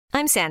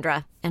I'm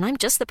Sandra, and I'm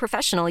just the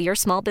professional your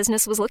small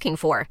business was looking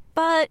for.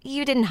 But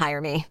you didn't hire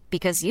me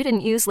because you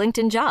didn't use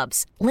LinkedIn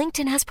Jobs.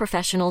 LinkedIn has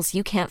professionals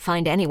you can't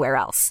find anywhere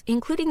else,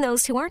 including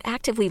those who aren't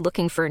actively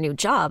looking for a new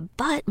job,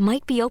 but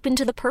might be open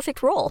to the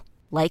perfect role,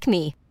 like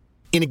me.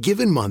 In a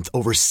given month,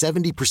 over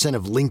 70%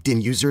 of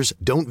LinkedIn users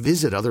don't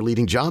visit other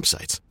leading job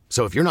sites.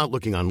 So if you're not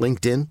looking on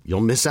LinkedIn,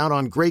 you'll miss out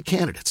on great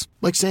candidates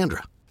like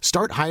Sandra.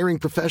 Start hiring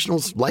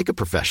professionals like a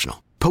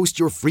professional. Post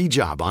your free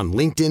job on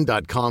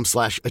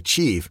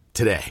linkedin.com/achieve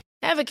today.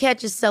 Ever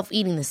catch yourself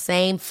eating the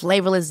same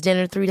flavorless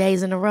dinner 3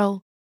 days in a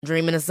row?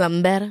 Dreaming of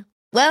something better?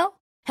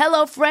 Well,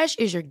 HelloFresh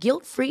is your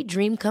guilt-free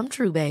dream come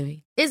true,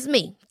 baby. It's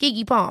me,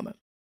 Keke Palmer.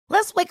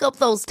 Let's wake up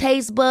those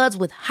taste buds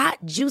with hot,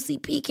 juicy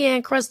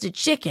pecan-crusted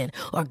chicken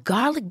or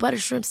garlic butter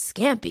shrimp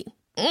scampi.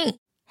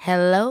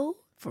 Hello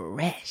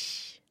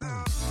Fresh.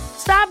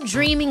 Stop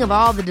dreaming of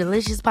all the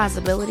delicious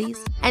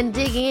possibilities and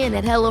dig in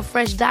at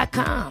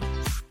HelloFresh.com.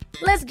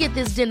 Let's get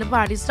this dinner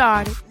party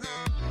started.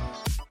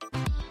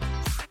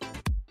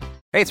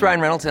 Hey, it's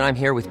Ryan Reynolds, and I'm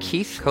here with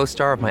Keith,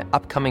 co-star of my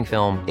upcoming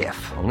film, If,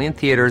 only in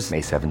theaters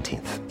May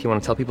 17th. Do you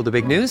want to tell people the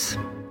big news?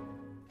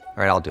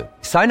 All right, I'll do it.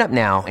 Sign up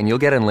now and you'll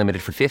get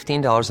unlimited for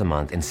 $15 a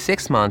month and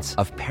 6 months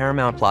of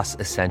Paramount Plus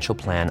Essential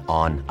Plan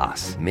on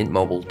us.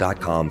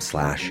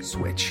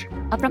 MintMobile.com/switch.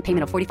 Upfront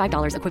payment of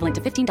 $45 equivalent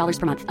to $15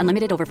 per month.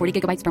 Unlimited over 40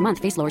 gigabytes per month.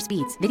 Face lower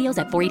speeds. Videos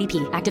at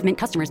 480p. Active Mint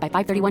customers by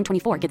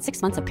 531.24 get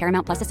 6 months of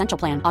Paramount Plus Essential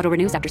Plan. Auto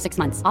renews after 6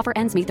 months. Offer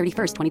ends May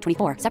 31st,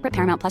 2024. Separate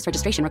Paramount Plus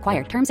registration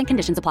required. Terms and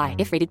conditions apply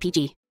if rated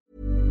PG.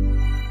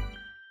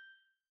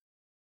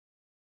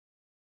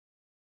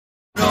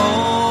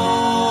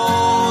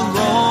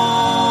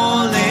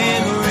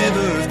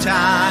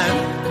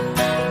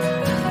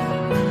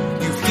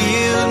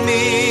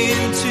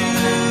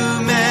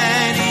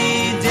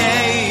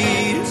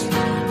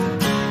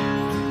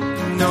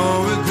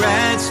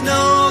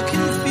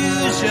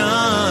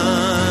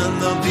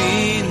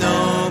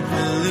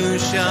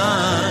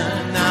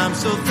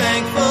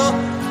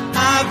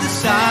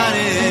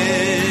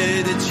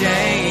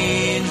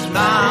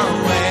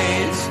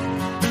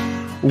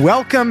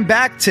 Welcome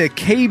back to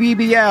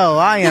KBBL.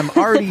 I am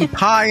Artie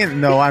Pye.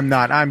 No, I'm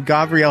not. I'm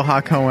Gabriel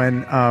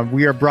Hakohen.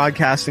 We are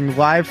broadcasting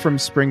live from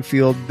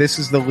Springfield. This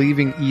is the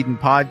Leaving Eden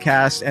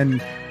podcast,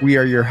 and we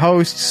are your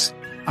hosts.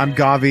 I'm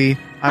Gavi.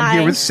 I'm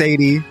here with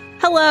Sadie.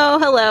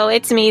 Hello.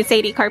 It's me,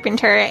 Sadie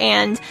Carpenter,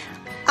 and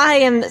I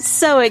am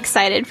so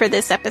excited for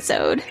this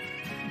episode.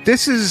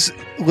 This is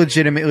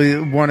legitimately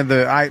one of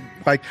the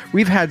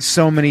we've had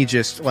so many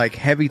just like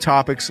heavy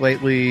topics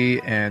lately,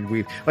 and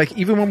we've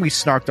even when we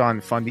snarked on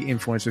Fundy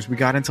Influencers, we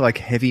got into like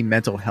heavy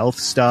mental health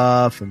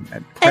stuff and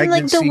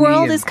pregnancy. And the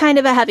world is kind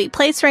of a heavy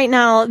place right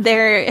now.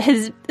 There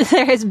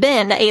has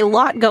been a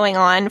lot going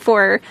on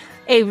for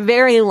a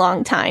very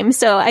long time,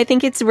 so I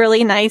think it's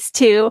really nice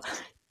to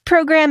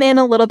program in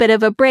a little bit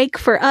of a break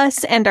for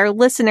us and our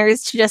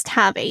listeners to just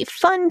have a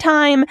fun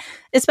time,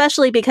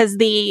 especially because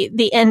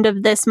the end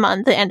of this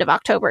month, the end of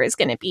October, is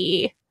going to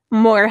be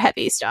more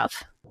heavy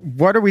stuff.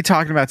 What are we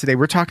talking about today?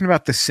 We're talking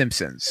about The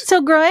Simpsons. So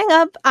growing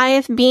up,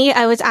 IFB,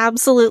 I was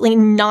absolutely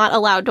not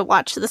allowed to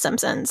watch The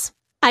Simpsons.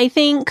 I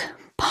think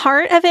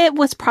part of it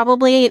was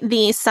probably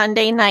the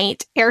Sunday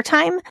night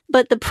airtime,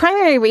 but the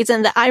primary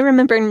reason that I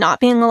remember not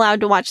being allowed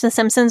to watch The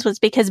Simpsons was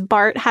because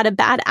Bart had a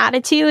bad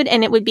attitude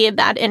and it would be a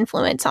bad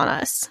influence on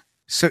us.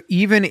 So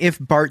even if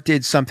Bart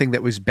did something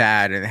that was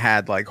bad and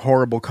had like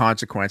horrible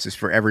consequences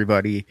for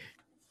everybody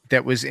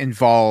that was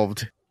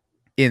involved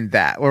in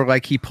that, or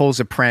like he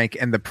pulls a prank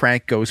and the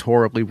prank goes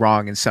horribly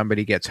wrong and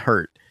somebody gets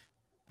hurt,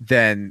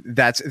 then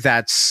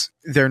that's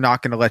they're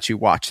not going to let you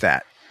watch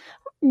that.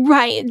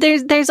 Right.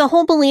 There's a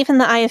whole belief in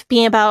the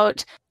IFB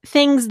about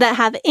things that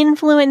have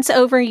influence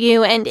over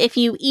you, and if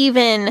you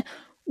even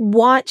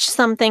watch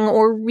something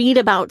or read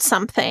about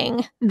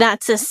something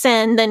that's a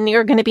sin, then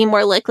you're going to be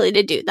more likely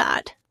to do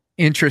that.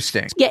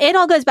 Interesting. Yeah, it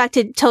all goes back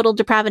to total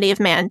depravity of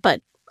man,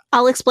 but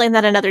I'll explain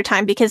that another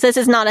time because this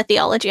is not a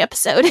theology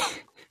episode.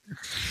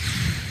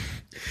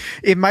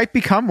 It might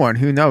become one.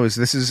 Who knows?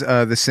 This is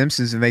The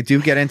Simpsons, and they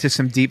do get into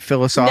some deep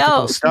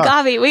philosophical stuff. No,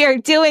 Gavi, we are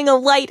doing a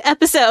light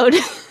episode.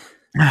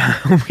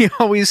 We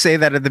always say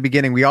that at the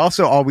beginning. We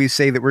also always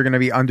say that we're going to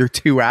be under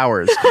 2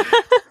 hours.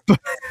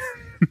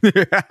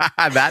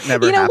 That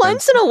never happens.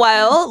 Once in a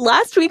while.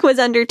 Last week was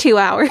under 2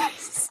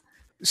 hours.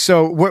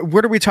 So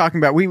what are we talking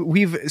about?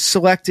 We've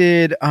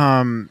selected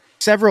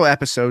several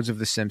episodes of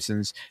The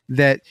Simpsons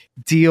that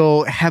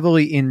deal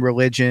heavily in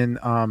religion,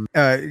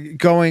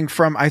 going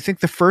from, I think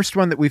the first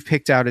one that we've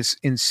picked out is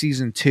in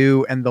season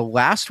 2, and the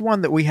last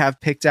one that we have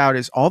picked out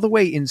is all the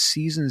way in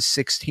season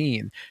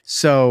 16.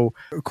 So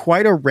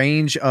quite a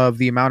range of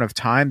the amount of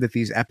time that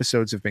these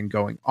episodes have been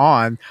going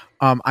on.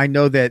 I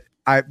know that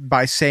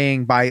by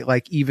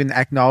even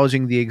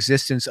acknowledging the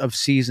existence of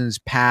seasons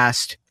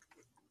past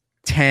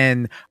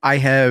 10, I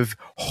have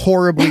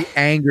horribly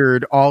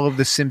angered all of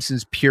the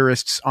Simpsons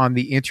purists on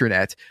the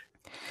internet.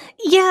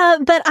 Yeah,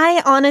 but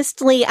I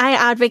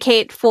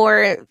advocate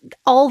for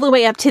all the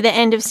way up to the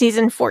end of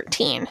season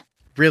 14.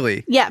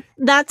 Really? Yeah,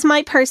 that's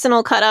my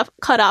personal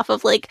cutoff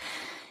of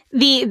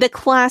the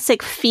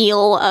classic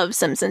feel of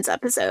Simpsons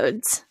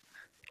episodes.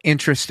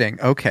 Interesting.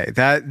 Okay,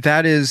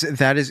 that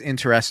is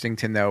interesting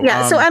to know.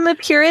 Yeah, so I'm a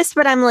purist,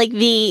 but I'm like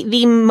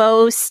the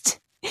most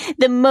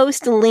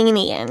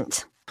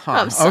lenient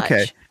of such.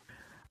 Okay.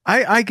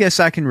 I guess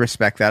I can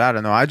respect that. I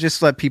don't know. I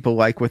just let people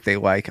like what they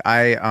like.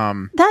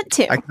 That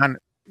too.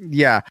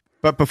 Yeah.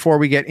 But before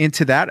we get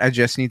into that, I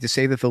just need to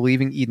say that the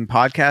Leaving Eden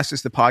podcast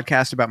is the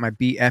podcast about my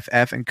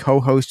BFF and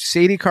co-host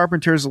Sadie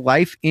Carpenter's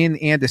life in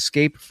and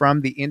escape from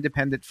the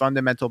independent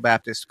fundamental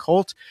Baptist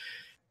cult.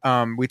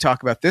 We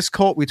talk about this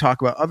cult. We talk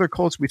about other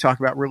cults. We talk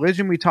about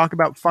religion. We talk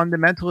about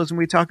fundamentalism.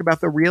 We talk about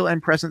the real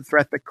and present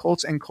threat that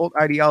cults and cult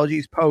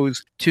ideologies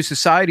pose to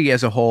society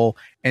as a whole.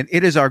 And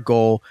it is our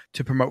goal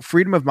to promote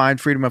freedom of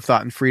mind, freedom of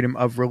thought, and freedom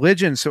of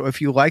religion. So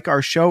if you like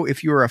our show,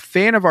 if you're a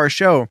fan of our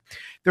show,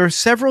 there are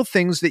several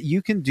things that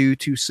you can do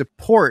to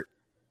support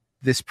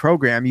this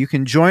program. You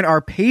can join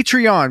our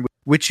Patreon,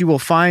 which you will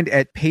find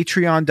at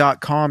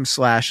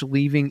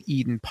patreon.com/Leaving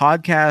Eden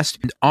podcast.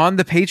 And on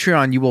the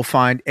Patreon, you will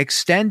find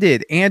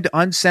extended and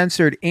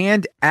uncensored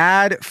and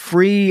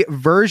ad-free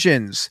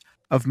versions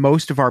of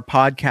most of our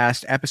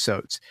podcast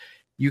episodes.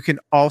 You can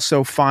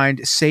also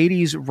find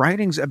Sadie's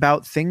writings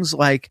about things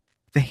like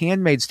The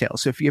Handmaid's Tale.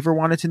 So if you ever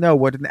wanted to know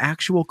what an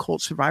actual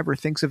cult survivor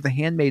thinks of The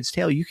Handmaid's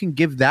Tale, you can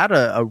give that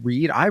a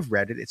read. I've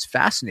read it. It's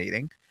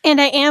fascinating. And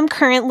I am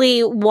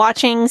currently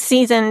watching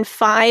season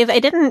 5. I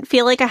didn't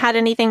feel like I had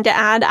anything to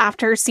add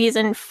after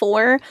season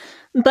 4,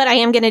 but I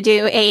am going to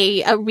do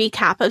a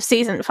recap of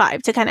season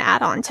 5 to kind of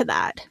add on to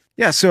that.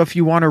 Yeah, so if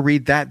you want to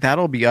read that,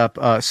 that'll be up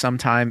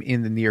sometime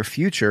in the near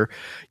future.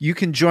 You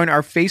can join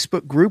our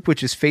Facebook group,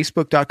 which is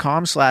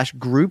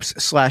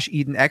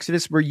facebook.com/groups/Eden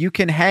Exodus, where you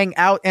can hang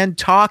out and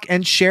talk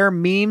and share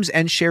memes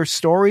and share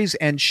stories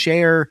and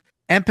share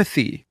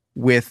empathy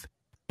with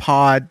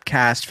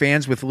podcast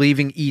fans, with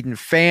Leaving Eden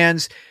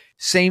fans.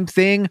 Same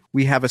thing.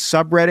 We have a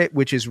subreddit,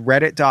 which is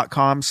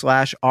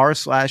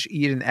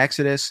reddit.com/r/Eden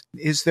Exodus.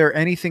 Is there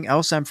anything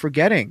else I'm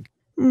forgetting?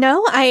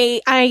 No,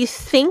 I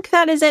think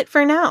that is it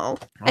for now.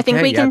 Okay, I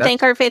think we can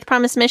thank our Faith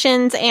Promise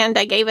missions, and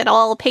I gave it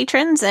all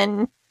patrons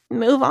and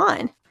move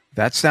on.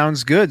 That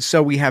sounds good.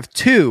 So we have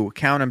two,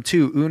 count them,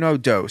 two, uno,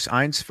 dos,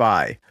 eins,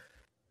 zwei.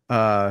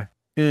 De.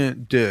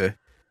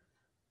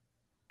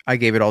 I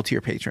gave it all to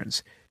your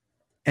patrons.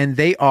 And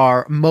they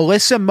are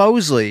Melissa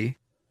Mosley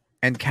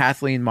and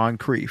Kathleen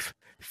Moncrief.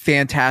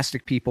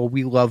 Fantastic people.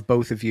 We love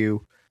both of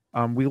you.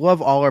 We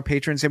love all our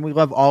patrons and we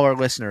love all our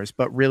listeners,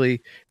 but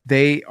really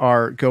they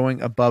are going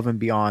above and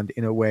beyond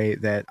in a way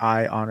that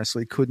I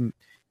honestly couldn't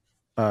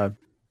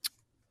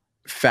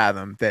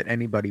fathom that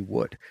anybody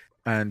would.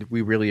 And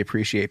we really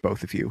appreciate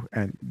both of you,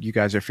 and you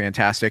guys are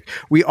fantastic.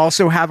 We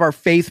also have our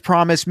Faith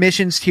Promise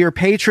Missions tier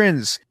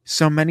patrons.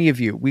 So many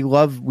of you. We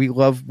love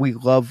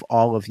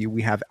all of you.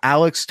 We have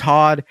Alex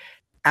Todd,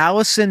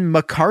 Allison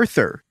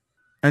MacArthur,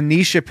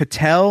 Anisha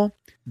Patel,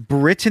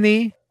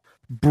 Brittany,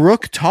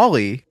 Brooke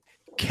Tolley,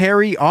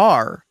 Carrie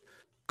R,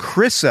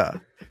 Chrissa,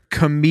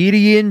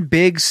 Comedian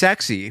Big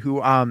Sexy,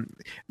 who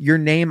your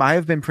name, I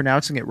have been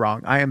pronouncing it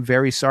wrong. I am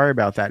very sorry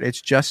about that.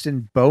 It's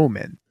Justin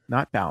Bowman.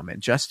 Not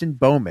Bauman, Justin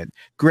Bowman.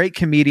 Great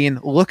comedian.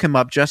 Look him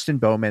up, Justin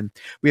Bowman.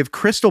 We have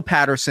Crystal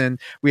Patterson.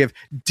 We have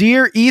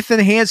Dear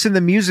Ethan Hansen,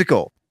 the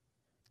musical.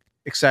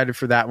 Excited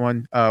for that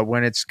one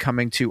when it's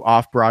coming to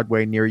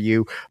Off-Broadway near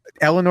you.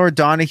 Eleanor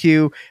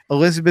Donahue,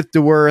 Elizabeth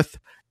DeWorth,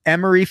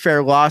 Emery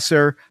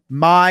Fairlosser,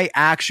 my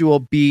actual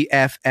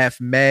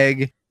BFF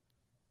Meg.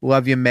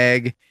 Love you,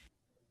 Meg.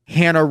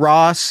 Hannah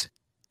Ross,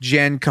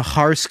 Jen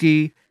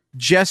Kaharski,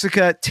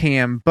 Jessica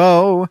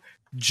Tambo,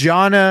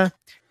 Jonna,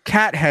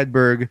 Kat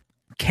Hedberg,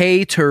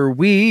 Kay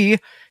Terwee,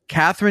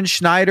 Catherine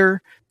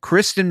Schneider,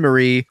 Kristen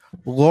Marie,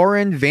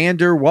 Lauren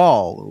Vander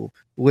Wall,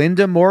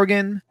 Linda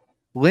Morgan,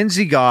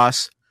 Lindsay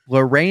Goss,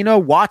 Lorena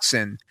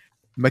Watson,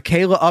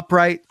 Michaela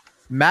Upright,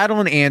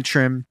 Madeline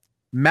Antrim,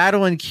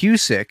 Madeline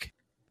Cusick,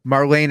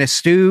 Marlena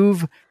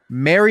Stuve,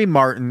 Mary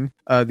Martin,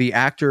 the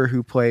actress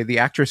who played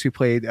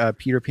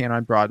Peter Pan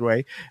on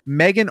Broadway,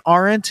 Megan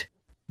Arendt,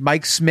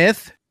 Mike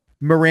Smith,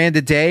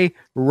 Miranda Day,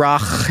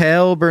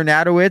 Rachel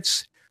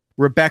Bernadowitz,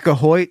 Rebecca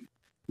Hoyt,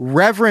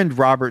 Reverend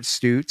Robert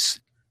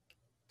Stutz,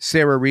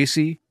 Sarah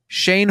Reese,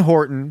 Shane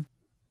Horton,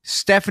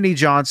 Stephanie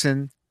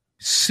Johnson,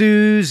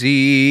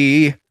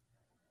 Susie,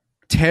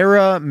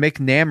 Tara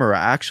McNamara.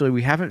 Actually,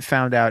 we haven't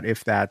found out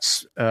if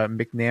that's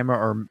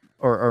McNamara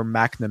or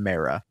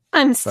McNamara.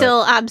 I'm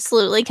still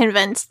absolutely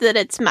convinced that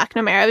it's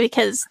McNamara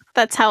because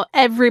that's how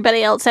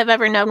everybody else I've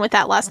ever known with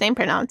that last name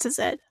pronounces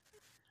it.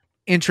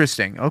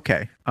 Interesting.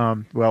 Okay.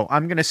 Well,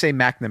 I'm going to say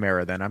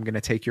McNamara then. I'm going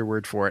to take your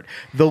word for it.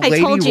 I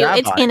told you,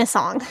 it's in a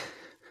song.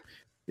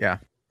 Yeah.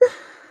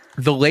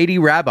 The Lady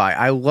Rabbi.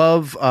 I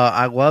love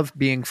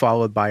being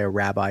followed by a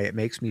rabbi. It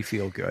makes me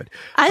feel good.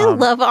 I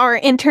love our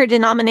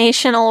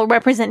interdenominational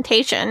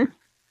representation.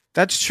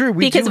 That's true.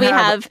 We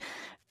have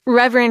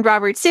Reverend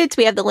Robert Stutz,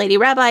 we have the Lady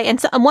Rabbi, and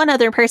one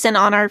other person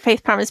on our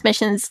Faith Promise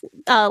Missions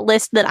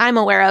list that I'm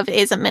aware of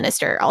is a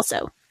minister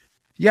also.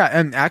 Yeah,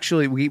 and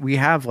actually we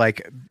have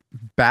like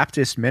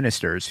Baptist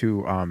ministers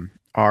who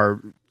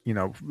are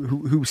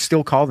who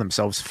still call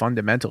themselves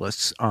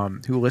fundamentalists,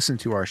 who listen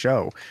to our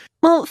show.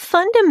 Well,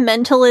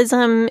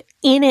 fundamentalism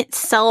in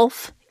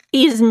itself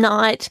is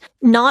not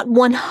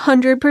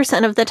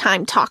 100% of the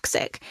time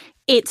toxic.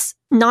 It's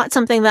not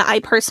something that I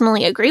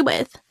personally agree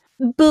with.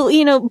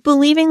 But,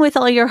 believing with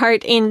all your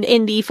heart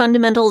in the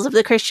fundamentals of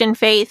the Christian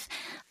faith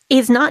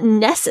is not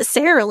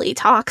necessarily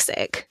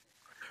toxic.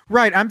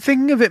 Right. I'm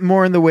thinking of it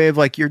more in the way of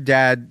like your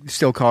dad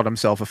still called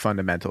himself a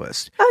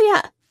fundamentalist. Oh,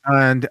 yeah.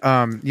 And,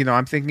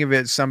 I'm thinking of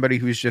it as somebody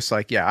who's just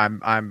like, yeah,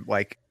 I'm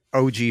like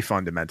OG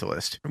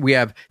fundamentalist. We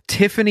have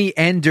Tiffany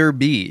Ender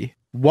B,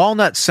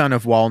 Walnut Son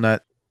of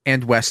Walnut,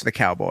 and Wes the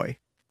Cowboy.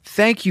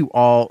 Thank you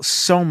all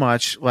so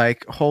much.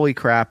 Like, holy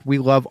crap. We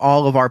love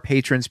all of our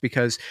patrons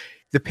because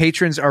the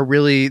patrons are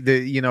really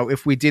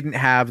if we didn't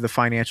have the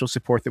financial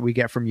support that we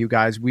get from you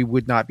guys, we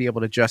would not be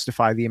able to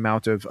justify the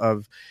amount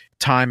of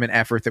time and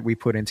effort that we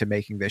put into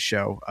making this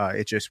show.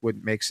 It just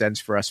wouldn't make sense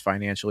for us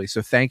financially.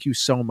 So thank you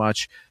so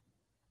much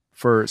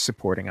for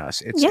supporting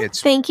us.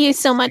 Thank you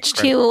so much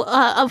too.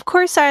 Of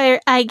course,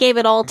 I gave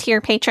it all to your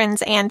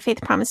patrons and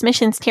Faith Promise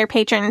Missions tier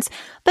patrons,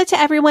 but to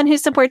everyone who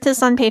supports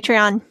us on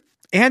Patreon.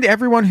 And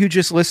everyone who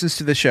just listens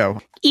to the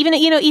show. Even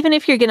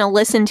if you're going to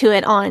listen to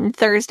it on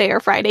Thursday or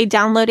Friday,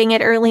 downloading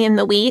it early in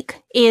the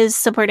week is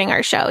supporting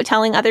our show.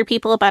 Telling other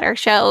people about our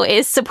show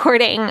is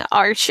supporting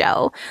our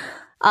show.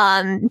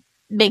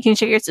 Making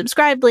sure you're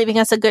subscribed, leaving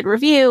us a good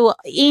review,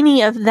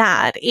 any of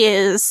that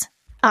is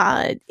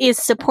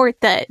support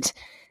that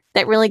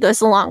really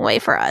goes a long way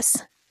for us.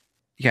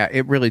 Yeah,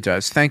 it really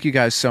does. Thank you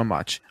guys so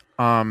much.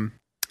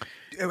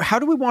 How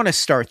do we want to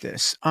start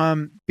this?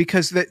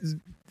 Because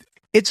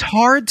it's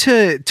hard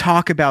to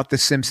talk about The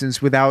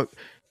Simpsons without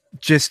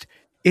just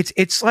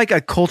it's like a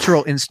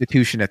cultural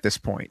institution at this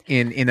point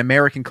in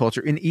American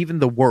culture, in even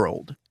the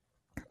world.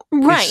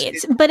 Right.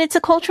 But it's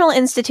a cultural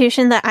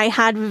institution that I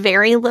had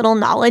very little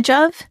knowledge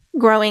of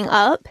growing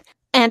up.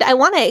 And I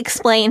want to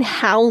explain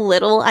how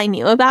little I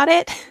knew about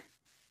it.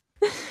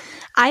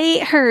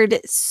 I heard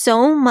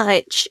so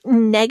much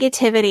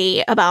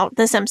negativity about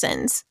The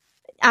Simpsons.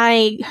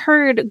 I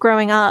heard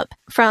growing up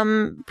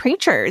from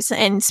preachers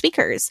and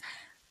speakers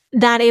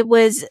that it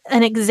was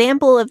an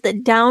example of the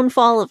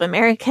downfall of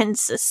American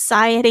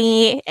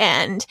society,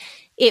 and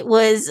it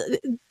was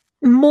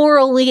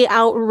morally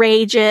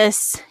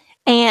outrageous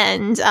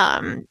and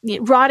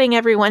rotting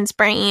everyone's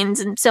brains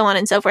and so on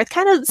and so forth.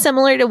 Kind of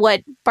similar to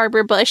what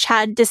Barbara Bush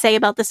had to say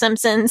about The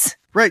Simpsons.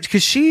 Right,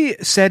 because she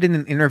said in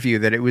an interview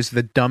that it was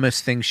the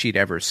dumbest thing she'd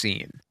ever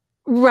seen.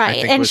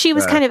 Right, and she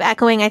was kind of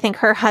echoing, I think,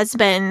 her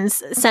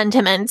husband's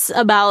sentiments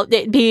about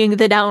it being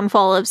the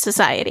downfall of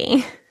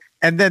society.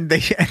 And then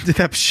they ended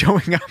up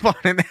showing up on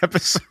an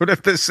episode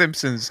of The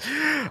Simpsons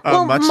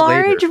much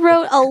Marge later.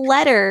 wrote a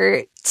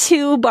letter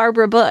to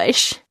Barbara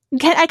Bush.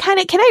 Can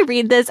I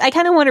read this? I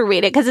kind of want to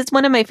read it because it's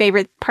one of my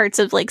favorite parts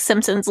of like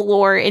Simpsons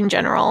lore in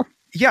general.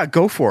 Yeah,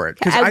 go for it.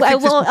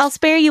 I'll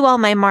spare you all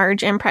my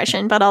Marge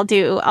impression, but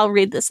I'll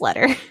read this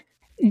letter.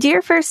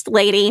 Dear First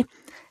Lady,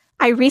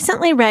 I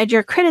recently read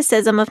your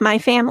criticism of my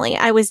family.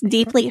 I was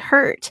deeply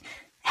hurt.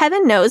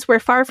 Heaven knows we're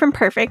far from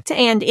perfect,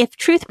 and if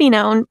truth be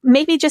known,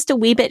 maybe just a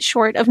wee bit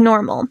short of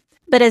normal.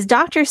 But as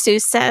Dr.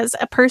 Seuss says,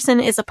 a person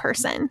is a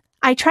person.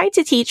 I tried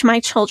to teach my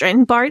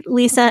children, Bart,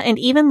 Lisa, and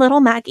even little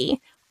Maggie,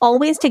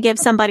 always to give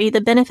somebody the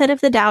benefit of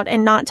the doubt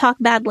and not talk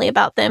badly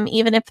about them,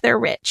 even if they're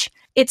rich.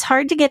 It's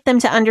hard to get them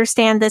to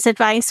understand this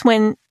advice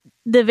when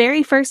the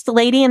very first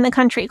lady in the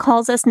country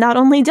calls us not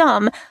only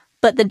dumb,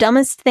 but the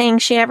dumbest thing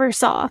she ever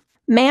saw.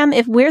 Ma'am,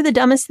 if we're the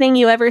dumbest thing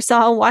you ever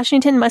saw,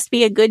 Washington must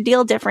be a good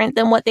deal different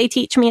than what they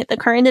teach me at the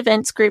current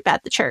events group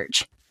at the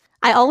church.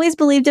 I always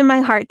believed in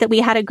my heart that we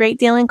had a great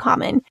deal in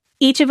common,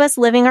 each of us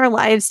living our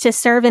lives to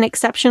serve an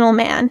exceptional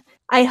man.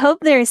 I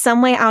hope there is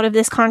some way out of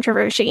this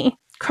controversy.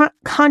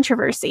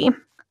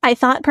 I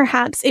thought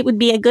perhaps it would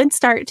be a good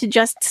start to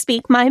just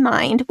speak my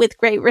mind. With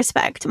great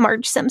respect,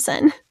 Marge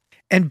Simpson.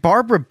 And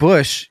Barbara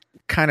Bush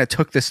kind of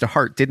took this to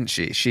heart, didn't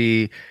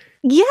she?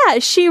 Yeah,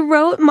 she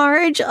wrote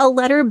Marge a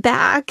letter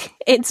back.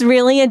 It's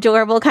really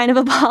adorable, kind of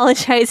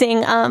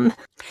apologizing.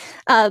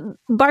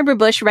 Barbara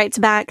Bush writes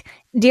back,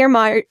 Dear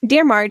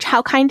Marge,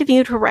 how kind of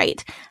you to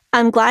write.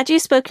 I'm glad you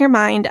spoke your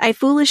mind. I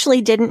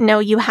foolishly didn't know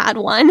you had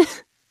one.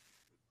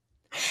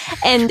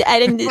 And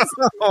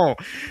oh,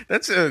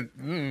 that's a...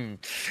 And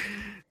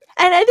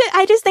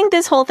I just think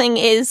this whole thing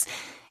is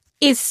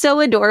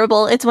so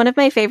adorable. It's one of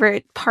my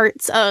favorite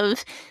parts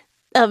of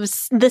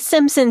the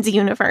Simpsons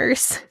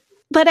universe.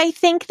 But I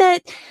think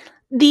that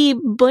the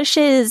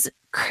Bush's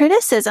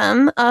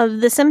criticism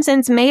of The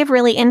Simpsons may have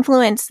really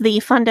influenced the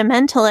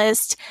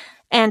fundamentalist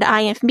and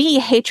IFB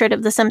hatred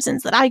of The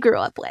Simpsons that I grew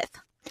up with.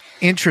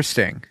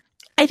 Interesting.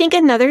 I think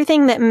another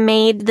thing that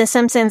made The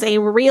Simpsons a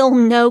real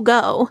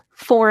no-go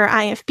for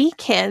IFB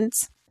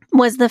kids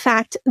was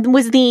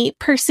the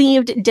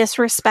perceived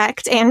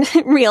disrespect and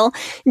real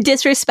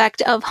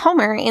disrespect of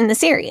Homer in the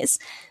series.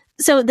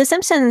 So The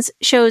Simpsons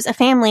shows a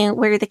family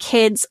where the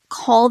kids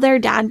call their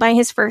dad by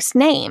his first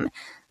name.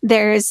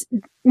 There's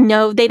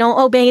no, they don't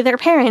obey their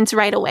parents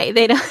right away.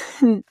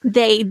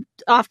 They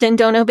often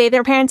don't obey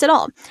their parents at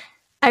all.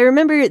 I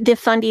remember the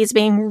Fundys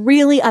being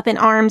really up in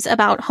arms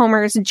about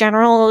Homer's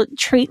general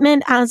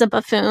treatment as a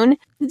buffoon.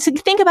 So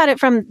think about it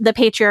from the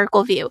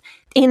patriarchal view.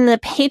 In the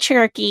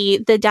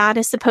patriarchy, the dad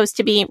is supposed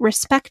to be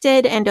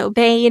respected and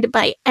obeyed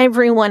by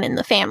everyone in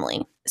the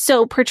family.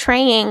 So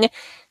portraying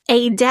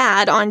a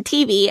dad on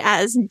TV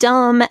as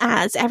dumb,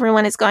 as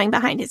everyone is going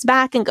behind his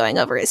back and going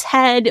over his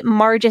head,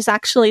 Marge is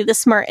actually the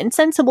smart and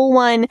sensible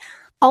one.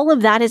 All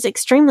of that is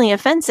extremely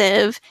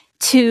offensive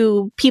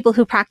to people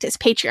who practice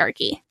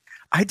patriarchy.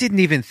 I didn't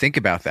even think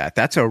about that.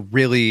 That's a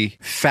really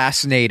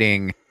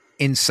fascinating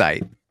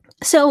insight.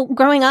 So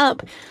growing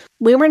up,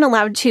 we weren't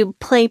allowed to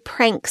play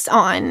pranks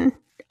on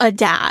a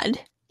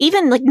dad.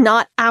 Even like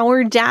not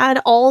our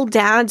dad, all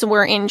dads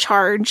were in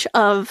charge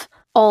of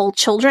all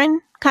children,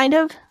 kind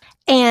of.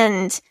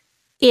 And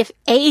if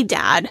a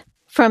dad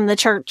from the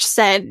church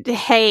said,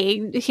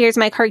 hey, here's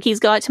my car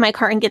keys, go out to my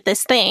car and get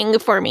this thing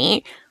for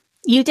me,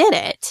 you did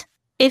it.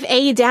 If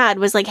a dad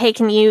was like, hey,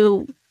 can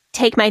you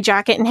take my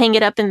jacket and hang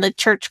it up in the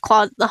church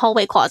closet, the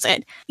hallway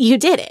closet, you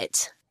did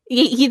it.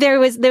 There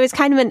was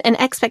kind of an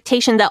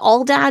expectation that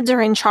all dads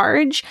are in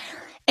charge,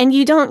 and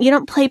you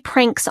don't play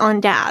pranks on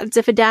dads.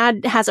 If a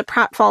dad has a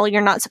pratfall,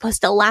 you're not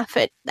supposed to laugh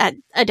at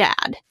a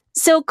dad.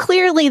 So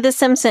clearly The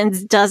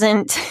Simpsons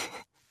doesn't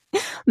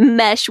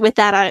mesh with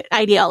that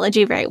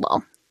ideology very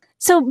well.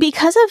 So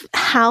because of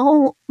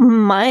how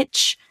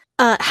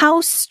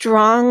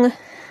strong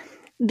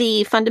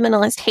the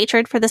fundamentalist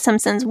hatred for The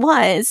Simpsons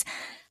was,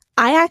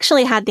 I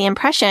actually had the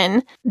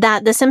impression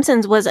that The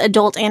Simpsons was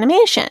adult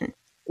animation,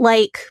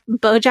 like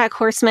BoJack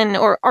Horseman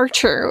or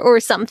Archer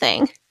or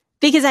something,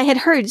 because I had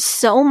heard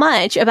so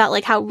much about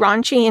like how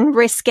raunchy and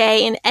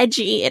risque and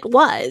edgy it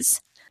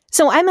was.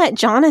 So I met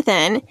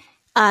Jonathan.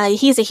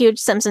 He's a huge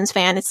Simpsons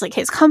fan. It's like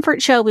his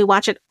comfort show. We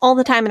watch it all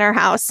the time in our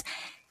house.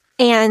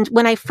 And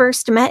when I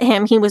first met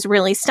him, he was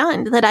really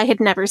stunned that I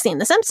had never seen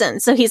The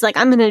Simpsons. So he's like,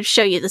 I'm going to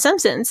show you The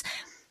Simpsons.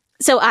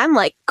 So I'm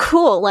like,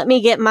 cool, let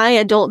me get my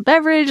adult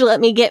beverage. Let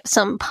me get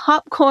some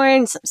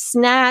popcorn, some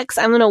snacks.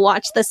 I'm going to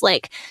watch this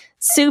like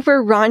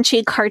super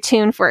raunchy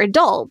cartoon for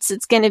adults.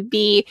 It's going to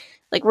be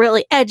like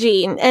really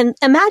edgy. And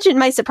imagine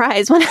my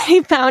surprise when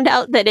I found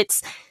out that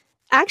it's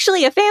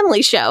actually a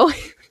family show.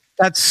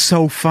 That's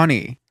so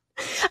funny.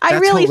 I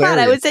really thought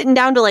I was sitting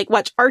down to like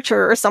watch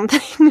Archer or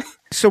something.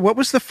 So what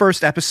was the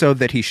first episode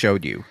that he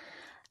showed you?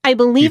 I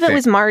believe it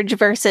was Marge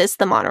versus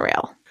the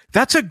monorail.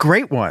 That's a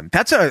great one.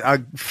 That's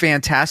a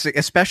fantastic,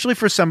 especially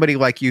for somebody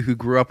like you who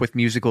grew up with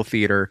musical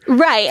theater.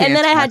 Right. Fantastic. And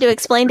then I had to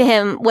explain to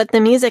him what the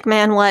Music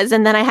Man was.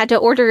 And then I had to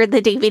order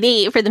the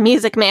DVD for the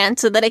Music Man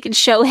so that I could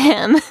show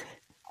him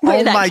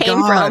where that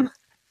came from.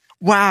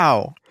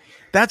 Wow.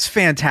 That's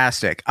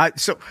fantastic.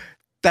 So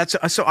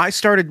I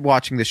started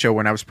watching the show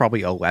when I was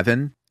probably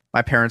 11.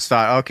 My parents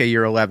thought, okay,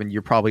 you're 11.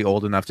 You're probably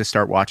old enough to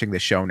start watching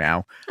this show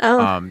now.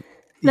 Oh,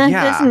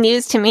 that's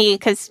news to me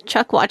because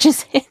Chuck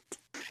watches it.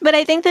 But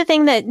I think the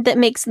thing that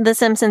makes The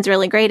Simpsons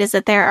really great is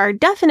that there are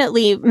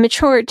definitely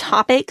mature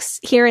topics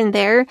here and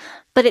there,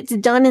 but it's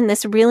done in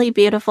this really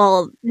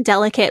beautiful,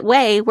 delicate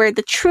way where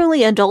the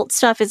truly adult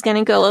stuff is going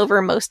to go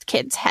over most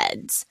kids'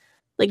 heads.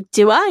 Like,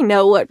 do I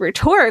know what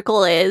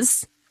rhetorical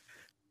is?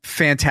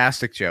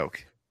 Fantastic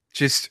joke.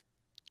 Just...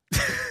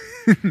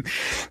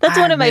 That's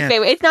one of my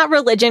favorite. It's not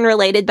religion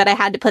related, but I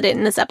had to put it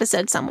in this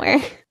episode somewhere.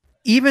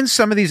 Even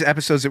some of these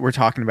episodes that we're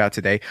talking about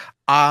today,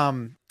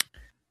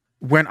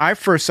 when I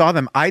first saw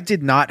them, I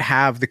did not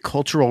have the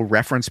cultural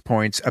reference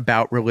points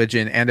about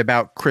religion and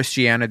about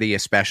Christianity,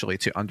 especially,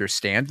 to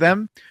understand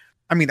them.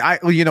 I mean, I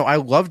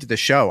loved the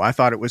show. I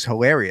thought it was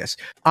hilarious.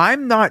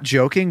 I'm not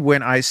joking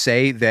when I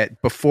say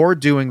that before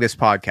doing this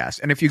podcast,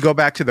 and if you go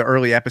back to the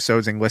early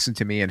episodes and listen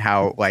to me and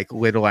how like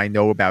little I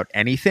know about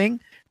anything,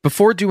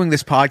 before doing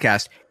this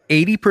podcast,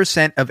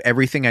 80% of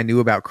everything I knew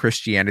about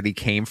Christianity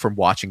came from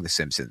watching The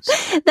Simpsons.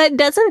 That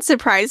doesn't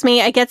surprise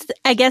me. I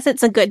guess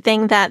it's a good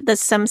thing that The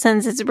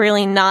Simpsons is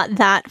really not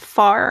that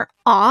far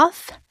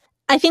off.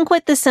 I think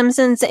what The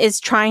Simpsons is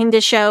trying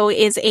to show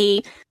is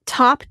a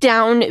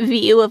top-down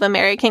view of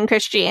American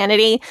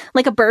Christianity,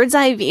 like a bird's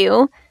eye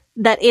view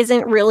that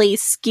isn't really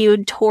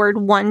skewed toward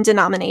one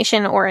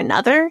denomination or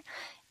another.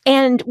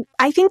 And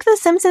I think The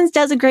Simpsons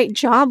does a great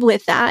job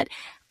with that.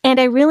 And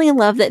I really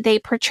love that they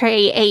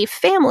portray a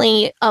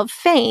family of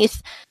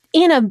faith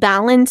in a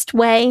balanced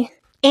way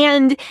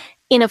and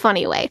in a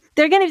funny way.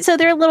 There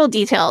are little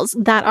details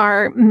that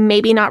are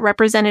maybe not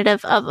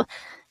representative of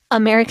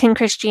American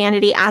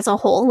Christianity as a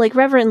whole. Like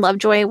Reverend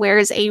Lovejoy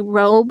wears a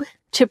robe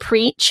to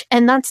preach,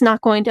 and that's not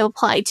going to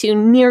apply to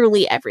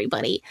nearly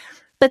everybody.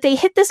 But they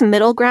hit this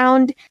middle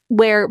ground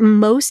where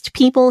most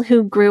people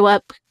who grew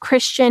up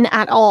Christian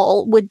at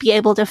all would be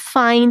able to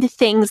find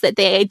things that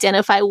they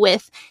identify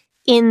with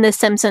in The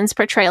Simpsons'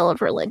 portrayal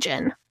of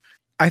religion.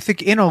 I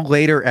think in a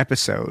later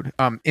episode,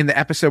 in the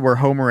episode where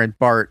Homer and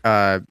Bart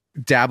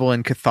dabble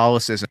in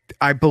Catholicism.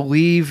 I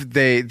believe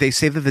they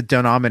say that the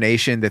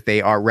denomination that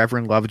they are,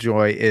 Reverend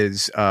Lovejoy,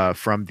 is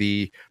from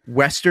the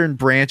Western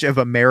branch of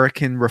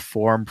American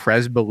Reformed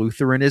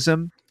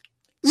Presbyterianism.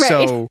 Right.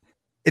 So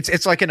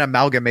it's like an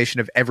amalgamation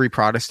of every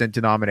Protestant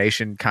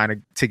denomination kind of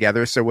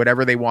together. So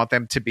whatever they want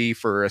them to be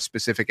for a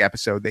specific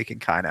episode, they can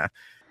kind of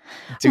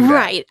do that.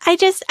 Right.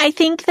 I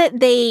think that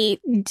they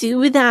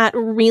do that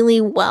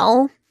really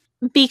well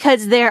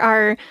because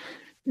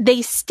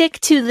they stick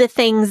to the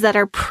things that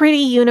are pretty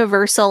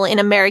universal in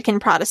American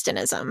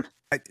Protestantism.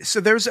 So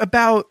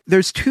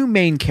there's two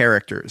main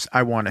characters,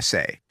 I want to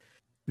say,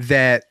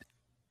 that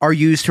are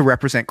used to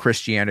represent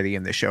Christianity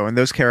in the show. And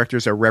those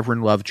characters are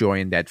Reverend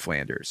Lovejoy and Ned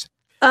Flanders.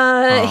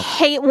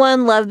 Hate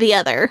one, love the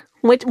other.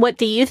 What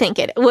do you think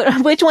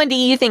which one do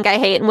you think I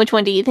hate and which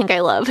one do you think I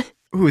love?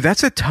 Ooh,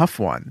 that's a tough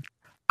one.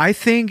 I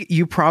think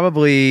you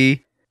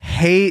probably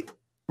hate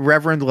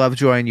Reverend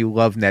Lovejoy and you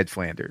love Ned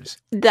Flanders.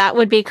 That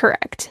would be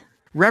correct.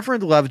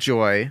 Reverend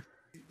Lovejoy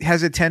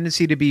has a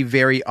tendency to be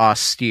very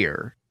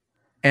austere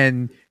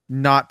and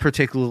not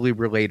particularly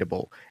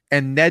relatable.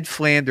 And Ned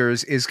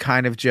Flanders is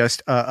kind of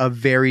just a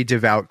very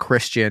devout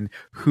Christian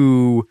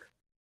who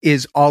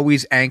is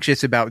always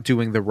anxious about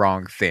doing the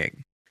wrong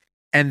thing.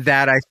 And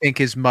that, I think,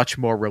 is much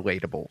more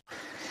relatable.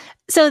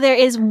 So there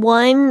is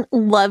one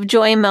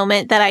Lovejoy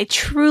moment that I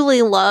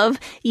truly love.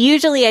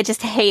 Usually I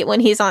just hate when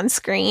he's on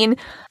screen,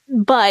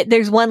 but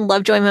there's one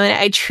Lovejoy moment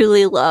I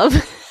truly love.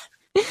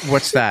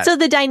 What's that? So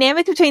the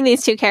dynamic between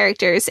these two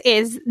characters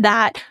is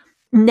that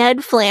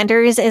Ned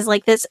Flanders is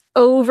like this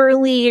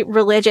overly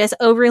religious,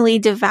 overly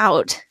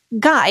devout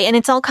guy. And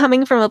it's all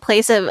coming from a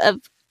place of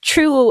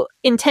true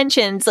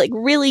intentions, like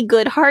really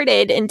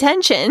good-hearted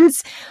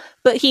intentions.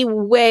 But he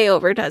way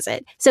overdoes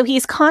it. So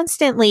he's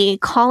constantly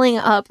calling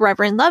up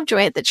Reverend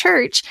Lovejoy at the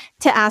church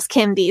to ask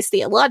him these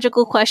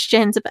theological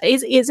questions about,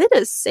 is it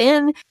a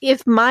sin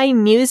if my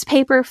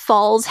newspaper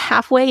falls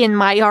halfway in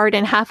my yard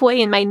and halfway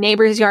in my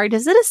neighbor's yard?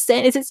 Is it a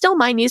sin? Is it still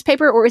my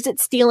newspaper, or is it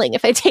stealing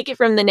if I take it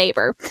from the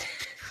neighbor?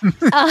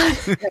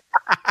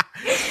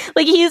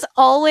 Like, he's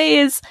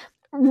always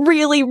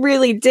really,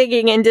 really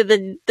digging into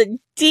the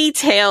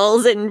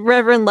details, and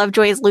Reverend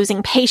Lovejoy is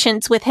losing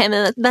patience with him,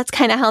 and that's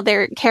kind of how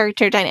their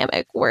character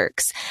dynamic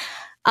works.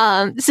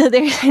 So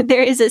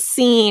there is a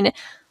scene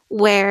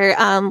where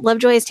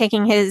Lovejoy is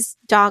taking his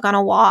dog on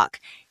a walk,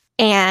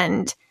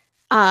 and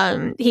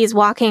he's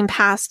walking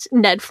past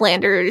Ned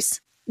Flanders'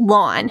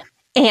 lawn,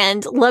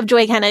 and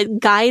Lovejoy kind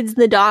of guides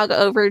the dog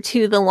over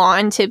to the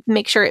lawn to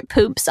make sure it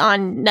poops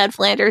on Ned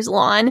Flanders'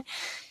 lawn.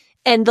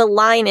 And the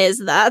line is,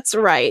 "That's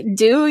right,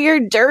 do your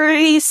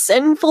dirty,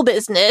 sinful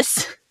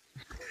business."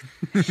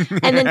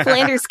 And then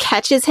Flanders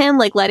catches him,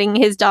 like letting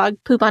his dog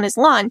poop on his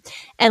lawn.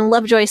 And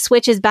Lovejoy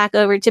switches back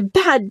over to,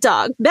 bad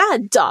dog,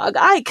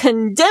 I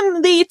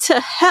condemn thee to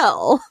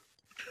hell."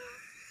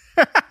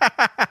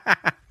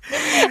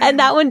 And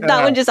that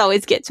one just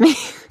always gets me.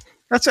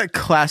 That's a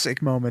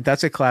classic moment.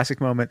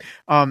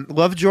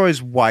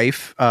 Lovejoy's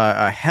wife,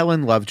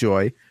 Helen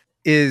Lovejoy,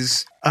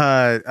 is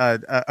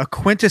a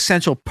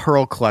quintessential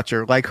pearl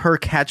clutcher. Like, her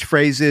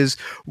catchphrase is,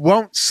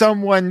 "Won't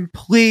someone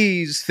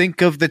please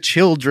think of the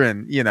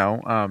children?"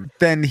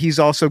 Then he's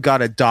also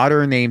got a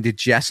daughter named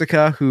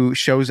Jessica who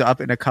shows up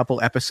in a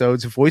couple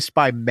episodes, voiced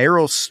by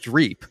Meryl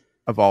Streep,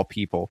 of all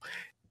people,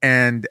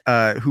 and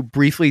who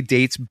briefly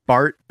dates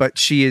Bart, but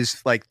she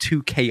is like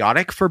too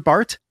chaotic for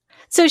Bart.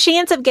 So she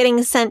ends up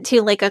getting sent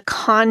to like a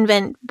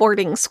convent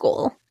boarding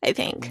school, I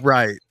think.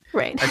 Right.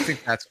 I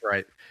think that's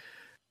right.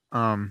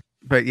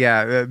 But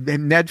yeah,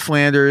 Ned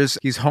Flanders,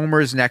 he's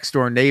Homer's next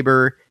door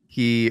neighbor.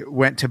 He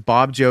went to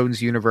Bob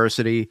Jones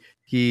University.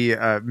 He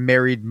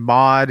married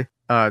Maude.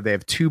 They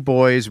have two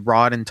boys,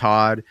 Rod and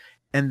Todd.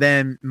 And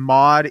then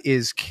Maude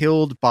is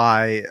killed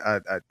by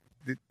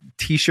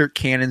t-shirt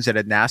cannons at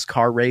a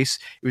NASCAR race.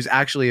 It was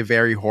actually a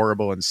very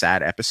horrible and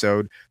sad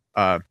episode.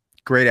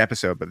 Great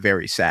episode, but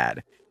very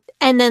sad.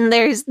 And then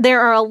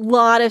there are a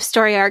lot of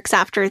story arcs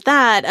after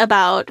that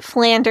about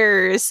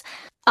Flanders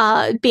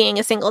being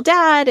a single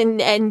dad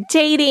and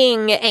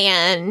dating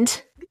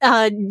and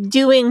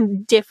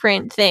doing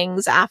different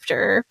things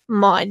after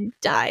Maude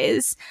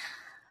dies.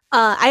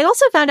 I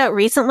also found out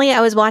recently,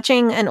 I was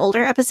watching an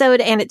older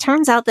episode, and it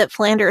turns out that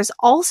Flanders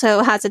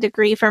also has a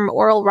degree from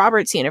Oral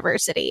Roberts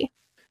University.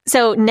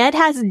 So Ned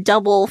has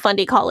double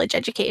Fundy College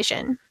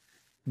education.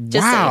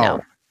 Just so you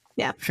know.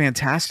 Yeah.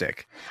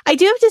 Fantastic. I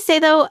do have to say,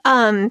 though,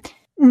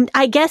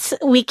 I guess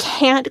we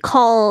can't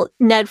call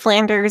Ned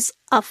Flanders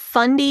a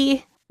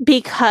Fundy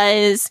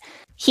because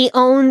he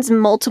owns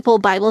multiple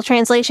Bible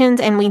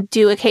translations, and we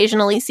do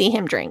occasionally see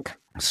him drink.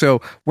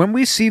 So when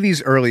we see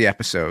these early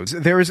episodes,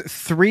 there's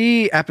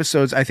 3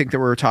 episodes I think that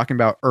we were talking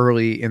about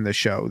early in the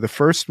show. The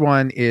first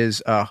one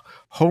is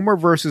Homer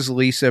versus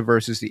Lisa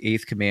versus the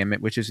Eighth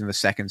Commandment, which is in the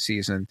 2nd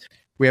season.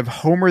 We have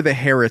Homer the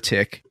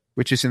Heretic,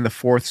 which is in the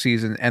 4th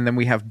season. And then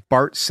we have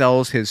Bart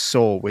Sells His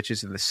Soul, which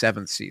is in the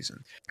 7th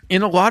season.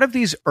 In a lot of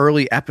these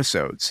early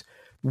episodes,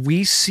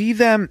 we see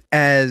them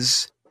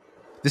as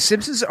The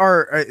Simpsons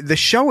are the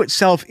show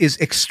itself is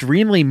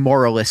extremely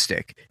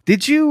moralistic.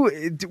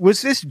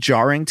 Was this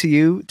jarring to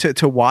you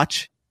to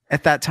watch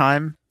at that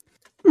time?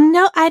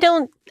 No, I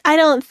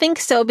don't think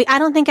so. I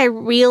don't think I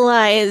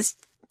realized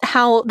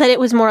that it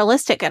was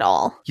moralistic at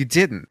all. You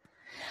didn't.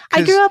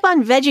 I grew up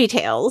on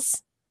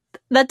VeggieTales.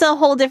 That's a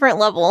whole different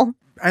level.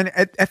 And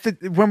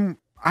when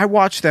I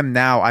watch them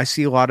now, I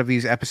see a lot of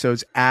these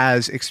episodes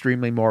as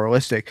extremely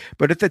moralistic.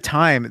 But at the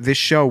time, this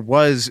show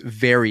was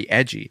very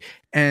edgy.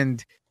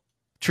 And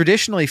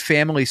traditionally,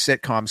 family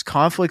sitcoms,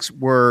 conflicts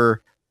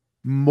were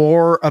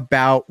more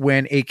about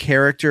when a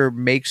character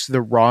makes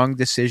the wrong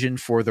decision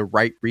for the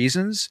right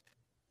reasons,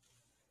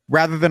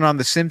 rather than on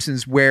The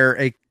Simpsons, where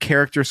a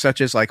character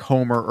such as like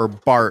Homer or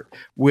Bart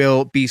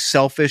will be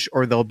selfish,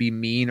 or they'll be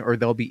mean, or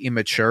they'll be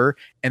immature,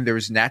 and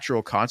there's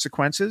natural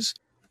consequences.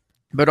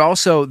 But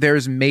also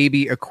there's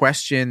maybe a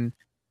question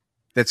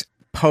that's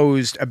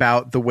posed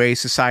about the way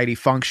society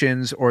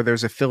functions, or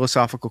there's a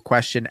philosophical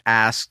question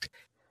asked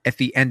at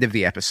the end of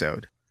the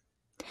episode.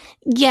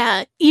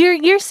 Yeah,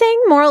 you're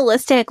saying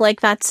moralistic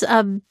like that's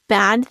a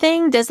bad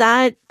thing. Does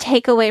that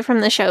take away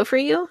from the show for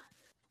you?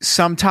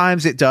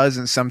 Sometimes it does,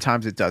 and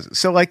sometimes it doesn't.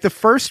 So like the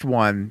first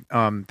one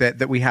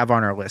that we have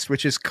on our list,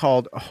 which is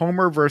called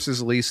Homer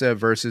versus Lisa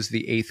versus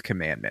the Eighth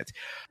Commandment.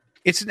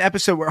 It's an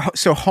episode where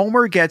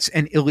Homer gets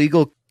an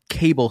illegal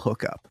cable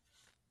hookup.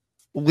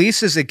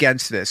 Lisa's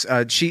against this.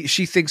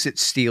 She thinks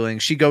it's stealing.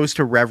 She goes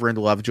to Reverend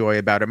Lovejoy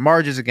about it.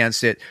 Marge is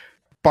against it.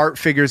 Bart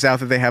figures out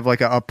that they have like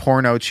a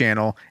porno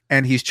channel,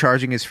 and he's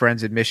charging his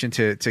friends admission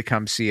to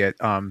come see it.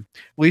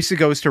 Lisa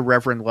goes to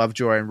Reverend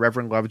Lovejoy, and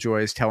Reverend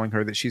Lovejoy is telling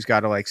her that she's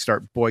got to like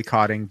start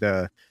boycotting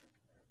the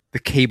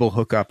cable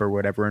hookup or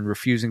whatever, and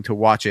refusing to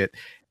watch it.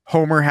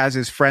 Homer has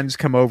his friends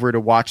come over to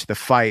watch the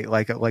fight,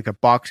 like a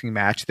boxing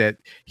match, that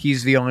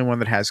he's the only one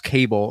that has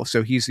cable,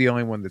 so he's the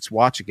only one that's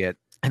watching it.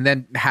 And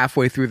then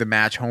halfway through the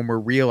match, Homer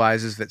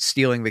realizes that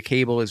stealing the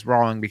cable is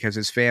wrong because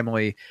his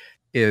family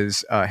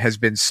has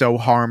been so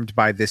harmed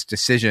by this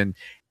decision,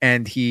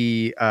 and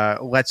he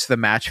lets the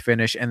match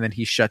finish, and then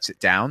he shuts it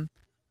down.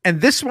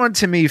 And this one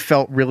to me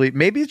felt really,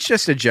 maybe it's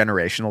just a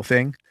generational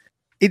thing.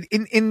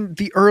 In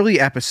the early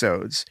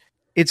episodes,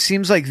 it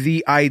seems like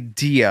the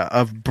idea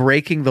of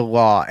breaking the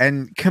law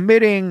and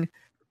committing,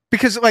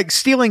 because like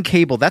stealing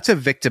cable, that's a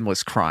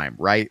victimless crime,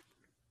 right?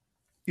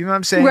 You know what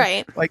I'm saying?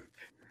 Right.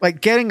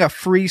 Like getting a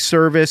free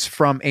service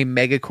from a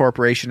mega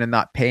corporation and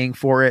not paying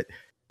for it,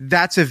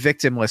 that's a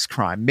victimless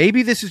crime.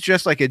 Maybe this is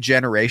just like a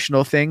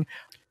generational thing,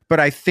 but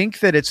I think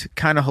that it's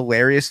kind of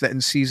hilarious that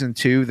in season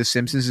 2, The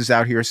Simpsons is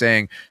out here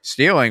saying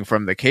stealing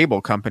from the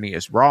cable company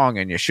is wrong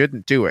and you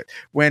shouldn't do it.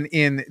 When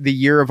in the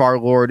year of our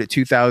Lord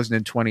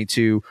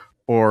 2022,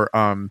 or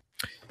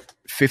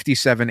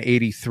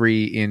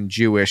 5783 in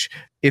Jewish,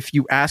 if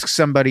you ask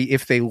somebody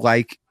if they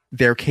like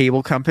their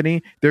cable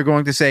company, they're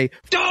going to say,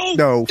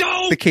 no,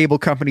 the cable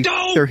company,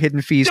 their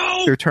hidden fees,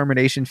 their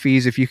termination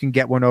fees. If you can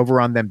get one over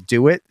on them,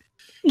 do it.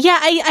 Yeah,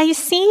 I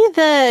see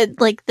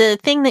the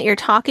thing that you're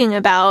talking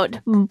about,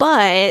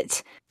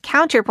 but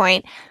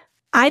counterpoint,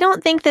 I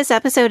don't think this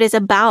episode is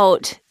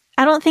about,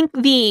 I don't think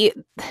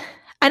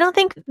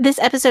this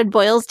episode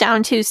boils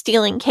down to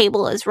stealing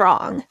cable is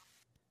wrong.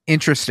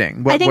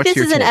 Interesting. I think this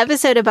is an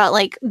episode about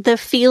like the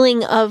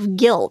feeling of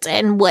guilt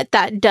and what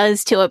that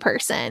does to a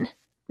person.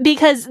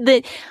 Because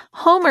the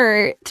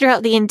Homer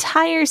throughout the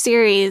entire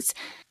series,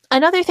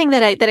 another thing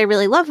that I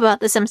really love about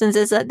The Simpsons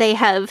is that they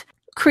have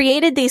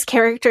created these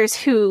characters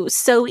who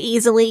so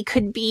easily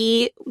could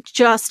be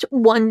just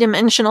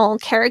one-dimensional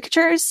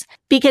characters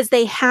because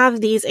they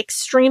have these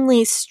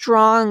extremely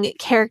strong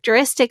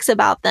characteristics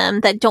about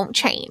them that don't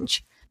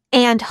change.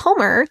 And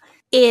Homer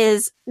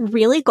is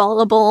really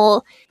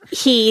gullible.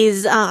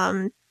 He's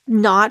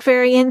not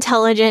very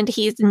intelligent.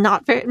 He's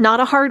not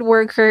a hard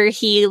worker.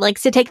 He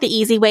likes to take the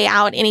easy way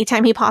out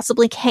anytime he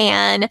possibly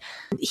can.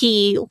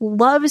 He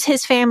loves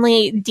his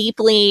family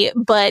deeply,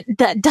 but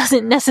that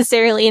doesn't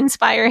necessarily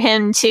inspire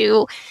him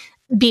to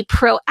be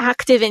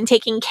proactive in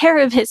taking care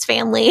of his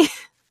family.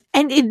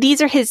 And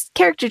these are his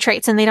character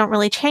traits, and they don't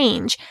really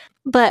change.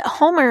 But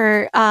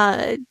Homer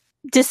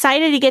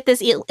decided to get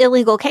this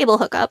illegal cable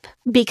hookup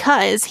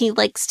because he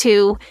likes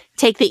to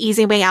take the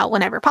easy way out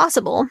whenever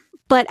possible.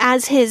 But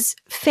as his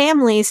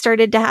family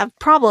started to have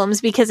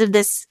problems because of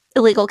this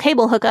illegal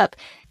cable hookup,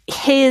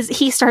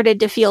 he started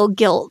to feel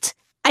guilt.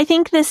 I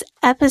think this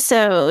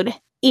episode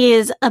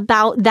is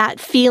about that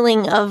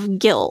feeling of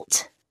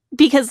guilt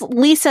because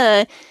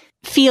Lisa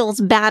feels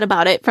bad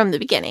about it from the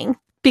beginning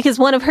because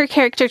one of her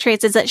character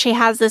traits is that she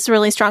has this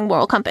really strong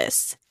moral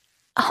compass.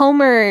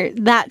 Homer,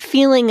 that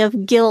feeling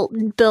of guilt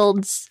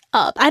builds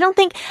up. I don't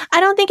think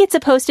it's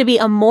supposed to be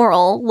a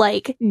moral,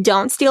 like,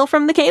 don't steal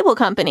from the cable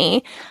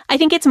company. I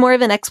think it's more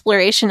of an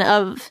exploration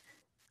of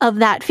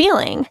that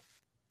feeling.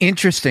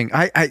 Interesting.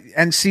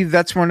 And see,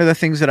 that's one of the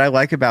things that I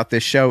like about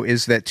this show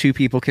is that two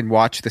people can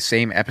watch the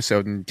same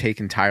episode and take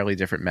entirely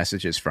different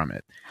messages from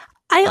it.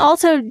 I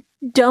also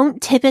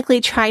don't typically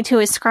try to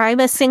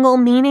ascribe a single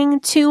meaning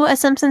to a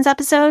Simpsons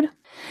episode.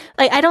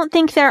 Like, I don't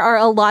think there are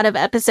a lot of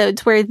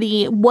episodes where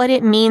the what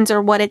it means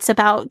or what it's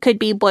about could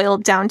be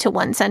boiled down to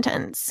one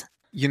sentence.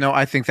 You know,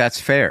 I think that's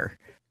fair.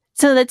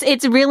 So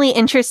it's really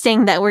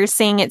interesting that we're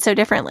seeing it so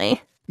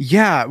differently.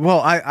 Yeah,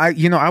 well,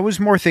 I was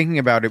more thinking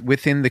about it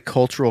within the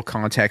cultural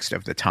context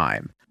of the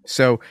time.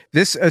 So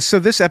this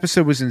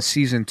episode was in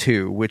season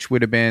 2, which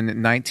would have been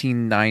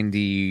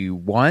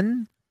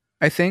 1991,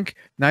 I think,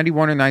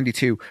 91 or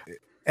 92.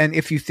 And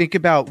if you think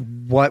about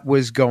what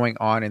was going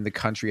on in the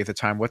country at the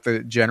time, what the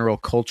general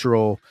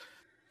cultural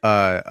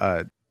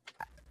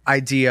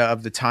idea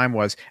of the time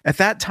was, at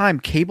that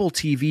time, cable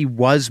TV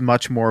was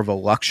much more of a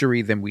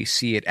luxury than we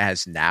see it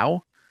as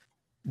now,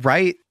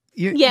 right?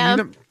 Yeah.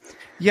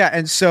 Yeah,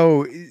 and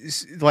so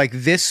like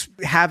this,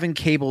 having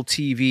cable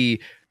TV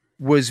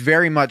was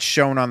very much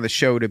shown on the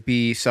show to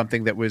be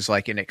something that was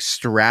like an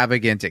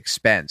extravagant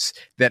expense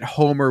that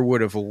Homer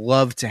would have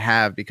loved to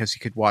have because he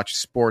could watch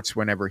sports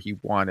whenever he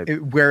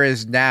wanted.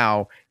 Whereas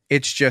now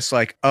it's just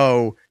like,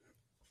 oh,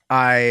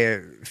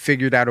 I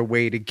figured out a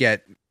way to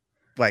get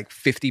like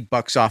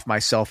 $50 off my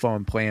cell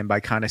phone plan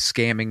by kind of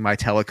scamming my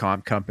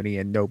telecom company,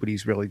 and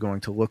nobody's really going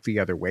to look the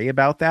other way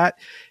about that.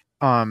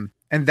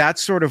 And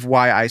that's sort of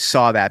why I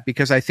saw that,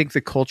 because I think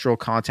the cultural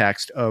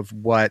context of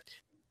what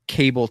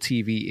cable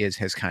TV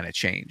has kind of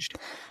changed.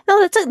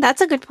 No,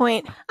 that's a good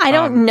point. I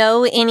don't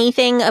know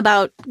anything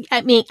about,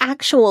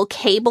 actual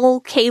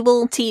cable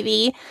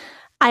TV.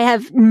 I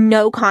have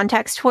no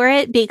context for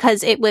it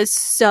because it was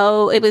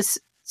so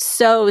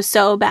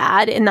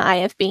bad in the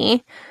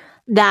IFB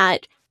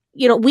that,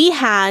 we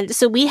had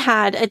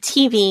a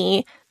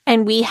TV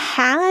and we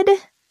had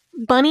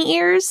bunny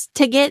ears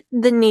to get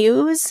the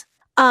news.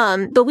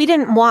 But we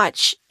didn't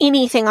watch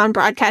anything on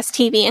broadcast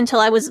TV until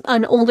I was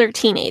an older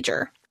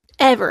teenager,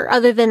 ever,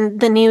 other than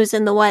the news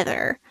and the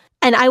weather.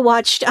 And I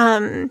watched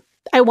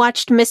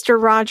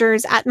Mr.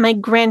 Rogers at my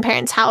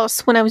grandparents'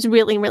 house when I was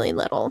really, really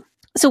little.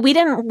 So we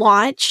didn't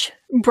watch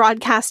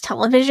broadcast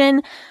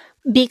television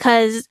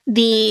because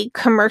the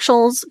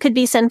commercials could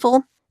be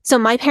sinful. So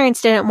my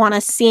parents didn't want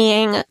us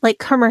seeing like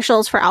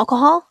commercials for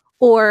alcohol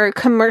or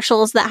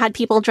commercials that had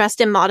people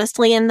dressed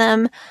immodestly in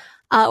them.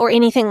 Or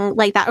anything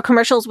like that, or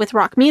commercials with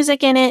rock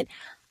music in it,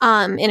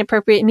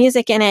 inappropriate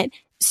music in it.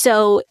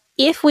 So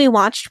if we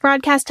watched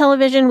broadcast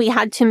television, we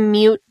had to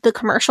mute the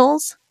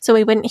commercials so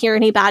we wouldn't hear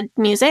any bad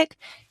music.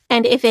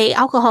 And if a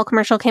alcohol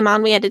commercial came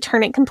on, we had to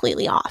turn it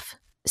completely off.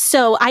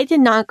 So I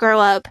did not grow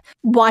up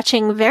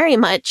watching very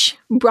much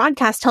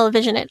broadcast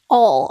television at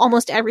all.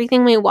 Almost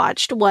everything we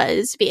watched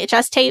was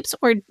VHS tapes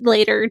or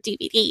later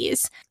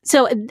DVDs.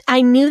 So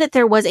I knew that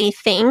there was a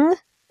thing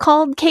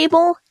called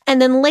cable. And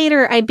then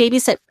later I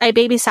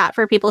babysat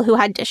for people who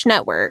had Dish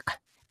Network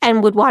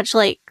and would watch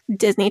like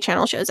Disney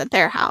Channel shows at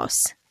their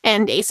house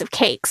and Ace of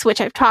Cakes, which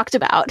I've talked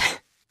about.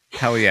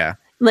 Hell yeah.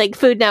 Like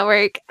Food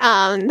Network,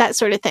 that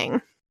sort of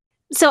thing.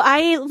 So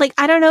I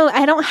don't know.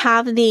 I don't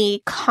have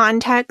the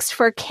context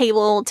for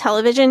cable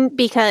television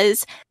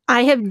because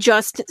I have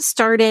just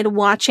started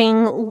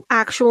watching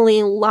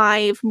actually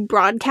live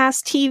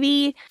broadcast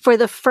TV for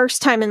the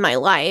first time in my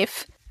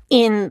life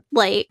in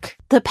like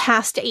the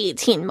past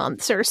 18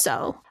 months or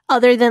so.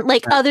 Other than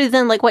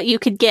what you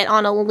could get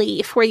on a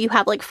Leaf where you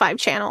have like 5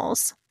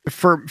 channels.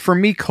 For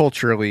me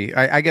culturally,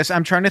 I guess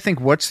I'm trying to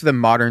think what's the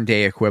modern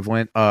day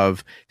equivalent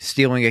of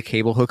stealing a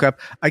cable hookup.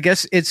 I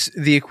guess it's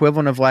the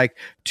equivalent of like,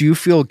 do you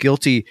feel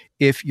guilty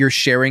if you're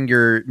sharing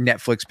your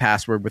Netflix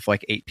password with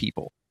like 8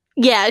 people?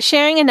 Yeah,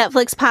 sharing a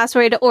Netflix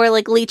password or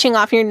like leeching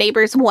off your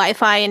neighbor's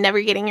Wi-Fi and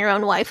never getting your own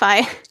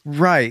Wi-Fi.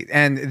 Right.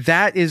 And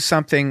that is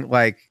something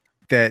like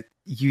that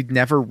you'd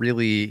never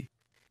really,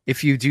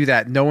 if you do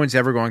that, no one's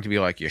ever going to be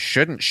like, you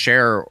shouldn't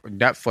share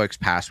Netflix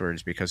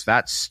passwords because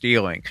that's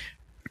stealing.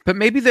 But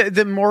maybe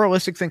the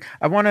moralistic thing,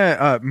 I want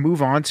to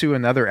move on to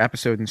another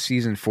episode in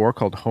season 4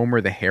 called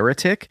Homer the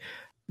Heretic,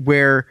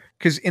 where,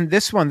 because in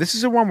this one, this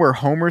is the one where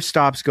Homer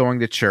stops going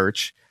to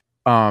church,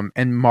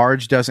 and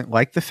Marge doesn't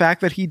like the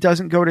fact that he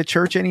doesn't go to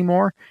church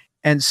anymore.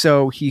 And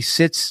so he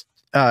sits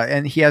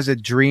and he has a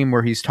dream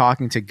where he's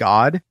talking to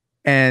God,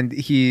 and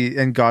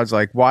God's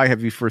like, why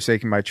have you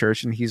forsaken my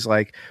church? And he's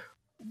like,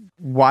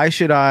 why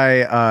should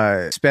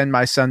I spend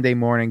my Sunday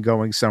morning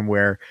going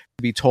somewhere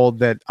to be told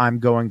that I'm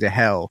going to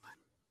hell?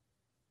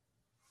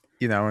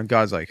 And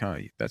God's like, oh,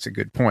 that's a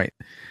good point.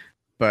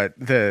 But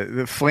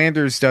the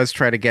Flanders does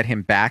try to get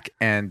him back,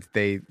 and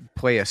they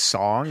play a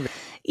song.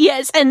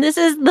 Yes, and this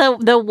is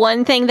the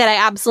one thing that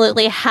I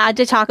absolutely had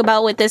to talk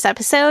about with this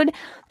episode,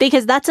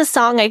 because that's a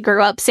song I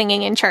grew up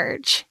singing in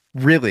church.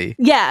 Really?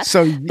 Yeah.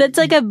 So that's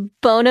like a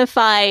bona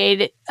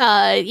fide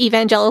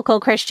evangelical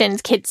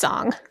Christian's kid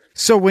song.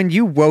 So when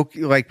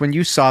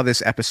you saw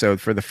this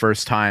episode for the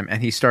first time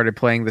and he started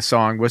playing the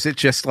song, was it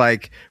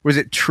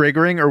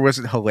triggering or was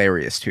it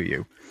hilarious to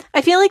you?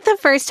 I feel like the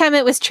first time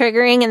it was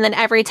triggering, and then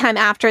every time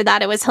after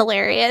that it was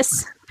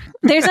hilarious.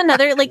 There's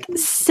another,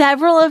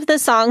 several of the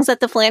songs that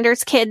the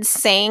Flanders kids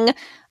sing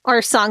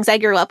are songs I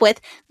grew up with.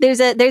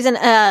 There's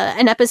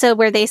an episode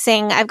where they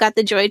sing, I've got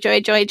the joy, joy,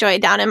 joy, joy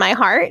down in my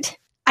heart.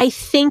 I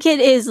think it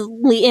is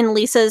in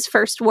Lisa's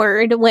first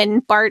word when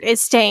Bart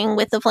is staying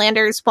with the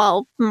Flanders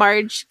while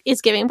Marge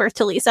is giving birth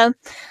to Lisa.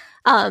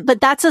 But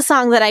that's a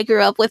song that I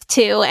grew up with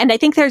too. And I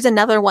think there's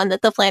another one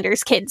that the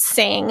Flanders kids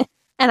sing.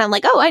 And I'm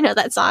like, oh, I know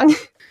that song.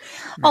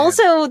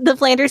 Also, the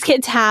Flanders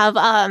kids have,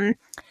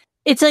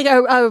 it's like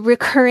a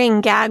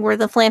recurring gag where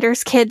the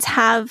Flanders kids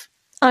have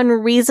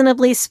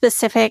unreasonably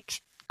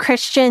specific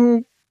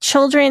Christian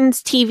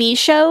children's TV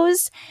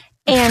shows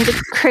and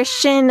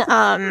Christian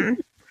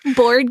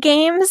board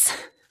games.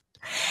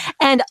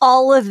 And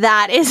all of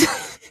that is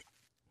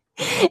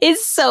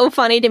so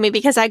funny to me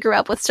because I grew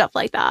up with stuff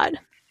like that.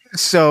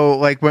 So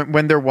like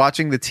when they're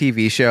watching the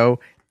TV show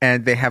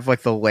and they have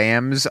like the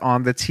lambs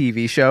on the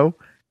TV show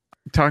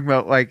talking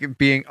about like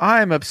being,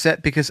 I'm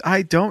upset because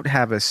I don't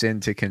have a sin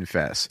to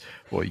confess.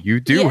 Well, you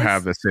do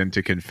have a sin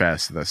to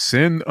confess, the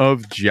sin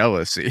of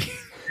jealousy.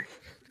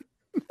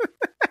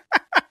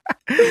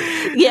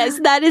 Yes,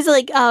 that is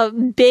like a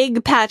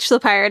big Patch the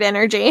Pirate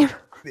energy.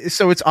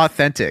 So it's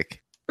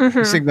authentic.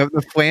 Mm-hmm. Saying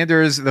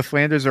the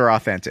Flanders are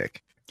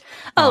authentic.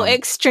 Oh,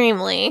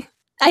 extremely.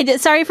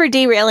 Sorry for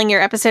derailing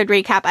your episode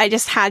recap. I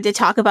just had to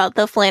talk about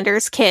the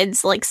Flanders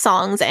kids, like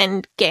songs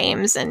and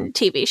games and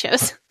TV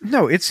shows.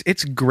 No,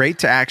 it's great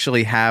to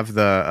actually have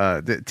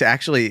to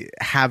actually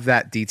have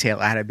that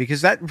detail added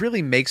because that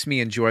really makes me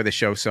enjoy the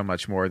show so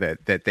much more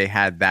that they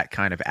had that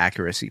kind of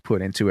accuracy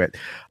put into it.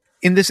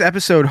 In this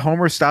episode,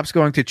 Homer stops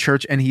going to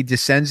church and he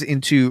descends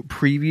into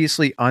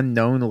previously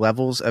unknown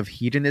levels of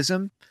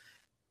hedonism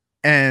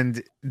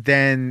and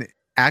then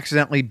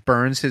accidentally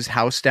burns his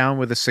house down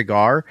with a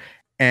cigar.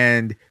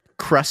 And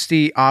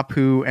Krusty,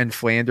 Apu, and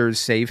Flanders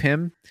save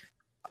him.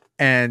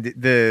 And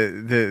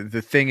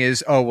the thing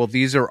is, oh, well,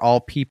 these are all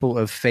people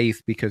of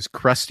faith because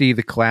Krusty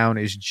the Clown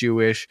is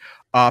Jewish,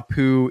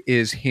 Apu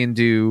is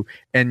Hindu,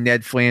 and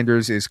Ned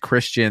Flanders is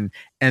Christian.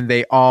 And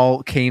they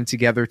all came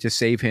together to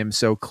save him.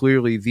 So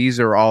clearly these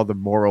are all the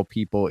moral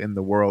people in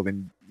the world.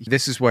 And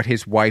this is what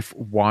his wife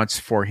wants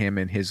for him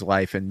in his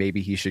life. And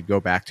maybe he should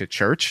go back to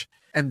church.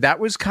 And that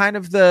was kind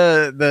of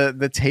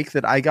the take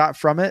that I got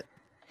from it.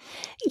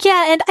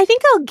 Yeah, and I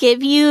think I'll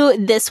give you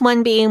this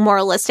one being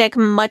moralistic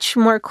much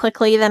more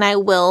quickly than I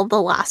will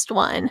the last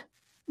one.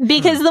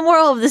 Because the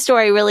moral of the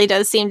story really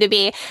does seem to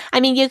be, I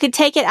mean, you could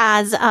take it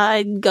as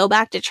go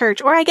back to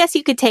church, or I guess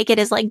you could take it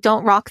as like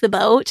don't rock the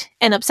boat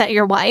and upset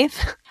your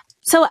wife.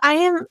 So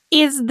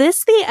is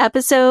this the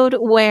episode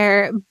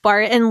where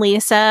Bart and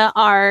Lisa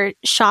are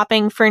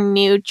shopping for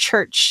new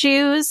church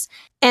shoes?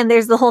 And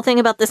there's the whole thing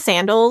about the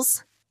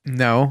sandals?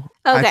 No,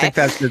 okay. I think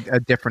that's a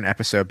different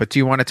episode, but do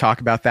you want to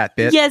talk about that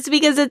bit? Yes,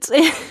 because it's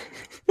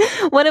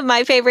one of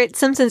my favorite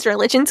Simpsons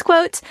Religions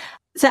quotes.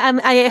 So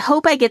I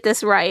hope I get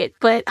this right,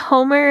 but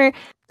Homer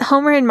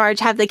and Marge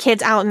have the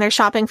kids out and they're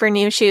shopping for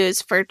new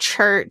shoes for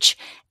church.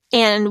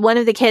 And one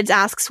of the kids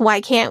asks,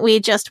 why can't we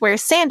just wear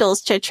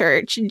sandals to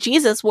church?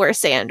 Jesus wore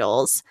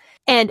sandals.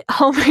 And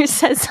Homer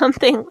says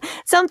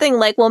something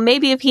like, well,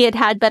 maybe if he had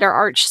had better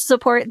arch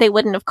support, they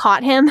wouldn't have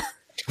caught him.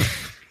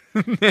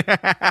 Which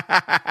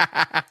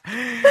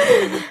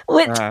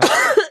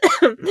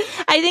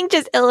I think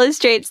just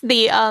illustrates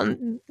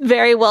the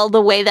very well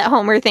the way that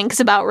Homer thinks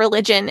about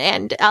religion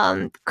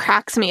and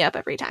cracks me up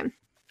every time.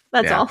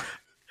 That's all.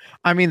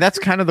 I mean, that's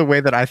kind of the way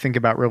that I think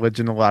about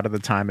religion a lot of the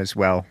time as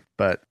well.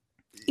 But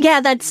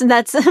yeah, that's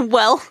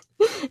well,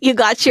 you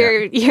got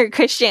your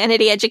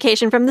Christianity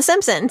education from The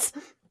Simpsons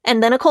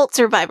and then a cult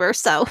survivor.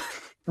 So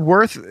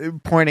worth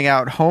pointing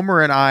out, Homer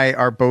and I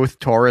are both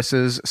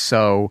Tauruses,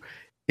 so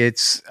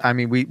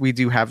we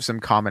do have some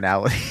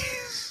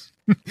commonalities.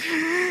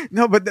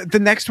 No, but the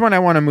next one I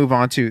want to move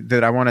on to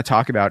that I want to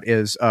talk about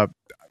is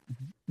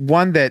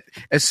one that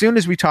as soon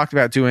as we talked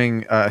about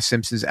doing a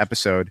Simpsons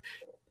episode,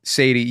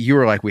 Sadie, you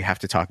were like, we have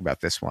to talk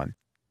about this one.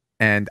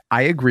 And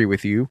I agree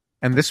with you.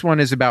 And this one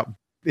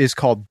is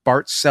called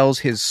Bart Sells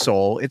His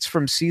Soul. It's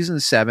from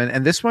season 7.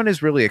 And this one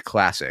is really a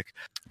classic.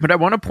 But I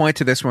want to point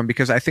to this one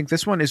because I think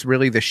this one is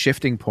really the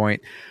shifting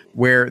point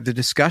where the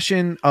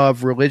discussion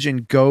of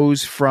religion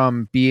goes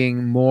from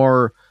being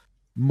more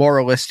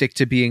moralistic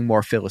to being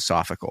more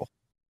philosophical.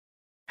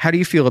 How do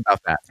you feel about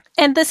that?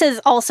 And this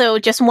is also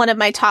just one of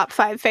my top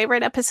 5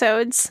 favorite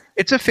episodes.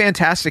 It's a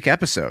fantastic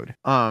episode.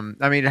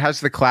 It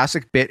has the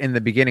classic bit in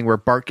the beginning where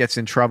Bart gets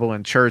in trouble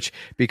in church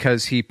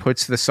because he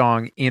puts the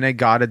song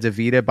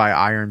In-A-Gadda-Da-Vida by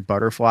Iron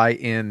Butterfly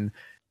in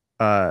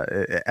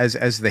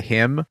as the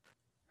hymn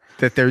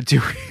that they're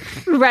doing.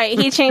 Right.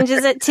 He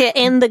changes it to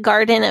In the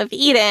Garden of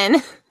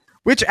Eden.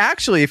 Which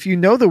actually, if you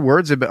know the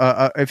words of,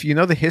 if you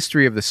know the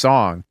history of the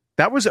song,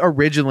 that was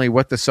originally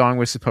what the song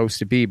was supposed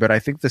to be. But I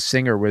think the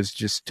singer was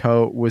just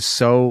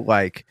so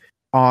like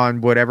on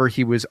whatever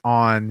he was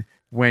on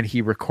when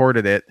he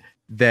recorded it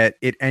that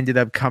it ended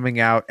up coming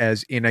out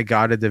as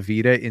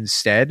In-A-Gadda-Da-Vida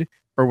instead.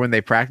 Or when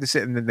they practiced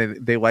it, and then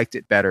they liked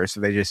it better,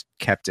 so they just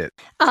kept it.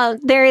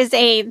 There is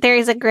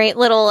a great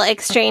little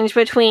exchange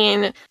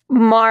between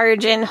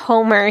Marge and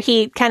Homer.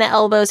 He kind of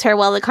elbows her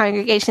while the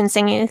congregation's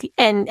singing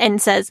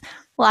and says,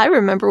 well, I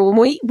remember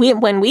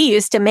when we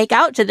used to make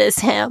out to this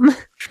hymn.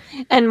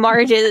 And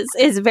Marge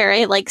is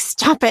very like,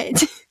 stop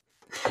it.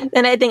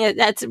 And I think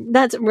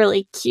that's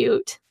really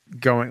cute.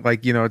 Going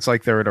like, it's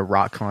like they're at a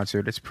rock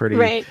concert. It's pretty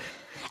right.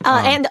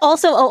 And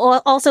also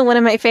one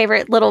of my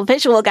favorite little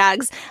visual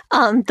gags,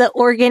 the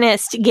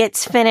organist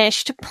gets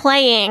finished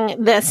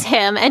playing this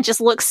hymn and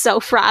just looks so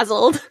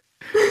frazzled.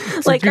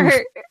 Like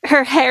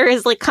her hair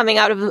is like coming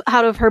out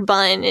of her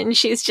bun, and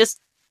she's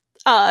just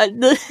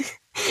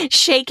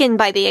shaken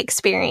by the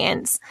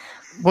experience.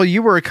 Well,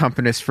 you were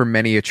accompanist for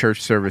many a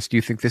church service. Do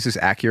you think this is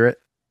accurate?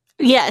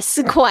 Yes,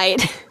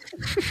 quite.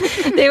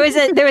 There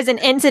was an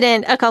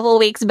incident a couple of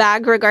weeks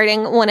back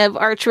regarding one of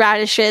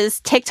Archradish's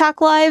TikTok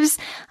lives,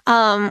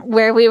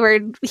 where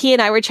he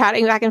and I were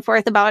chatting back and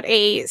forth about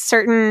a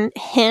certain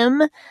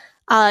hymn.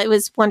 It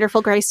was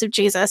Wonderful Grace of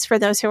Jesus, for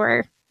those who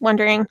are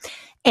wondering.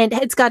 And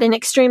it's got an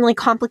extremely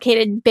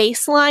complicated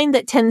bass line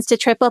that tends to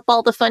trip up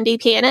all the fundy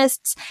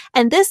pianists.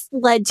 And this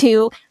led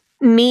to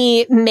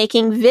me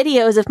making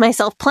videos of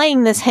myself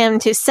playing this hymn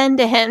to send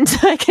to him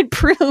so I could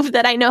prove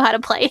that I know how to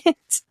play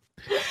it.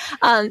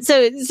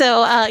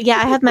 Yeah,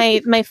 I have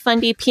my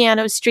fundy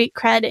piano street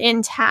cred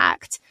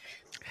intact.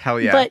 Hell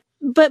yeah.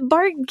 But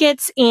Bart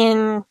gets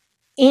in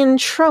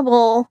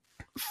trouble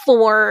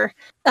for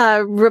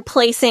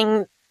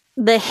replacing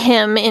the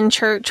hymn in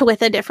church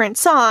with a different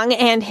song,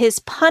 and his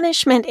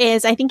punishment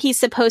is, I think he's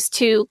supposed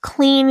to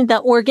clean the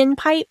organ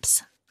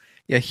pipes.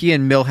 Yeah, he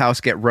and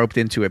Milhouse get roped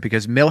into it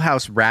because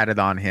Milhouse ratted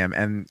on him,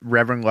 and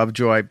Reverend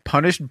Lovejoy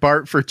punished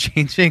Bart for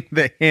changing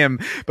the hymn,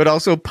 but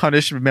also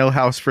punished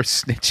Milhouse for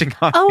snitching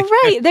on him. Oh,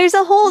 right. There's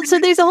a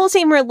whole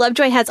scene where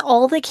Lovejoy has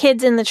all the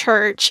kids in the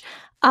church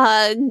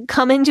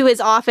come into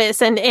his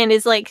office and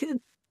is like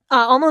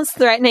almost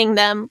threatening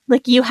them,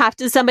 like,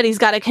 somebody's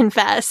got to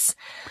confess.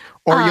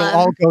 Or you'll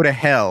all go to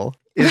hell,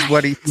 is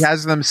what he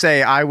has them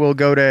say. I will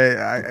go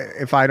to,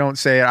 if I don't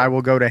say it, I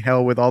will go to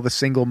hell with all the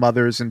single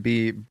mothers and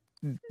be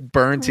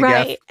burned to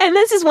death. Right. And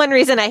this is one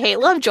reason I hate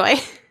Lovejoy.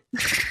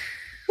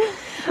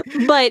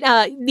 But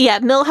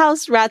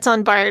Milhouse rats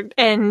on Bart,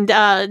 and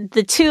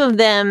the two of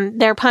them,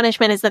 their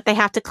punishment is that they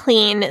have to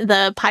clean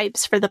the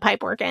pipes for the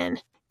pipe organ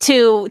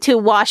to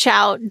wash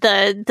out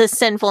the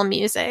sinful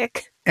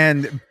music.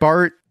 And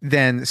Bart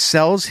then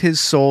sells his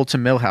soul to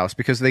Milhouse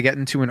because they get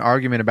into an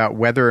argument about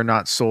whether or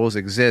not souls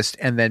exist.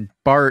 And then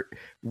Bart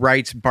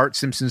writes Bart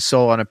Simpson's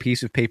soul on a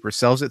piece of paper,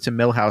 sells it to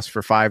Milhouse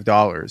for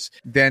 $5,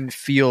 then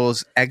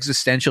feels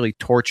existentially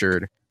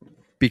tortured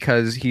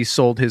because he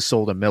sold his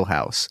soul to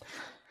Milhouse.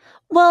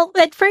 Well,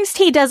 at first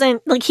he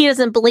doesn't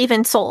believe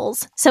in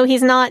souls, so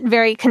he's not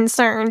very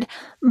concerned.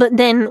 But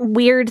then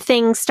weird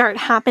things start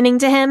happening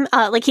to him.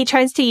 Like he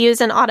tries to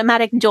use an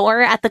automatic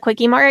door at the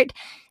Quickie Mart,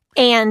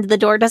 and the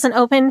door doesn't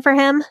open for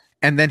him.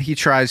 And then he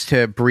tries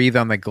to breathe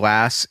on the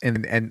glass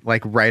and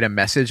like write a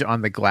message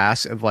on the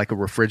glass of like a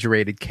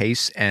refrigerated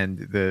case,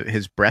 and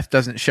his breath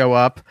doesn't show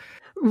up.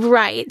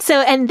 Right.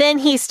 So, and then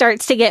he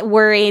starts to get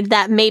worried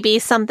that maybe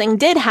something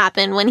did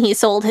happen when he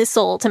sold his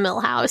soul to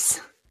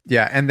Milhouse.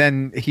 Yeah, and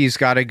then he's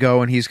got to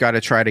go and he's got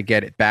to try to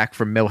get it back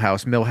from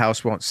Milhouse.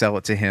 Milhouse won't sell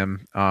it to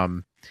him,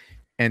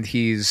 and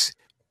he's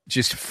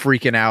just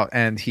freaking out,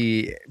 and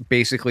he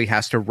basically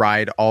has to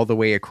ride all the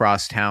way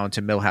across town to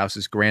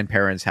Milhouse's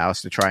grandparents'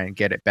 house to try and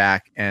get it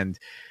back. And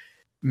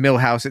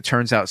Milhouse, it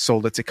turns out,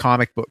 sold it to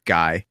Comic Book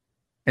Guy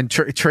and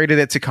traded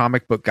it to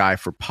Comic Book Guy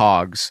for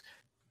Pogs.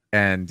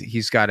 And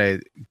he's got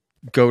to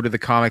go to the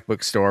comic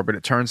book store, but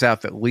it turns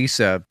out that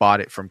Lisa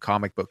bought it from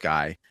Comic Book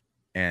Guy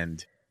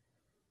and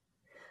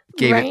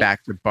gave it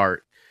back to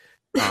Bart.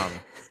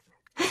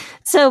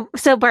 So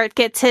Bart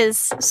gets his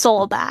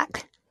soul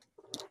back.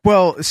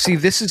 Well, see,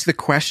 this is the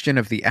question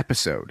of the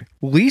episode.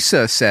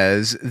 Lisa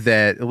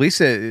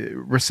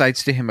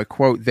recites to him a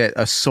quote that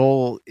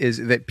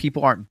that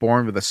people aren't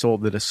born with a soul,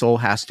 that a soul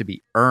has to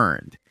be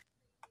earned.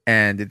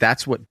 And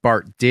that's what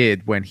Bart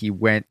did when he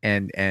went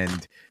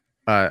and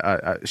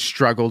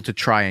struggled to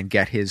try and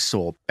get his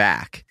soul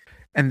back.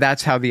 And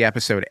that's how the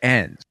episode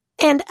ends.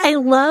 And I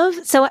love,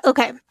 so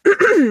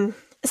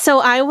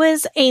I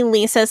was a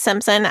Lisa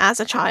Simpson as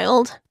a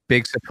child.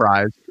 Big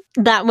surprise.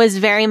 That was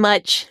very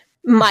much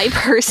my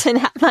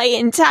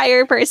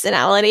entire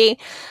personality.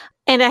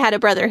 And I had a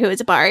brother who was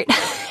a Bart.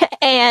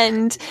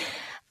 And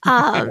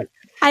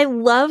I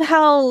love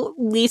how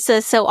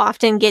Lisa so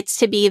often gets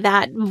to be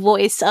that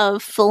voice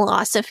of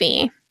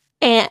philosophy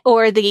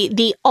or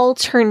the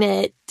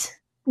alternate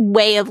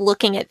way of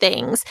looking at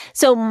things.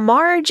 So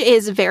Marge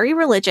is very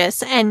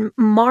religious, and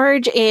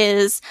Marge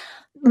is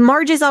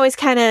always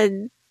kind of,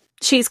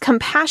 she's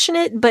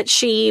compassionate, but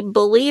she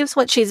believes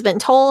what she's been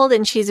told,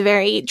 and she's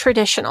very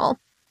traditional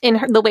in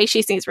the way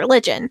she sees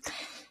religion.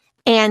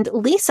 And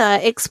Lisa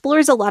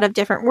explores a lot of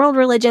different world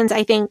religions.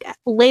 I think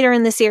later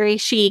in the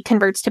series, she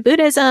converts to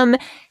Buddhism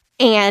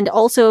and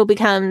also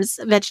becomes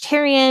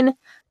vegetarian,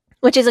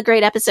 which is a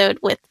great episode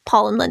with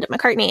Paul and Linda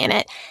McCartney in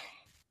it.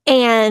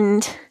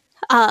 And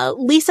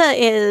Lisa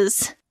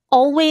is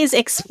always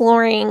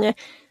exploring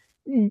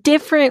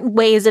different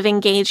ways of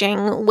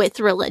engaging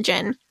with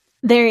religion.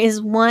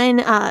 there's one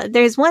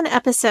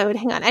episode.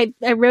 Hang on.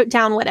 I wrote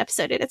down what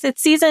episode it is.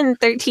 It's season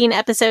 13,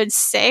 episode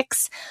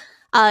 6,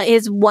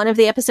 is one of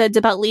the episodes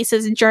about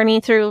Lisa's journey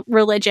through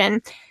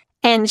religion.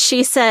 And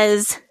she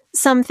says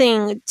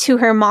something to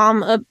her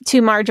mom,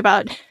 to Marge,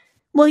 about,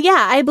 well,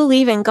 yeah, I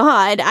believe in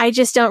God. I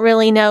just don't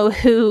really know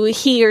who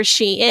he or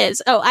she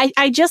is. Oh,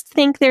 I just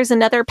think there's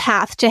another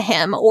path to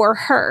him or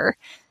her.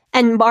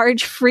 And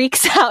Marge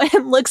freaks out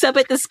and looks up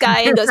at the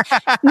sky and goes,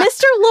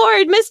 Mr.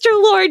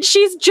 Lord,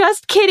 she's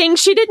just kidding.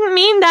 She didn't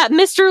mean that,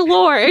 Mr.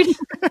 Lord.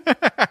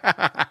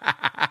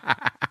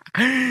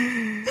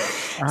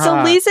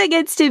 So Lisa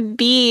gets to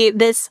be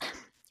this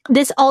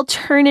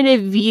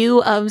alternative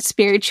view of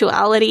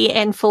spirituality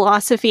and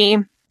philosophy,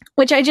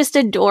 which I just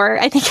adore.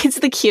 I think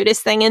it's the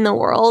cutest thing in the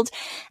world.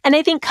 And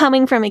I think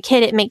coming from a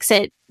kid, it makes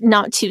it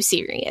not too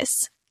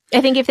serious. I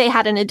think if they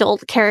had an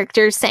adult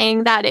character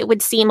saying that, it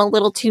would seem a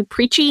little too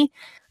preachy.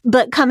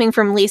 But coming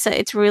from Lisa,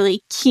 it's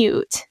really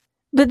cute.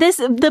 But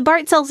the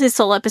Bart Sells His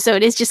Soul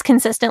episode is just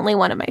consistently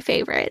one of my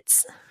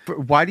favorites.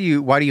 Why do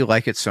you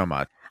like it so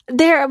much?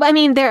 There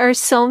are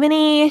so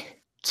many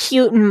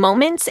cute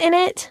moments in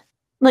it.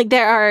 Like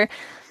I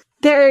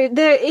don't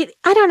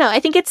know. I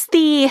think it's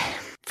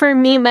for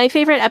me, my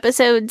favorite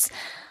episodes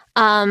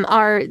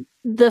are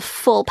the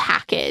full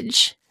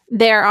package.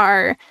 There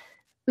are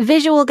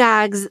visual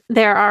gags,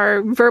 there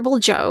are verbal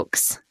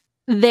jokes,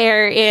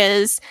 there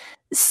is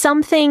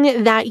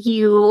something that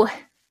you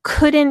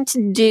couldn't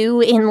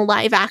do in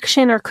live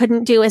action or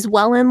couldn't do as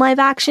well in live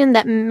action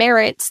that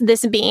merits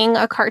this being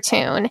a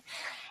cartoon.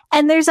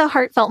 And there's a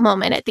heartfelt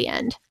moment at the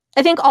end.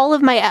 I think all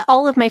of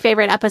my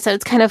favorite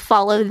episodes kind of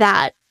follow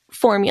that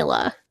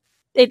formula.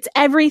 It's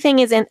everything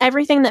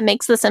that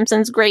makes The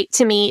Simpsons great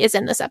to me is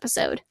in this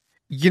episode.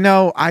 You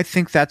know, I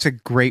think that's a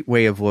great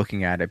way of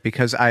looking at it,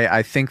 because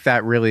I think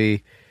that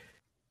really,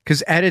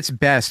 because at its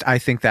best, I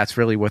think that's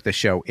really what the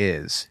show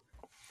is.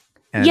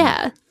 And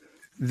yeah.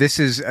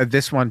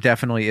 This one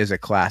definitely is a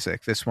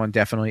classic. This one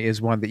definitely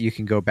is one that you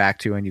can go back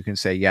to and you can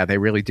say, yeah, they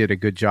really did a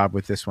good job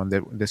with this one.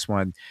 This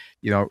one,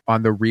 you know,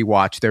 on the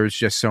rewatch, there's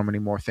just so many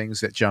more things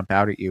that jump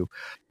out at you.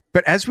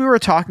 But as we were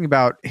talking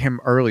about him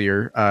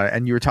earlier,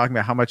 and you were talking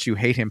about how much you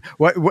hate him,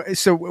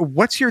 so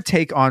what's your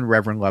take on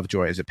Reverend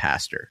Lovejoy as a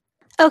pastor?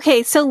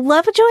 Okay, so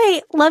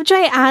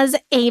Lovejoy as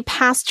a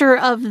pastor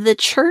of the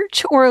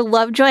church, or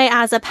Lovejoy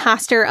as a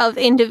pastor of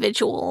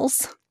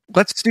individuals?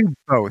 Let's do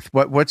both.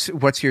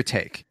 What's your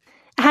take?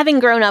 Having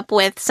grown up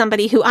with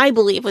somebody who I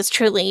believe was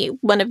truly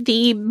one of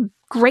the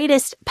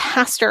greatest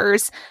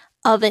pastors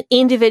of an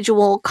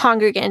individual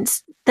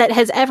congregants that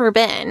has ever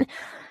been,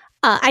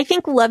 I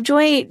think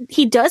Lovejoy,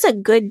 he does a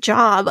good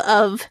job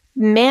of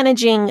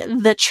managing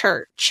the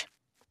church.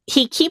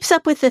 He keeps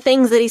up with the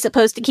things that he's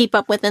supposed to keep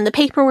up with and the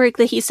paperwork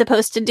that he's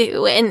supposed to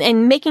do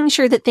and making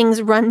sure that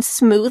things run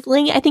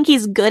smoothly. I think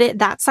he's good at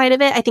that side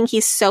of it. I think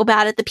he's so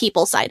bad at the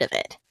people side of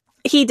it.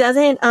 He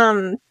doesn't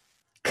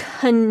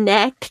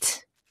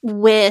connect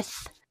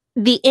with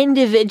the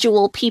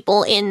individual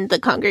people in the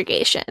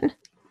congregation.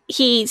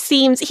 He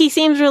seems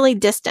really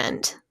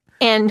distant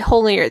and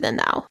holier than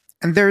thou.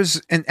 And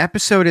there's an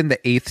episode in the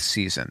 8th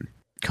season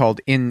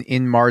called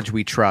In Marge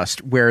We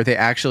Trust, where they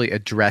actually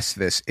address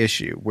this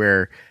issue,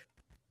 where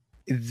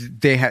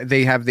they have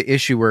the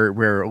issue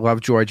where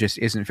Lovejoy just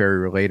isn't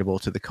very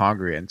relatable to the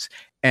congregants.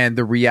 And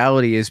the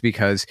reality is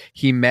because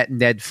he met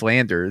Ned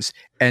Flanders,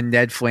 and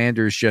Ned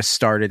Flanders just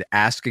started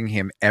asking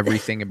him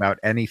everything about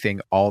anything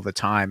all the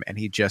time, and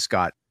he just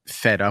got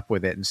fed up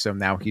with it. And so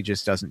now he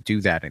just doesn't do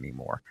that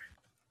anymore.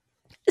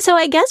 So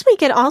I guess we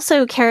could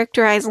also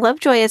characterize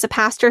Lovejoy as a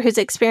pastor who's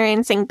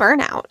experiencing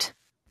burnout.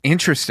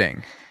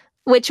 Interesting.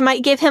 Which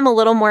might give him a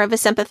little more of a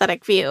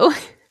sympathetic view.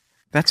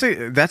 That's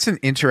an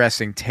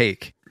interesting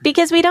take.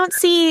 Because we don't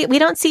see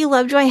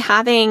Lovejoy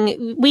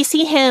we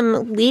see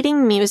him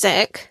leading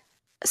music.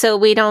 So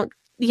we don't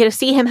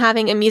see him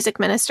having a music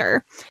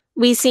minister.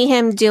 We see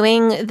him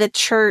doing the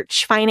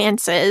church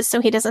finances, so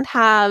he doesn't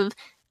have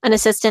an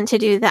assistant to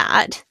do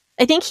that.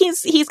 I think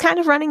he's kind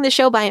of running the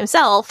show by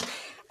himself,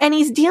 and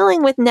he's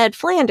dealing with Ned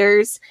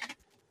Flanders.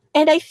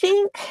 And I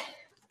think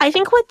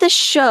what the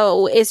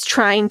show is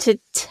trying to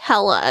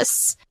tell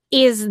us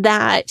is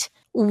that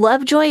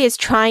Lovejoy is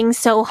trying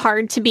so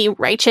hard to be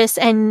righteous,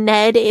 and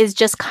Ned is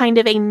just kind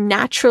of a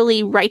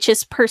naturally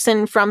righteous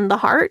person from the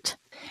heart.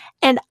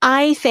 And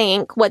I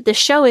think what the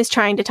show is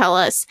trying to tell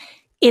us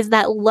is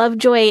that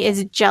Lovejoy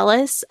is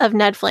jealous of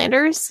Ned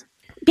Flanders,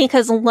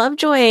 because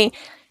Lovejoy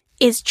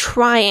is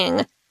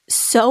trying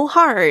so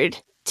hard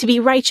to be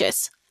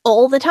righteous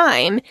all the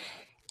time,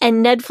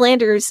 and Ned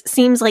Flanders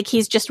seems like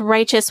he's just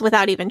righteous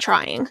without even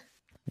trying.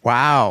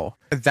 Wow.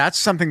 That's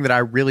something that I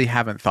really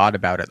haven't thought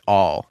about at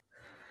all.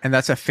 And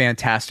that's a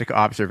fantastic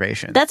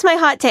observation. That's my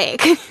hot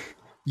take.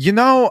 You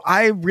know,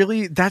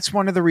 that's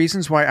one of the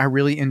reasons why I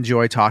really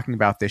enjoy talking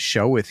about this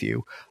show with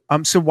you.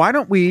 So why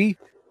don't we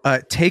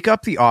take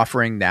up the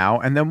offering now,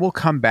 and then we'll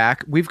come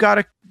back. We've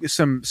got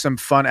some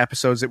fun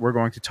episodes that we're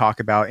going to talk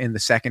about in the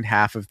second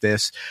half of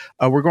this.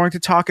 We're going to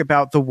talk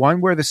about the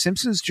one where the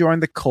Simpsons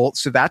joined the cult.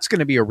 So that's going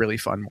to be a really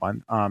fun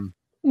one.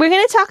 We're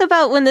going to talk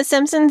about when the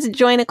Simpsons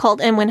join a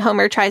cult and when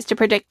Homer tries to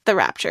predict the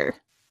rapture.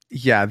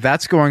 Yeah,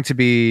 that's going to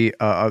be,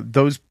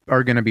 those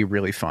are going to be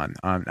really fun.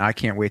 I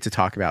can't wait to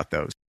talk about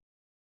those.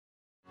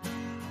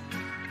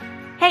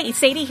 Hey,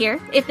 Sadie here.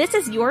 If this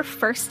is your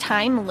first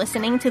time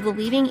listening to the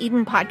Leaving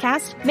Eden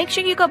podcast, make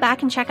sure you go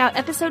back and check out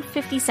episode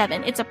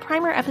 57. It's a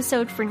primer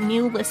episode for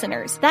new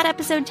listeners. That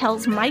episode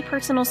tells my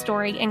personal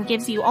story and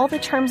gives you all the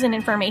terms and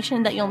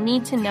information that you'll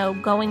need to know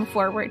going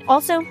forward.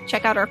 Also,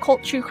 check out our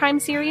cult true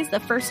crime series, The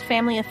First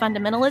Family of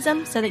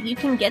Fundamentalism, so that you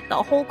can get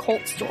the whole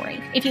cult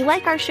story. If you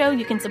like our show,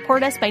 you can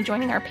support us by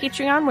joining our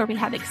Patreon, where we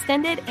have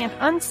extended and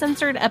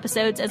uncensored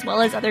episodes as well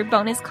as other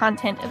bonus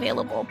content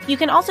available. You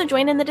can also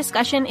join in the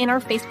discussion in our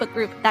Facebook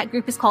group. That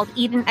group is called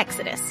Eden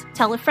Exodus.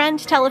 Tell a friend,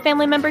 tell a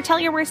family member, tell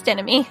your worst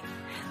enemy.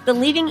 The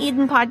Leaving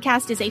Eden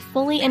podcast is a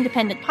fully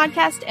independent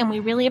podcast, and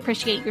we really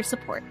appreciate your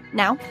support.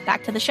 Now,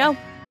 back to the show.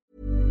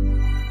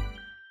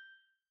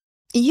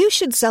 You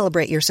should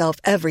celebrate yourself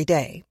every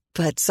day,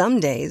 but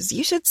some days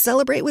you should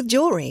celebrate with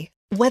jewelry.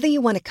 Whether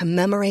you want to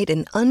commemorate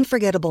an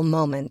unforgettable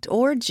moment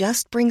or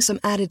just bring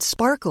some added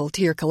sparkle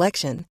to your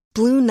collection,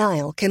 Blue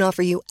Nile can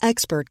offer you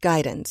expert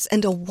guidance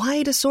and a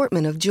wide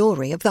assortment of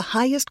jewelry of the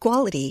highest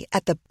quality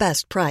at the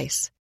best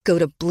price. Go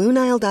to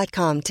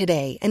BlueNile.com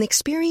today and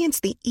experience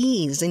the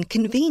ease and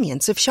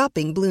convenience of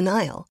shopping Blue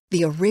Nile,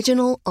 the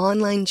original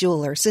online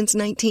jeweler since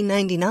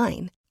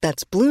 1999.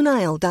 That's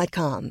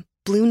BlueNile.com.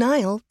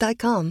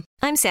 BlueNile.com.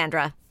 I'm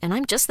Sandra, and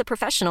I'm just the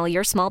professional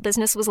your small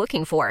business was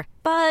looking for.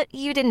 But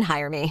you didn't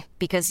hire me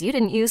because you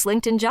didn't use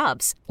LinkedIn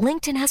Jobs.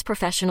 LinkedIn has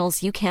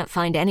professionals you can't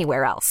find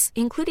anywhere else,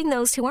 including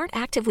those who aren't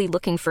actively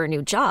looking for a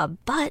new job,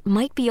 but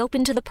might be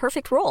open to the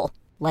perfect role,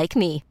 like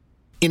me.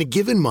 In a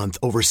given month,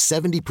 over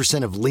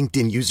 70% of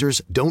LinkedIn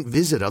users don't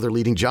visit other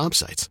leading job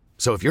sites.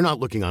 So if you're not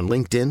looking on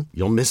LinkedIn,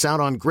 you'll miss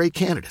out on great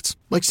candidates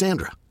like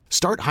Sandra.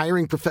 Start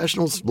hiring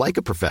professionals like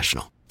a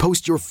professional.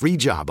 Post your free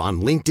job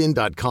on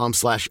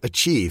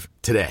linkedin.com/achieve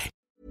today.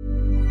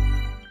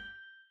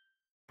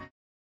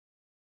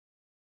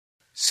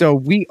 So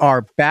we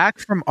are back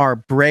from our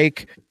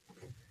break.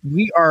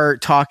 We are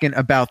talking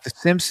about The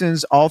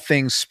Simpsons, all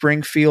things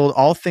Springfield,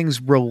 all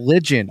things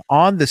religion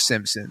on The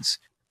Simpsons.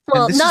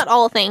 Well, not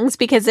all things,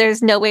 because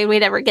there's no way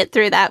we'd ever get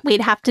through that.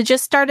 We'd have to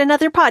just start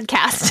another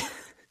podcast.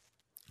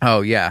 Oh,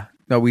 yeah.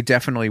 No, we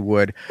definitely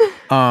would.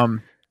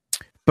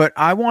 But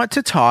I want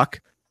to talk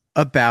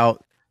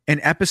about an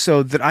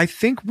episode that I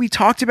think we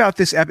talked about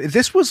this.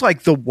 This was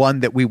like the one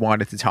that we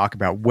wanted to talk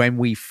about when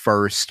we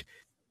first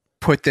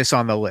put this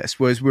on the list,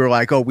 was we were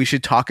like, oh, we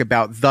should talk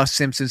about the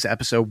Simpsons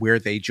episode where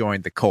they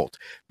joined the cult,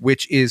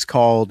 which is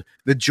called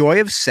The Joy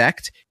of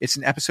Sect. It's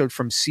an episode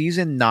from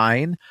season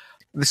 9.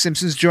 The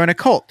Simpsons join a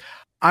cult.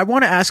 I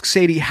want to ask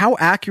Sadie, how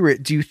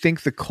accurate do you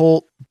think the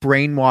cult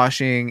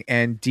brainwashing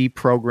and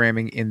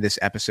deprogramming in this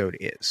episode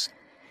is?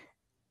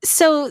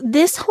 So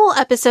this whole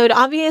episode,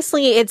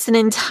 obviously, it's an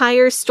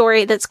entire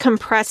story that's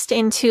compressed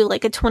into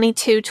like a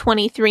 22,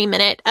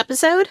 23-minute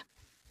episode.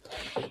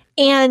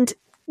 And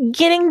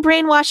getting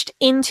brainwashed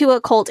into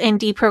a cult and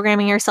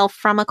deprogramming yourself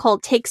from a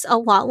cult takes a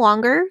lot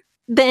longer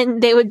than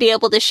they would be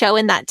able to show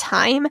in that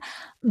time.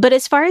 But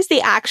as far as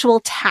the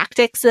actual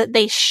tactics that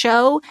they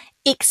show,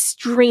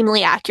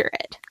 extremely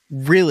accurate.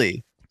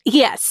 Really?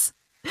 Yes.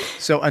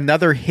 So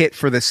another hit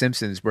for The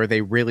Simpsons where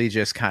they really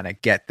just kind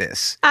of get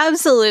this.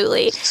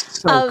 Absolutely.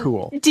 So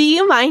cool. Do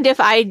you mind if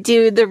I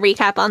do the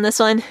recap on this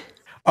one?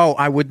 Oh,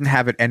 I wouldn't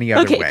have it any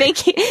other way.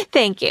 Thank you.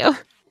 Thank you.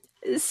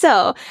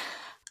 So,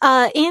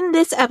 in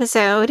this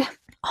episode,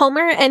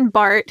 Homer and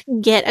Bart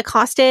get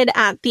accosted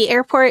at the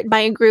airport by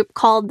a group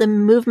called the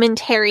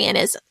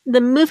Movementarians. The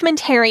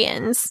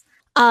Movementarians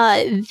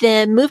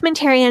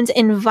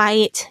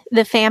invite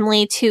the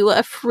family to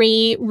a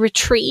free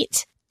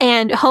retreat.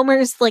 And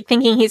Homer's like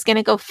thinking he's going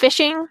to go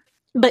fishing,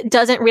 but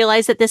doesn't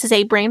realize that this is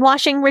a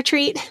brainwashing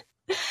retreat.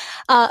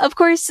 Of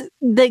course,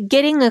 the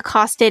getting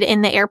accosted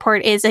in the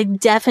airport is a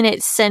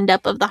definite send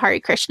up of the Hare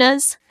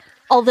Krishnas,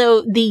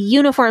 although the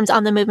uniforms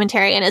on the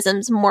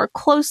Movementarianisms more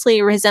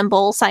closely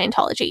resemble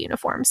Scientology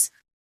uniforms.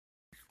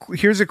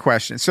 Here's a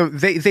question. So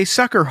they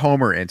sucker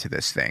Homer into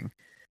this thing.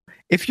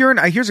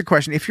 Here's a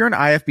question. If you're an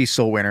IFB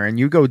Soul Winner and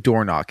you go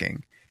door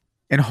knocking,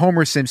 and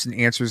Homer Simpson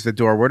answers the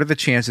door, what are the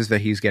chances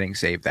that he's getting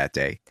saved that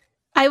day?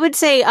 I would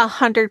say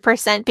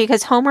 100%,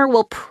 because Homer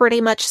will pretty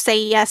much say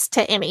yes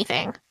to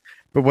anything.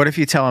 But what if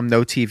you tell him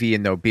no TV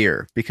and no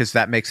beer? Because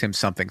that makes him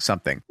something.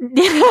 Damn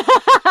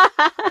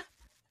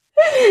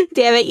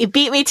it, you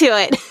beat me to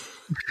it.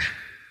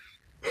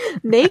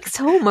 Makes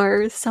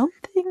Homer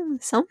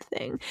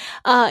something.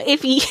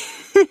 If you...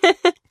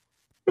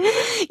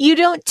 You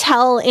don't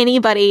tell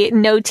anybody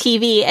no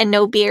TV and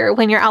no beer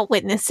when you're out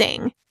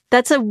witnessing.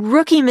 That's a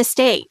rookie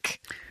mistake.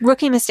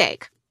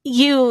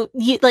 You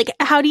like,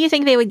 how do you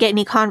think they would get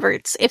any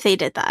converts if they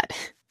did that?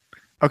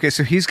 Okay,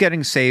 so he's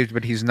getting saved,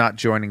 but he's not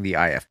joining the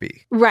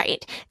IFB.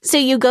 Right. So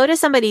you go to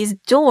somebody's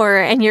door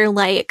and you're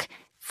like,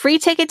 free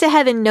ticket to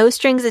heaven, no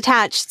strings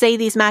attached, say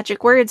these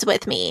magic words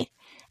with me.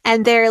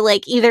 and they're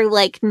like, either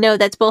like, no,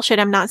 that's bullshit,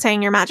 I'm not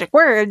saying your magic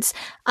words.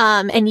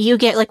 And you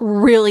get like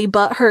really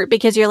butthurt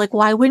because you're like,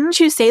 why wouldn't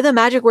you say the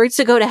magic words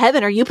to go to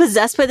heaven? Are you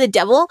possessed by the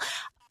devil?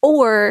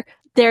 Or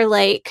they're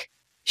like,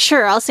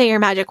 sure, I'll say your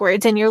magic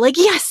words. And you're like,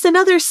 yes,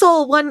 another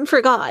soul won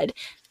for God.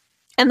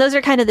 And those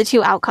are kind of the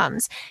two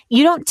outcomes.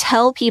 You don't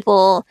tell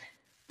people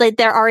that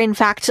there are, in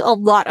fact, a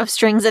lot of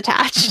strings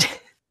attached.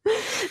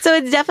 So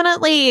it's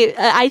definitely,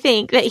 I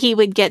think that he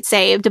would get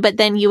saved, but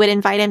then you would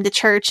invite him to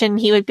church and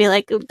he would be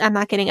like, I'm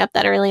not getting up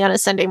that early on a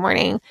Sunday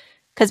morning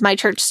because my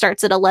church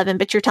starts at 11,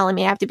 but you're telling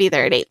me I have to be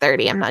there at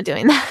 8:30. I'm not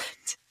doing that.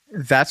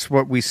 That's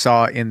what we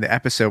saw in the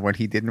episode when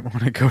he didn't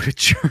want to go to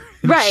church.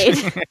 Right.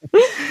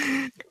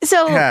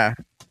 So, yeah.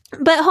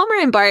 But Homer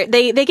and Bart,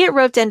 they get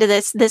roped into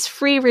this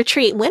free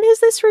retreat. When is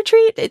this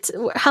retreat?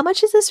 How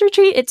much is this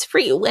retreat? It's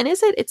free. When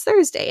is it? It's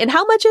Thursday. And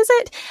how much is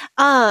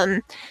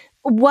it?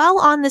 While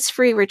on this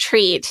free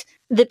retreat,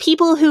 the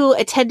people who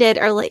attended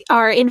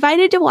are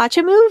invited to watch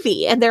a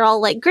movie, and they're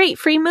all like, great,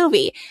 free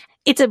movie.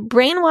 It's a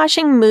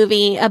brainwashing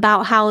movie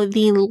about how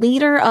the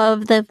leader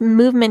of the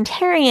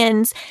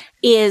movementarians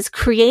is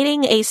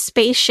creating a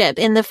spaceship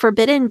in the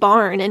Forbidden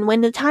Barn. And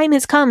when the time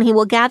has come, he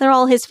will gather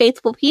all his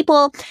faithful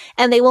people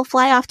and they will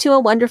fly off to a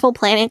wonderful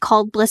planet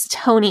called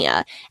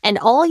Blistonia. And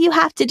all you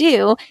have to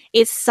do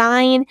is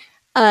sign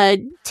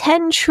a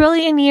 10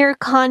 trillion year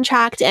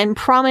contract and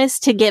promise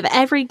to give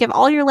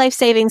all your life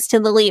savings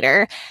to the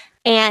leader.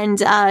 And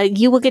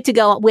you will get to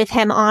go with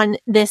him on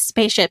this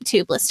spaceship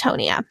to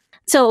Blistonia.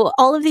 So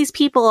all of these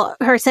people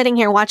are sitting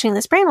here watching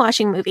this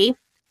brainwashing movie,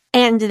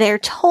 and they're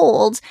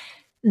told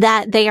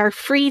that they are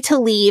free to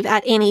leave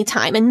at any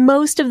time. And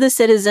most of the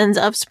citizens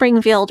of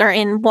Springfield are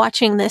in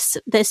watching this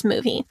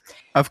movie.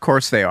 Of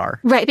course they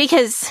are. Right,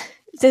 because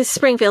this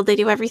Springfield, they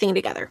do everything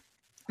together.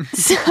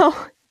 So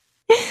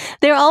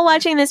they're all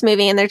watching this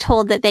movie, and they're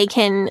told that they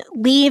can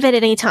leave at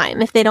any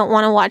time if they don't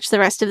want to watch the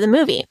rest of the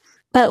movie.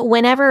 But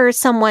whenever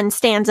someone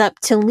stands up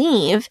to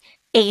leave,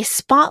 a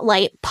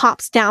spotlight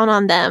pops down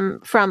on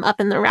them from up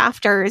in the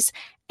rafters,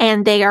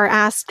 and they are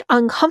asked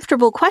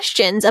uncomfortable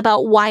questions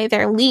about why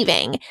they're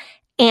leaving.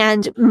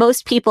 And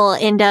most people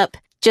end up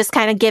just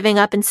kind of giving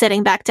up and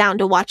sitting back down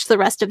to watch the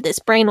rest of this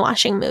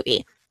brainwashing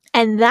movie.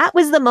 And that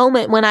was the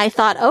moment when I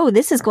thought, oh,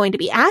 this is going to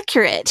be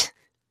accurate.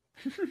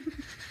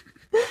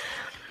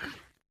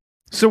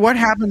 So what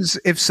happens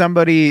if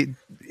somebody,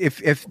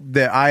 if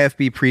the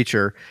IFB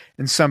preacher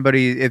and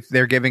somebody, if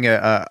they're giving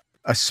a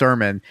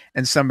sermon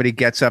and somebody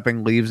gets up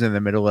and leaves in the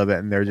middle of it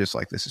and they're just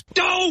like, this is...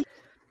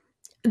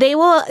 They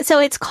will, so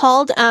it's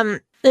called,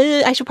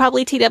 I should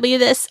probably TW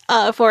this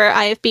for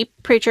IFB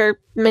preacher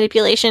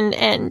manipulation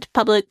and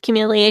public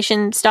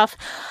humiliation stuff.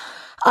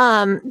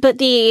 But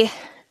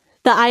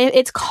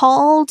it's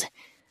called,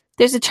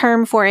 there's a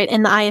term for it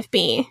in the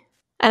IFB,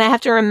 and I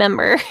have to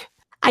remember.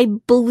 I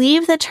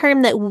believe the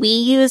term that we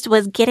used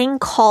was getting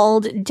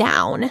called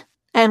down.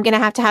 I'm going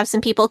to have some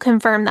people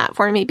confirm that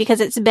for me,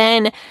 because it's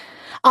been,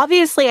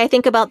 obviously I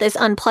think about this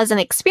unpleasant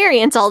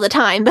experience all the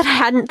time, but I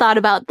hadn't thought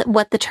about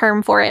what the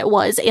term for it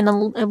was in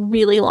a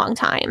really long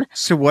time.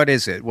 So what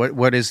is it?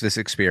 What is this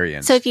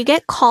experience? So if you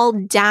get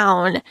called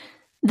down,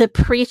 the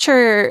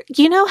preacher,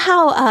 you know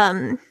how,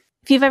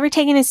 if you've ever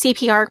taken a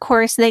CPR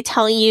course, they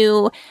tell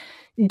you,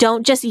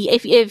 don't just,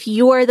 if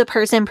you're the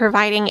person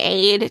providing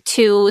aid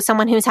to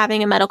someone who's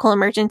having a medical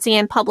emergency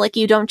in public,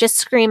 you don't just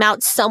scream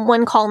out,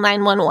 someone call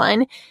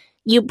 911.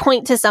 You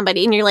point to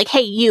somebody and you're like,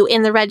 hey, you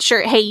in the red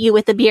shirt, hey, you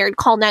with the beard,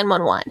 call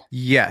 911.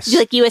 Yes.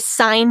 You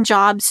assign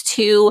jobs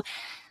to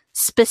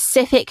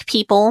specific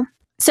people.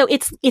 So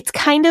it's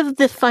kind of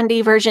the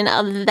Fundy version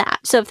of that.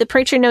 So if the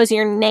preacher knows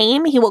your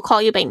name, he will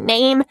call you by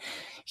name.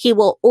 He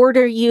will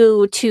order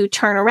you to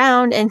turn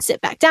around and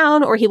sit back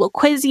down, or he will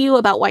quiz you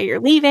about why you're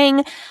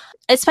leaving.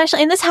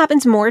 Especially, and this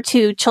happens more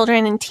to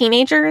children and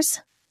teenagers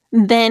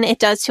than it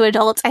does to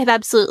adults. I've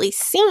absolutely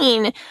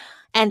seen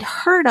and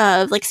heard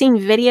of, seen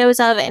videos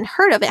of and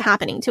heard of it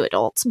happening to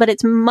adults, but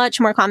it's much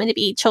more common to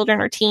be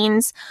children or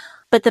teens.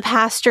 But the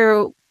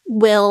pastor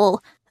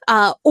will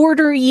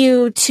order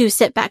you to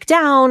sit back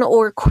down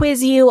or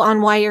quiz you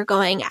on why you're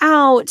going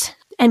out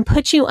and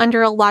put you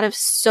under a lot of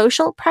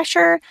social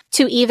pressure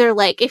to either,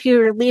 if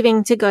you're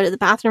leaving to go to the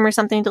bathroom or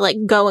something,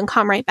 to go and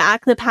come right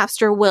back. The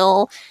pastor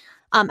will,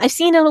 I've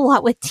seen it a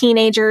lot with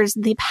teenagers,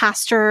 the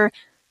pastor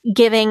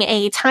giving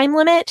a time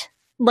limit.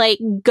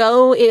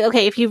 Go,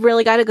 okay, if you've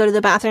really got to go to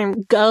the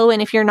bathroom, go.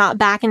 And if you're not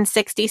back in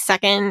 60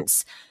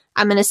 seconds,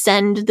 I'm going to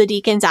send the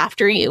deacons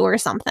after you or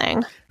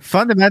something.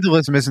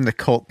 Fundamentalism isn't the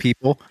cult,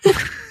 people.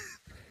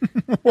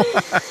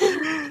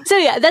 So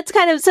yeah, that's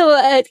kind of,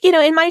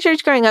 in my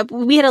church growing up,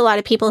 we had a lot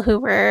of people who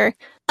were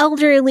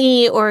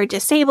elderly or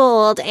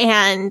disabled,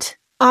 and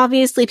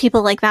obviously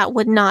people like that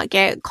would not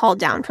get called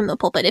down from the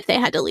pulpit if they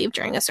had to leave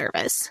during a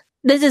service.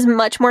 This is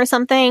much more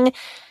something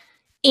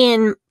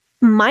in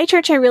my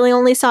church. I really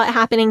only saw it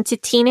happening to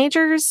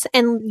teenagers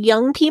and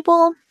young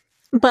people,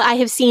 but I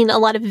have seen a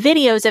lot of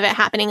videos of it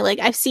happening.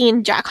 I've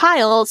seen Jack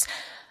Hyles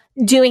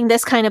doing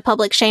this kind of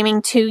public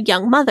shaming to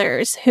young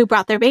mothers who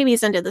brought their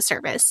babies into the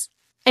service.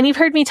 And you've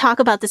heard me talk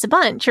about this a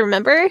bunch,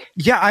 remember?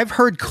 Yeah, I've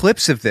heard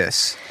clips of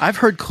this. I've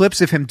heard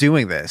clips of him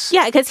doing this.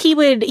 Yeah, because he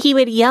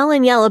would yell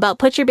and yell about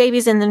put your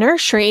babies in the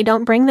nursery,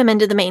 don't bring them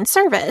into the main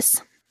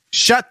service.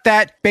 Shut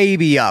that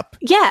baby up.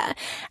 Yeah.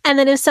 And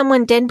then if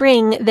someone did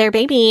bring their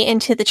baby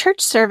into the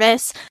church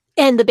service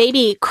and the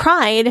baby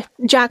cried,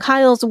 Jack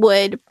Hyles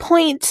would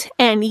point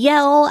and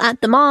yell at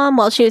the mom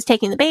while she was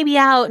taking the baby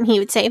out. And he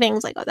would say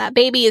things like, oh, that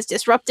baby is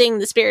disrupting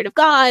the spirit of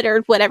God, or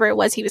whatever it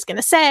was he was going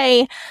to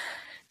say.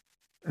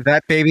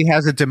 That baby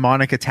has a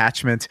demonic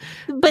attachment.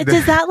 But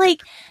does that,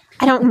 like,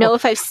 I don't know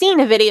if I've seen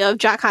a video of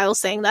Jack Hyles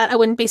saying that. I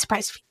wouldn't be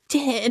surprised if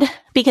he did,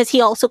 because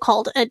he also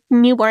called a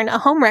newborn a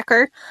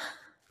homewrecker.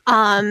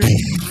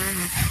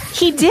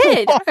 He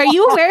did. Are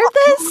you aware of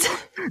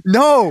this?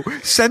 No.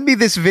 Send me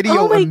this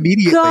video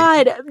immediately. Oh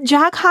my God.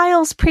 Jack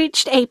Hyles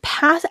preached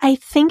I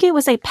think it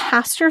was a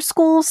pastor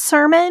school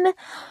sermon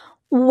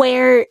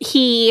where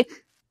he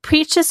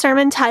preached a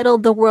sermon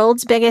titled The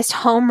World's Biggest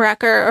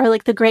Homewrecker, or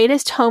like The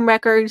Greatest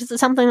Homewrecker,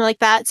 something like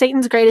that.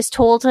 Satan's greatest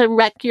tool to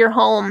wreck your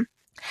home.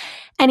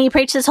 And he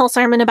preached this whole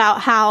sermon about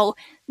how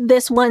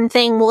this one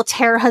thing will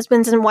tear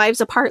husbands and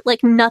wives apart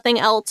like nothing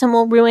else and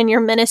will ruin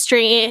your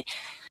ministry,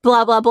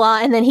 blah, blah, blah.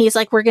 And then he's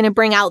like, we're going to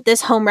bring out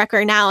this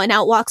homewrecker now. And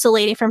out walks a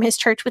lady from his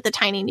church with a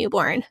tiny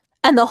newborn.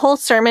 And the whole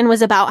sermon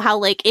was about how,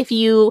 like, if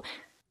you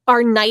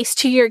are nice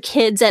to your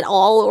kids at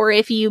all, or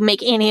if you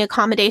make any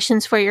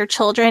accommodations for your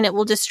children, it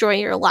will destroy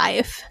your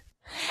life.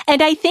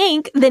 And I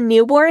think the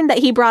newborn that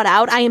he brought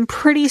out, I am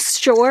pretty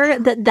sure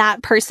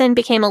that person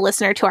became a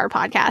listener to our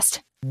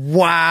podcast.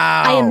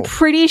 Wow. I am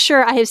pretty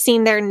sure I have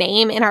seen their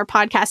name in our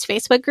podcast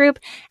Facebook group,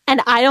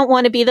 and I don't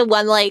want to be the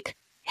one like,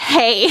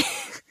 hey,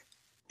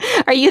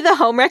 are you the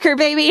homewrecker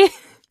baby?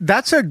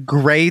 That's a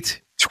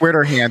great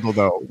Twitter handle,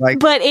 though. Like,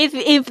 but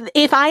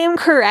if I am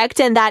correct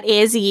and that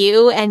is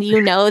you, and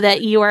you know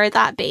that you are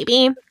that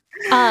baby,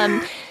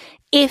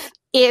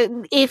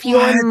 if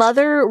your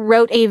mother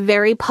wrote a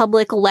very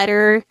public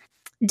letter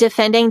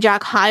defending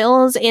Jack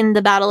Hyles in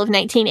the Battle of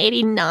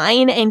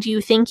 1989, and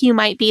you think you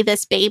might be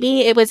this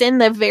baby, it was in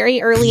the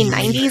very early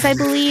 90s, I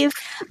believe,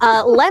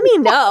 let me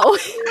know.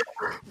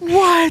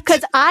 What?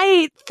 Because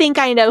I think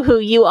I know who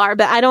you are,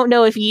 but I don't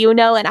know if you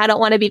know, and I don't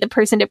want to be the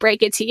person to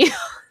break it to you.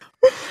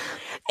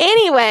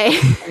 Anyway.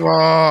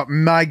 Oh,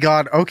 my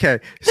God. Okay.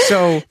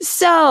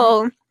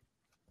 So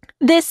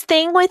this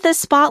thing with the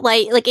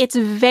spotlight, like, it's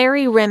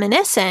very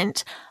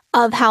reminiscent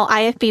of how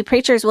IFB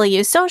preachers will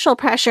use social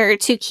pressure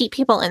to keep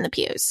people in the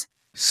pews.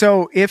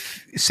 So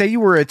if, say you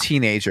were a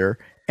teenager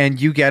and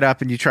you get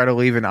up and you try to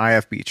leave an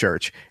IFB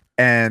church,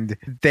 and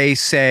they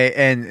say,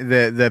 and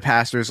the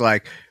pastor's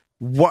like,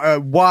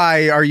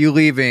 why are you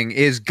leaving?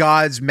 Is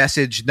God's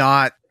message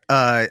not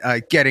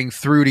getting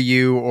through to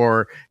you,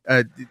 or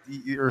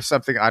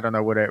something? I don't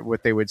know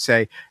what they would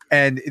say.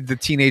 And the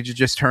teenager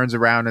just turns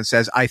around and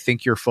says, I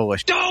think you're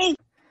foolish. No!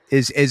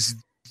 Is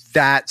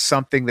that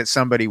something that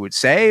somebody would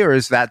say, or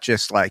is that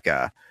just like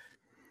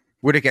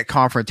would it get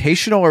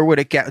confrontational, or would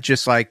it get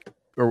just like,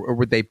 or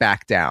would they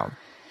back down?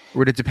 Or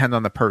would it depend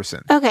on the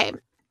person? Okay.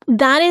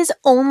 That is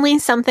only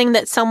something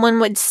that someone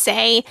would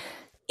say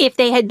if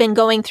they had been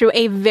going through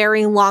a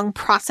very long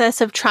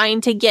process of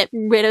trying to get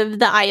rid of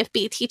the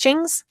IFB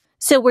teachings.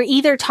 So we're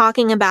either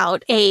talking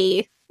about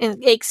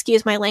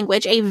excuse my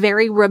language, a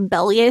very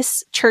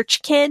rebellious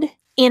church kid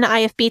in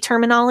IFB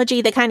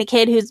terminology, the kind of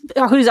kid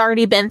who's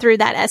already been through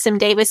that S.M.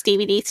 Davis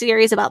DVD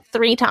series about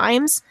 3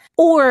 times.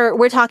 Or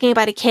we're talking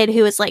about a kid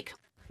who is like,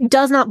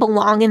 does not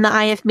belong in the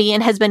IFB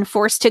and has been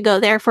forced to go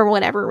there for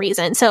whatever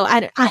reason. So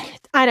I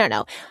don't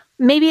know.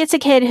 Maybe it's a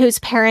kid whose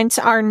parents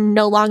are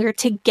no longer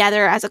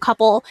together as a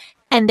couple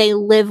and they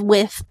live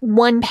with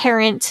one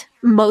parent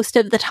most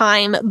of the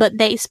time, but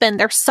they spend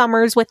their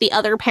summers with the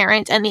other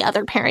parent, and the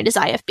other parent is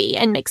IFB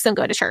and makes them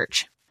go to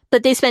church.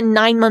 But they spend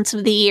 9 months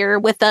of the year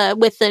with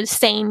the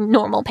same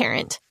normal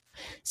parent.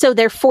 So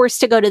they're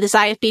forced to go to this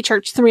IFB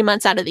church 3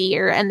 months out of the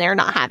year, and they're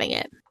not having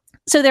it.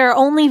 So there are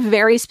only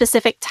very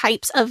specific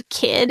types of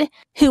kid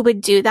who would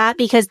do that,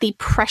 because the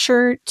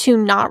pressure to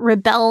not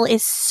rebel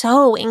is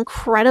so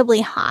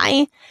incredibly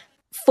high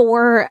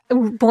for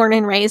born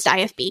and raised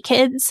IFB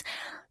kids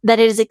that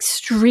it is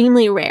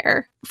extremely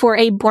rare for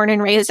a born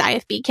and raised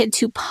IFB kid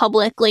to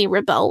publicly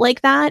rebel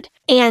like that.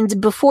 And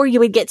before you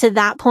would get to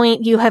that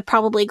point, you have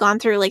probably gone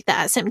through like the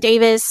S.M.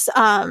 Davis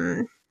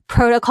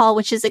protocol,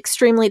 which is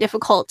extremely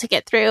difficult to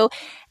get through.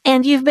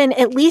 And you've been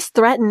at least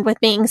threatened with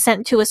being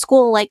sent to a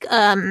school like,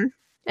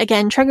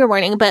 again, trigger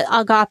warning, but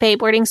Agape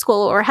boarding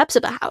school or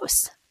Hephzibah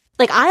house.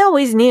 Like, I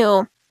always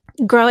knew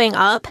growing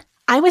up,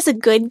 I was a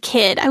good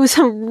kid. I was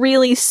a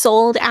really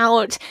sold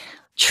out,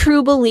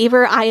 true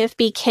believer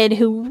IFB kid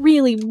who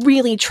really,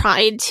 really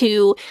tried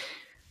to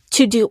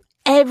do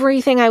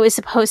everything I was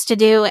supposed to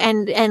do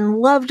and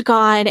loved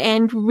God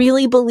and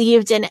really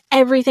believed in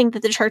everything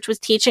that the church was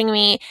teaching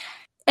me.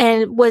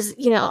 And was,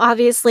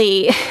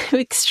 obviously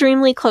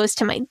extremely close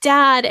to my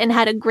dad and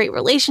had a great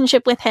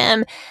relationship with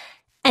him.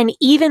 And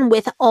even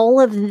with all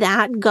of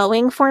that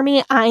going for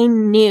me, I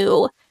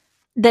knew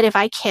that if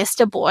I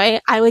kissed a boy,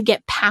 I would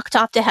get packed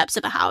off to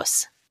Hephzibah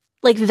house.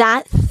 Like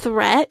that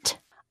threat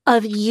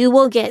of you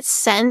will get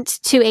sent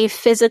to a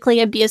physically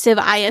abusive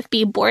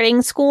IFB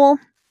boarding school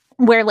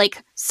where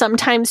like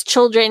sometimes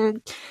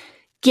children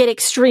get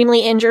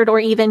extremely injured or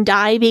even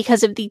die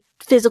because of the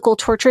physical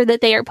torture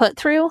that they are put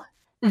through.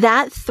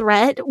 That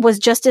threat was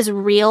just as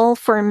real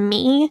for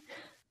me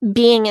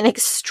being an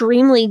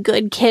extremely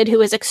good kid who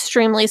was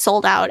extremely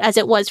sold out as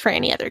it was for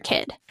any other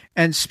kid.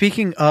 And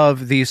speaking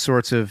of these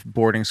sorts of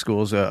boarding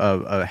schools,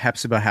 a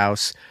Hephzibah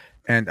House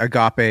and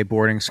Agape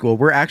boarding school,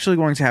 we're actually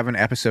going to have an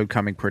episode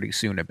coming pretty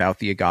soon about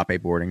the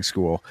Agape boarding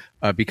school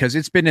because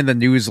it's been in the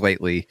news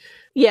lately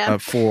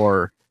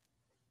for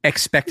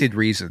expected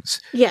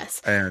reasons.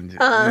 Yes. And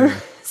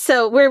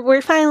so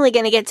we're finally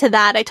going to get to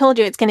that. I told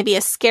you it's going to be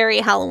a scary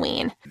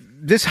Halloween.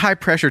 This high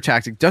pressure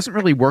tactic doesn't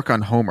really work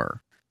on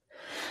Homer.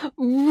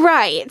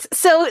 Right.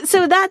 So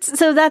that's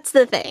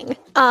the thing.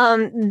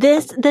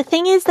 The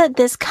thing is that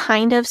this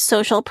kind of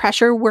social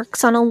pressure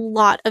works on a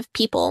lot of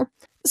people.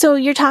 So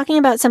you're talking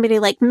about somebody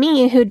like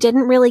me who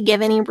didn't really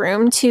give any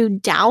room to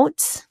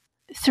doubt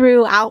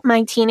throughout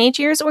my teenage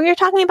years, or you're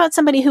talking about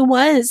somebody who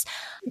was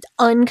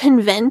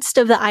unconvinced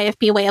of the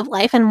IFB way of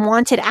life and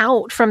wanted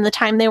out from the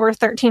time they were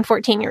 13,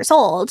 14 years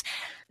old.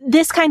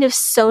 This kind of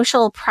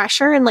social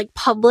pressure and like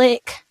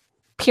public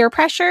peer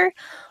pressure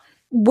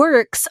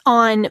works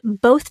on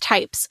both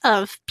types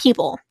of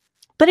people,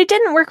 but it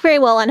didn't work very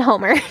well on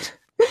Homer.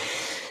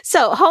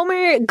 So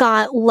Homer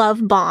got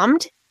love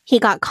bombed. He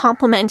got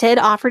complimented,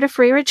 offered a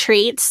free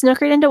retreat,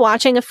 snookered into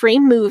watching a free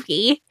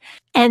movie,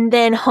 and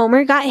then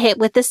Homer got hit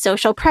with the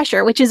social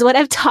pressure, which is what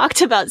I've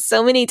talked about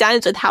so many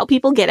times with how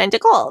people get into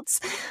cults.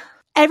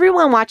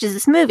 Everyone watches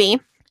this movie,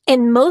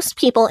 and most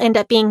people end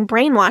up being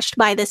brainwashed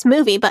by this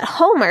movie, but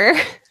Homer,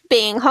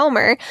 being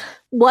Homer,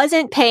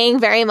 wasn't paying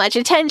very much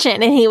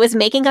attention, and he was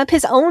making up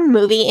his own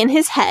movie in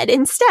his head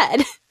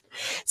instead.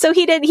 So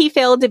he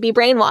failed to be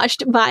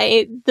brainwashed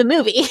by the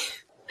movie.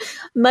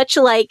 Much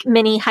like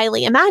many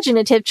highly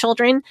imaginative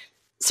children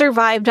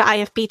survived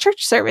IFB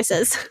church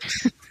services.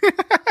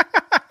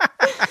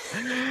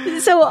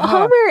 So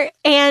Homer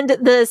and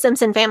the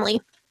Simpson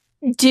family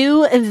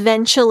do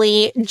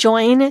eventually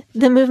join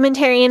the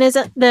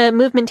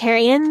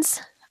Movementarians,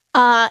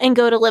 and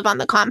go to live on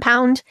the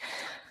compound.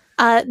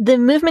 The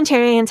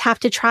Movementarians have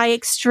to try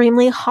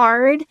extremely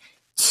hard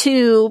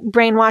to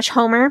brainwash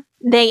Homer.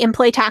 They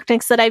employ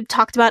tactics that I've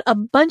talked about a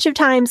bunch of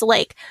times,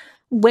 like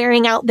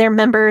wearing out their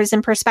members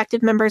and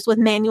prospective members with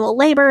manual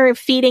labor,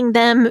 feeding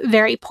them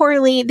very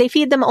poorly. They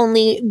feed them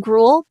only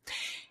gruel.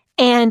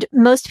 And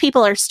most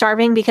people are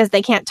starving because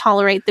they can't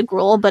tolerate the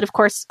gruel. But of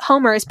course,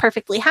 Homer is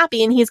perfectly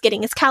happy and he's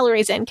getting his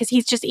calories in because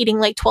he's just eating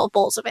like 12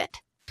 bowls of it.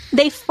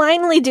 They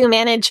finally do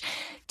manage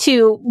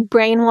to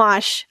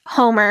brainwash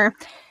Homer.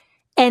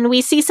 And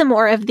we see some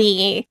more of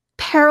the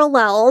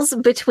parallels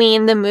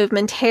between the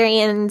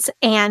Movementarians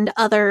and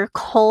other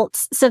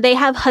cults. So they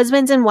have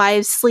husbands and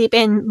wives sleep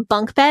in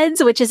bunk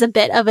beds, which is a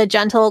bit of a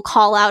gentle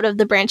call out of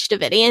the Branch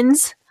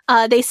Davidians.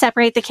 They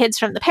separate the kids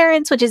from the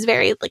parents, which is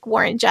very like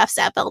Warren Jeffs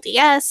at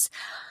LDS.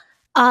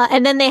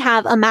 And then they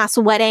have a mass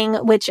wedding,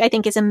 which I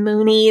think is a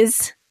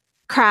Moonies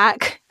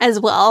crack as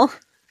well.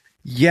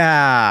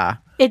 Yeah.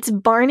 It's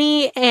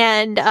Barney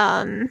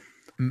and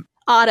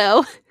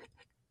Otto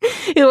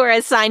who are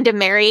assigned to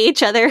marry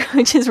each other,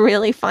 which is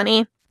really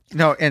funny.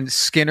 No, and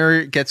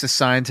Skinner gets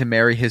assigned to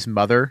marry his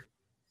mother.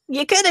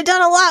 You could have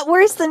done a lot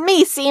worse than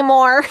me,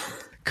 Seymour.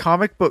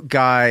 Comic book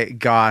guy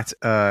got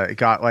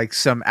like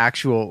some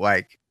actual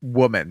like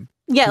woman.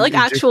 Yeah, like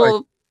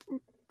actual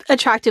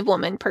attractive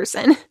woman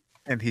person.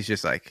 And he's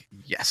just like,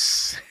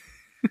 yes.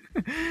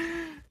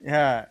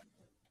 Yeah.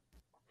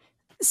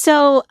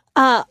 So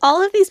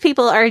all of these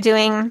people are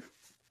doing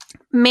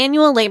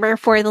manual labor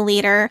for the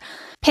leader,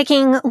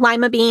 picking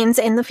lima beans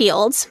in the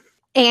fields,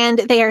 and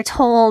they are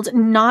told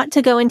not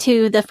to go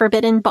into the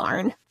Forbidden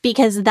Barn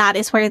because that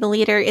is where the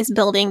leader is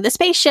building the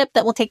spaceship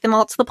that will take them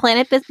all to the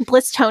planet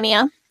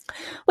Blistonia,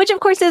 which of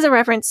course is a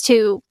reference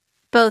to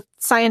both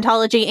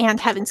Scientology and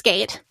Heaven's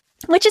Gate,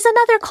 which is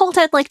another cult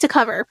I'd like to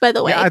cover, by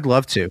the way. Yeah, I'd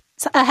love to.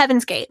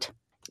 Heaven's Gate.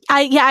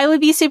 I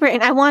would be super,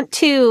 and I want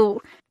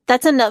to,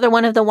 that's another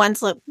one of the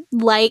ones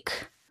like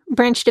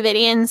Branch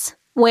Davidians,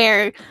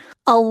 where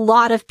a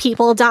lot of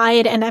people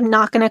died, and I'm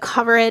not going to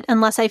cover it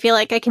unless I feel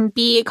like I can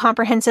be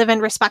comprehensive and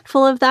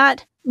respectful of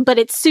that. But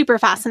it's super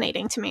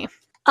fascinating to me.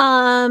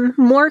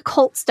 More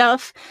cult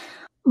stuff.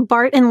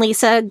 Bart and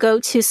Lisa go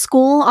to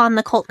school on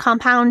the cult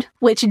compound,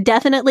 which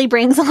definitely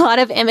brings a lot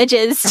of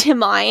images to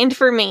mind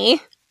for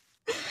me.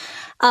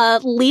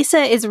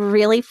 Lisa is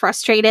really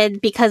frustrated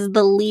because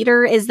the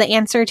leader is the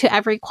answer to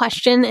every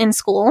question in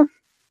school.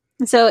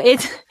 So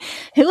it's,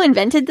 who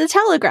invented the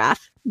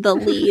telegraph? The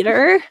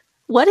leader.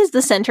 What is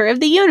the center of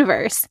the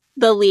universe?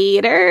 The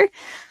leader.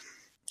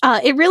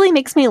 It really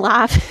makes me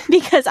laugh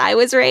because I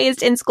was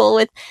raised in school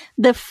with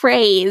the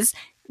phrase,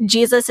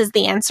 Jesus is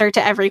the answer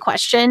to every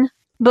question.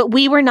 But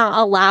we were not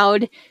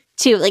allowed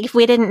to, like, if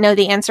we didn't know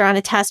the answer on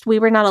a test, we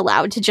were not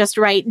allowed to just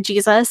write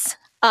Jesus.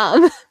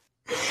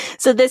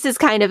 So this is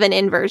kind of an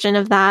inversion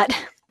of that.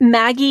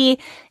 Maggie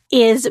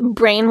is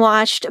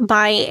brainwashed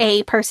by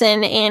a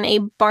person in a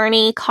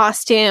Barney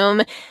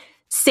costume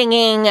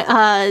singing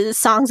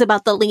songs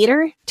about the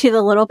leader to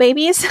the little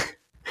babies,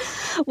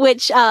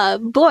 which,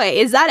 boy,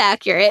 is that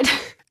accurate.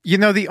 You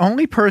know, the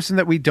only person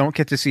that we don't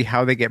get to see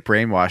how they get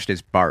brainwashed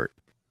is Bart.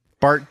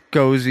 Bart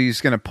goes,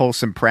 he's going to pull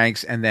some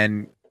pranks, and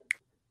then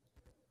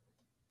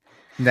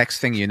next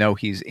thing you know,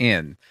 he's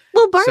in.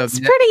 Well, Bart's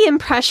pretty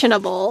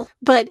impressionable.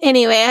 But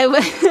anyway, I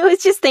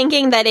was just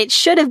thinking that it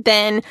should have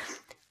been,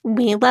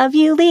 "We love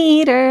you,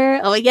 leader.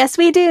 Oh, yes,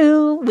 we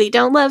do. We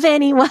don't love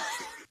anyone."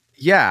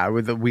 Yeah,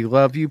 with the "We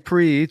love you,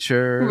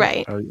 preacher."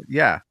 Right.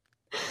 Yeah.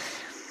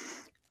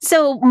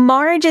 So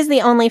Marge is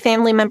the only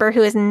family member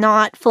who is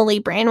not fully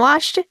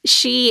brainwashed.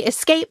 She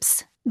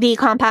escapes the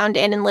compound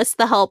and enlists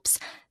the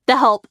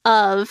help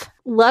of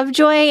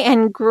Lovejoy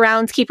and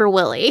groundskeeper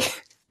Willie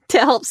to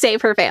help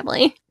save her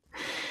family,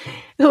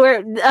 who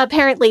are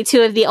apparently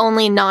two of the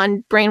only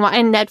non-brainwashed,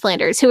 and Ned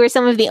Flanders, who are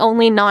some of the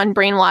only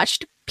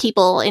non-brainwashed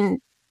people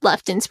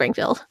left in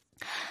Springfield.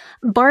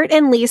 Bart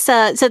and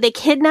Lisa, so they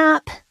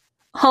kidnap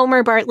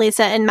Homer, Bart,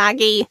 Lisa, and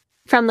Maggie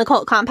from the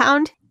cult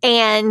compound.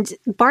 And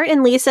Bart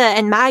and Lisa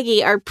and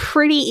Maggie are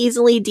pretty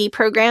easily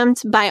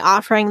deprogrammed by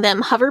offering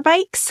them hover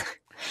bikes,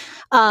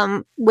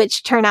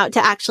 which turn out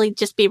to actually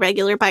just be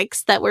regular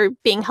bikes that were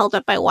being held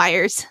up by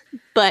wires,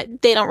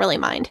 but they don't really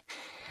mind.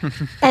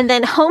 And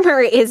then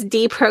Homer is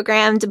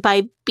deprogrammed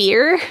by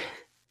beer.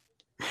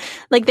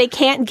 Like, they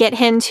can't get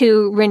him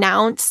to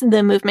renounce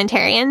the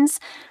movementarians,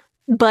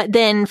 but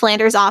then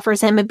Flanders offers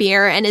him a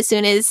beer, and as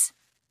soon as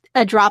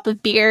a drop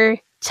of beer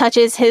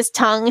touches his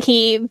tongue,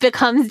 he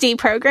becomes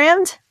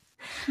deprogrammed.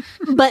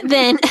 But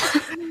then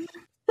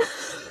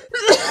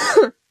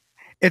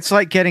it's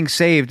like getting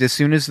saved. As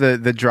soon as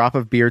the drop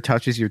of beer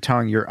touches your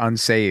tongue, you're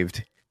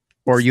unsaved,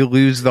 or you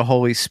lose the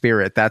Holy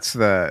Spirit. That's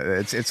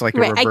it's like a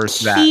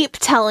reverse. I keep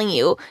telling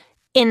you,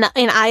 in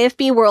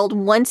IFB world,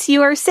 once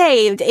you are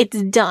saved,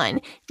 it's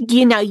done.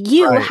 You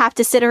have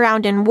to sit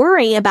around and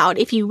worry about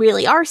if you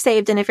really are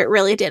saved and if it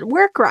really did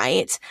work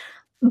right.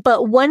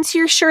 But once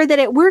you're sure that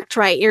it worked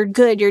right, you're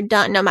good, you're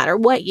done, no matter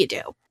what you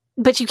do.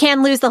 But you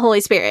can lose the Holy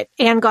Spirit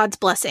and God's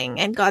blessing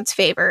and God's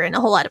favor and a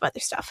whole lot of other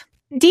stuff.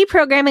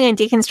 Deprogramming and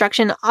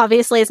deconstruction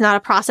obviously is not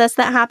a process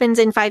that happens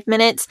in 5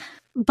 minutes,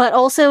 but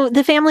also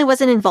the family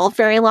wasn't involved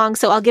very long,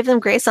 so I'll give them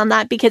grace on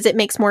that because it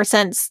makes more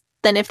sense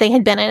than if they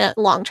had been in it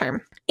long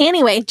term.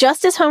 Anyway,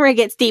 just as Homer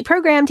gets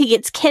deprogrammed, he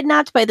gets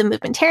kidnapped by the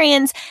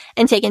movementarians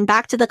and taken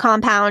back to the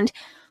compound.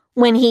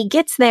 When he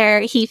gets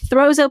there, he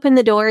throws open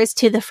the doors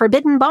to the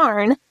Forbidden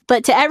Barn,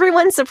 but to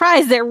everyone's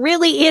surprise, there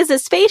really is a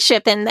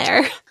spaceship in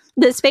there.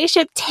 The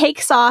spaceship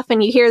takes off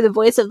and you hear the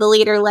voice of the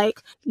leader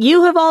like,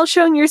 "You have all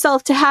shown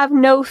yourself to have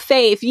no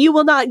faith. You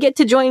will not get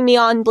to join me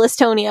on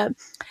Blistonia."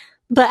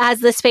 But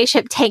as the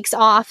spaceship takes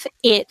off,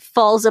 it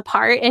falls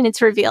apart and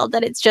it's revealed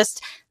that it's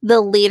just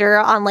the leader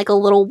on like a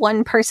little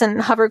one-person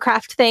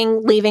hovercraft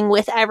thing leaving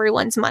with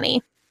everyone's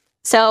money.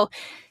 So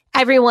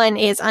everyone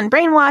is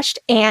unbrainwashed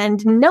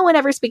and no one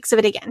ever speaks of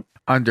it again.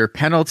 Under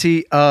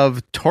penalty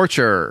of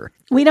torture.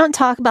 We don't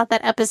talk about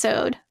that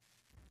episode.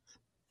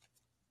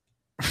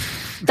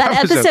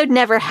 That episode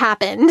never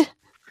happened.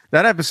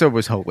 That episode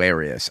was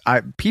hilarious.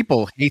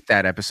 People hate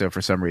that episode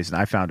for some reason.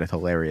 I found it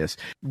hilarious.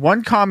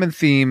 One common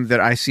theme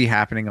that I see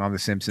happening on The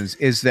Simpsons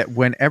is that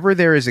whenever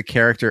there is a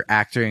character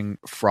acting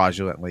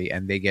fraudulently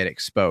and they get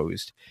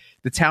exposed,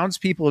 the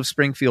townspeople of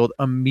Springfield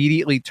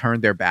immediately turn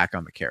their back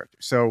on the character.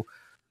 So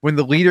when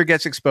the leader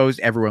gets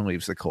exposed, everyone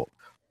leaves the cult.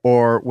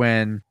 Or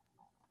when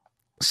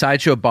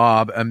Sideshow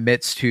Bob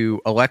admits to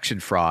election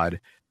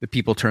fraud, the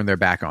people turn their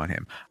back on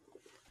him.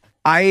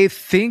 I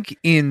think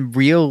in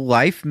real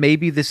life,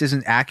 maybe this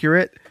isn't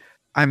accurate.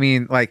 I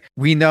mean, like,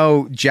 we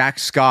know Jack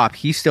Scopp,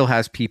 he still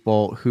has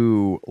people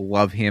who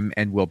love him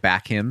and will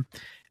back him.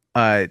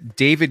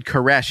 David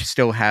Koresh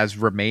still has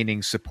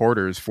remaining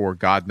supporters for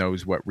God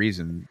knows what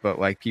reason, but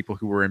like people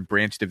who were in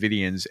Branch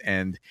Davidians,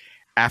 and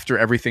after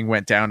everything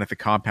went down at the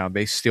compound,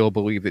 they still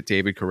believe that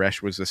David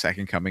Koresh was the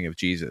second coming of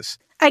Jesus.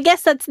 I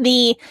guess that's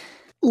the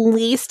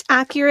least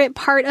accurate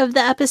part of the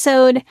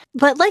episode,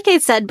 but like I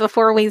said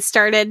before we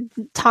started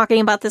talking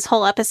about this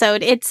whole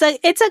episode, it's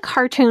a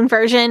cartoon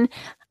version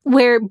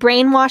where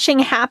brainwashing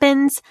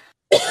happens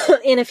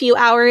in a few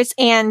hours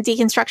and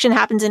deconstruction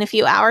happens in a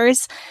few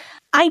hours.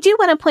 I do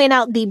want to point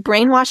out the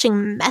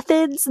brainwashing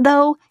methods,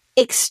 though,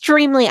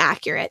 extremely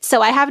accurate.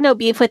 So I have no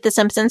beef with The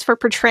Simpsons for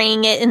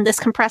portraying it in this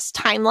compressed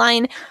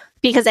timeline,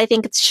 because I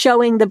think it's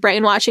showing the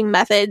brainwashing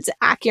methods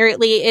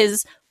accurately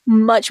is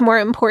much more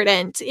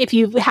important if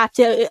you have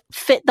to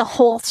fit the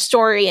whole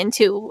story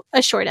into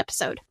a short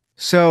episode.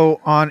 So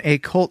on a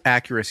cult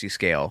accuracy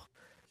scale,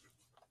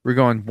 we're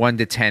going 1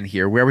 to 10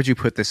 here. Where would you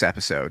put this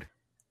episode?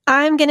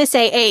 I'm going to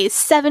say a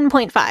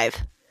 7.5.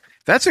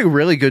 That's a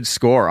really good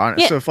score on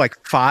it. Yeah. So if like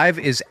 5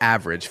 is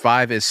average,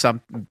 5 is so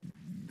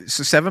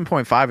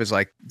 7.5 is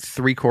like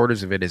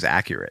 3/4 of it is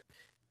accurate.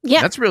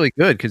 Yeah. That's really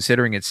good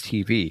considering it's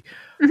TV.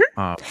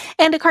 Mm-hmm.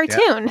 And a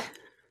cartoon.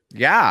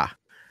 Yeah.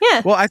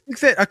 Yeah. Well, I think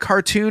that a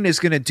cartoon is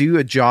going to do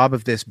a job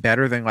of this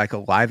better than like a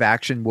live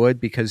action would,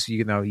 because,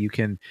 you know, you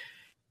can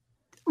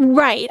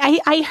Right.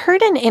 I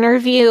heard an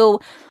interview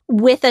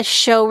with a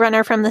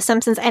showrunner from The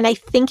Simpsons, and I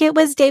think it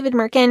was David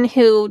Merkin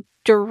who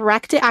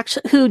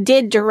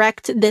did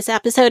direct this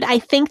episode. I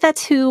think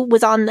that's who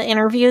was on the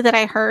interview that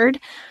I heard.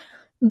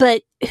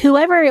 But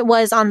whoever it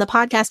was on the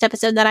podcast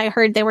episode that I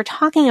heard, they were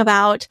talking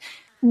about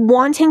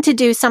wanting to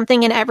do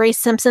something in every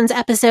Simpsons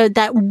episode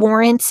that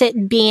warrants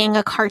it being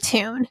a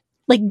cartoon.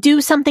 Like,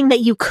 do something that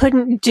you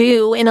couldn't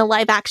do in a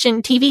live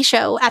action TV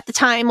show at the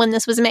time when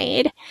this was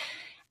made.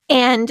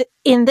 And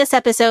in this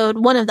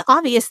episode, one of the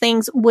obvious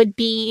things would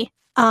be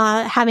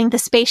having the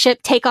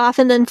spaceship take off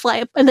and then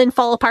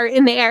fall apart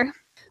in the air.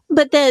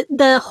 But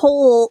the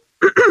whole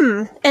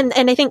and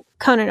I think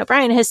Conan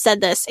O'Brien has said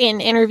this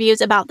in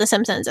interviews about The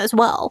Simpsons as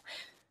well,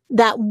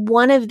 that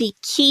one of the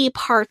key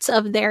parts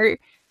of their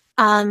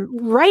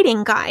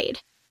writing guide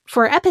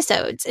for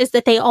episodes is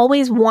that they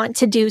always want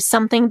to do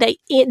something that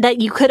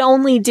you could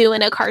only do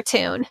in a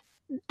cartoon.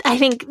 I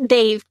think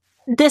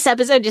this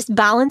episode just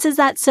balances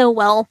that so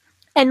well.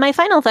 And my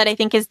final thought, I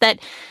think, is that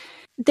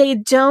they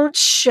don't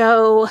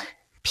show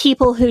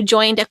people who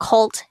joined a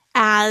cult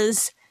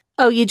as,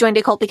 oh, you joined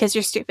a cult because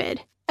you're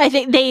stupid. I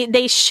think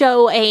they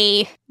show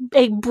a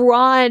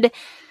broad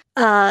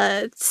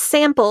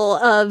sample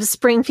of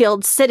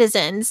Springfield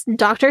citizens.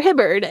 Dr.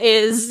 Hibbard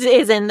is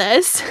in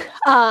this.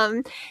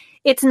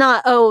 It's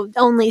not, oh,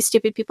 only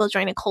stupid people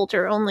join a cult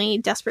or only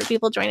desperate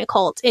people join a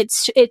cult.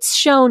 It's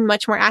shown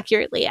much more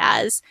accurately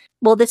as,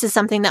 well, this is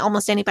something that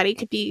almost anybody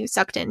could be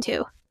sucked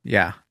into.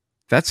 Yeah.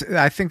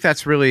 I think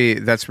that's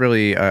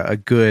really a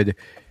good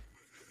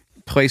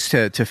place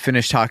to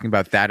finish talking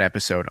about that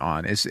episode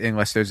on, is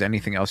unless there's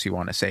anything else you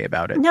want to say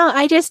about it. No,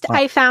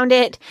 I found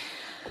it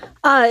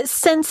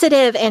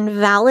sensitive and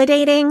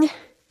validating,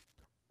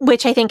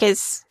 which I think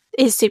is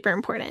super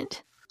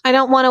important. I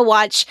don't want to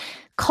watch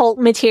cult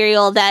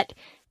material that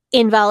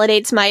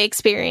invalidates my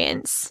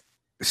experience.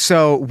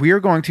 So we're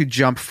going to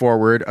jump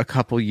forward a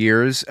couple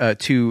years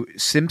to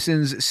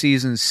Simpsons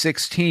season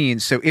 16.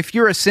 So if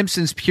you're a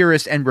Simpsons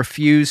purist and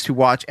refuse to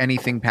watch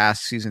anything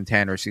past season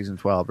 10 or season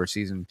 12 or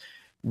season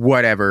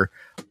whatever,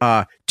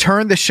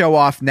 turn the show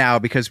off now,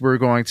 because we're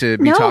going to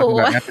be talking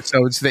about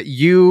episodes that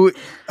you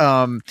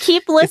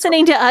keep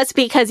listening to us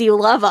because you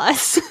love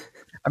us.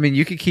 I mean,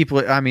 you could keep.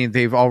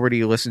 They've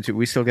already listened to.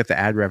 We still get the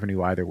ad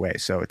revenue either way,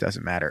 so it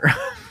doesn't matter.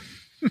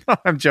 No,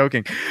 I'm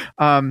joking.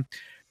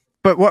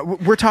 But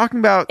what we're talking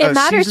about, it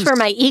matters for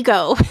my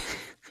ego.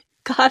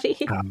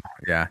 Gotti.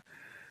 Yeah.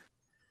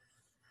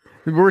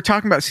 We're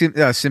talking about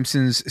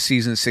Simpsons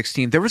season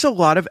 16. There was a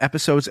lot of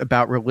episodes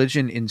about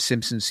religion in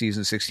Simpsons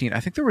season 16. I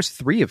think there was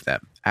 3 of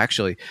them,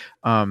 actually.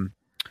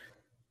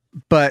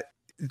 But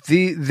this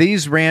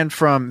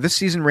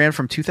season ran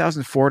from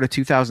 2004 to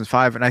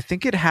 2005, and I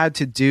think it had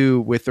to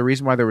do with the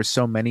reason why there were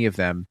so many of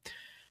them.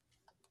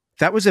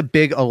 That was a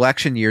big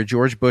election year.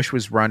 George Bush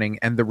was running,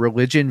 and the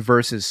religion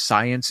versus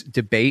science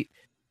debate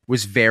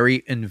was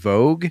very in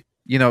vogue.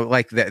 You know,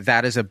 like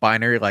that is a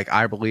binary, like,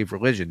 I believe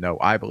religion, no,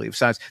 I believe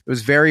science. It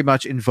was very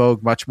much in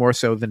vogue, much more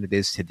so than it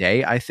is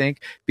today, I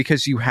think,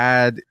 because you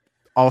had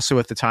also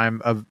at the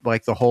time of,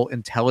 like, the whole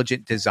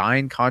intelligent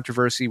design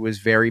controversy was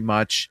very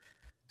much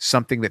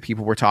something that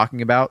people were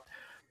talking about.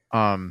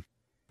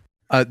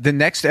 The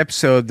next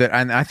episode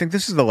and I think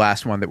this is the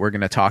last one that we're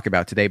going to talk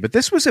about today, but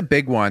this was a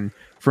big one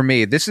for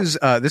me. This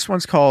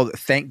one's called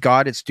Thank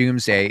God It's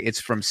Doomsday.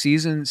 It's from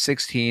season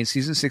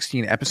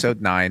 16,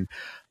 episode 9.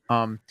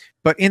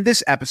 But in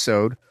this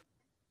episode,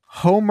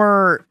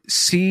 Homer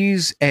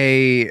sees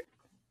a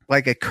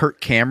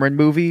Kirk Cameron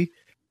movie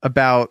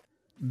about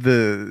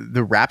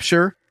the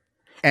rapture.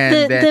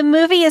 And the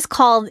movie is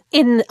called,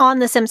 on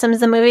The Simpsons,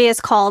 the movie is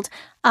called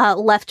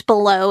Left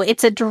Below.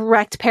 It's a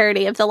direct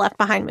parody of the Left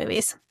Behind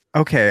movies.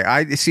 Okay,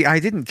 I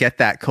didn't get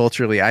that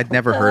culturally. I'd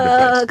never heard of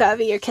this. Oh,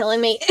 Gavi, you're killing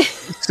me.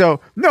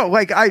 So no,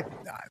 like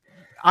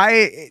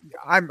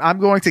I'm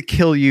going to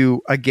kill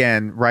you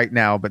again right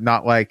now, but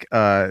not like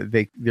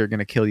they're going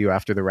to kill you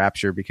after the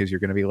rapture because you're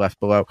going to be left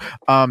below.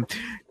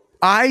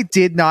 I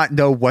did not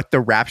know what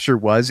the rapture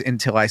was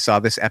until I saw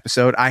this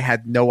episode. I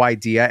had no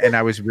idea, and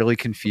I was really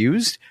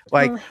confused.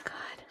 Like, oh my God.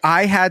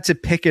 I had to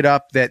pick it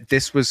up that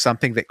this was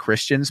something that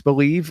Christians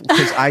believe,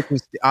 because I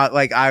just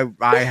I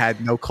had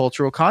no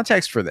cultural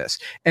context for this,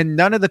 and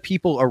none of the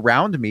people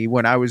around me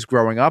when I was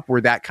growing up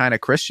were that kind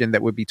of Christian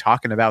that would be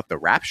talking about the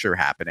rapture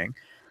happening.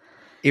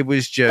 It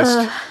was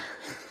just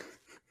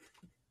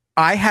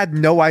I had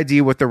no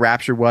idea what the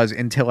rapture was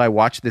until I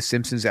watched the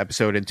Simpsons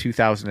episode in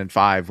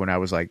 2005 when I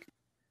was like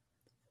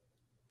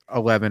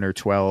 11 or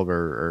 12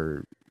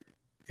 or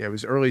it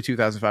was early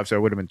 2005, so I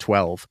would have been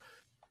 12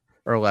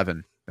 or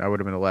 11. I would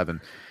have been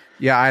 11.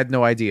 Yeah, I had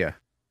no idea.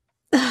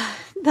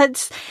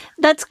 That's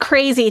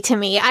crazy to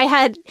me. I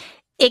had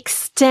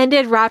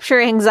extended rapture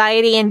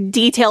anxiety and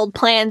detailed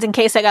plans in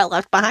case I got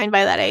left behind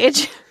by that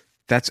age.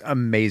 That's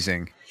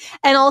amazing.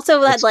 And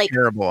also that's like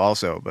terrible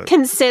also, but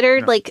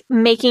considered like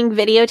making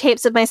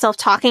videotapes of myself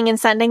talking and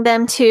sending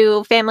them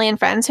to family and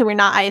friends who were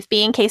not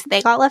IFB in case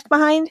they got left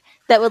behind,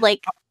 that would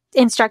like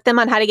instruct them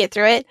on how to get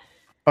through it.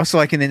 Also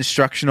like an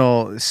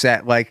instructional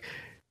set, like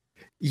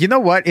You know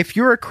what? If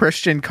you're a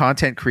Christian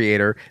content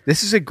creator,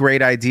 this is a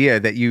great idea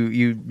that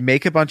you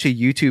make a bunch of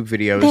YouTube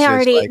videos.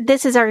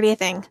 This is already a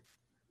thing.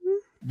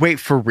 Wait,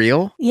 for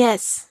real?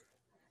 Yes.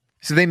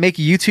 So they make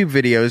YouTube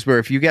videos where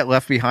if you get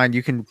left behind,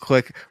 you can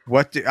click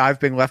I've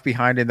been left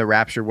behind in the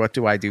rapture. What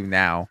do I do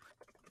now?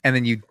 And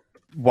then you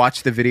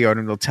watch the video and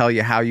it'll tell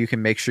you how you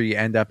can make sure you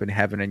end up in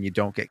heaven and you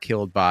don't get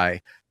killed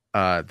by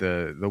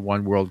the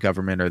one world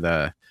government or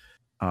the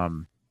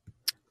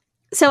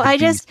So I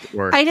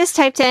just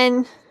typed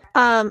in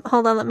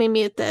hold on, let me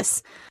mute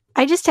this.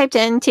 I just typed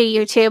into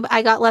YouTube,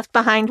 I got left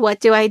behind, what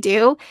do I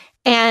do?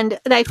 And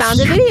I found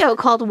a video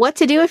called What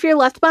to Do If You're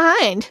Left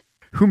Behind.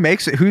 Who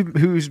makes it?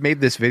 Who's made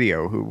this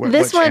video?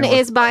 This one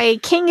is by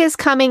King is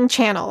Coming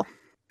channel.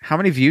 How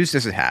many views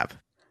does it have?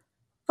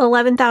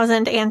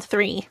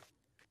 11,003.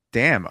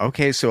 Damn.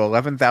 Okay, so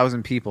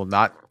 11,000 people.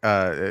 Not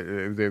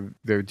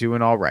they're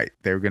doing all right.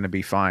 They're going to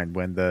be fine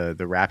when the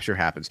rapture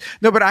happens.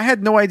 No, but I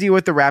had no idea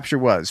what the rapture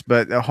was.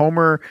 But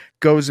Homer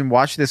goes and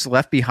watched this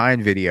Left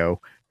Behind video.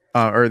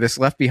 Or this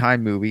Left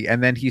Behind movie,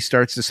 and then he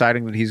starts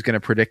deciding that he's going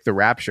to predict the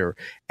rapture,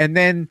 and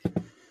then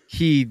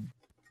he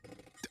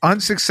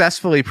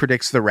unsuccessfully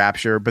predicts the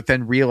rapture, but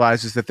then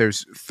realizes that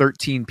there's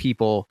 13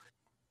 people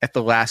at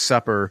the Last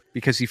Supper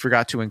because he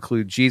forgot to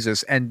include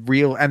Jesus, and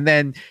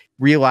then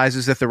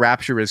realizes that the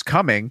rapture is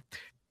coming,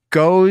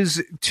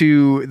 goes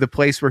to the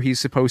place where he's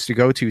supposed to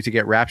go to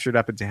get raptured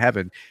up into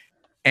heaven,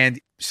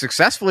 and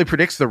successfully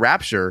predicts the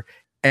rapture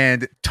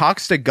and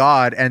talks to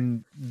God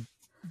and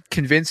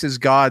convinces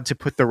God to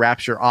put the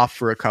rapture off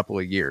for a couple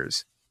of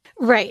years.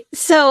 Right.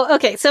 So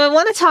I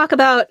want to talk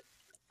about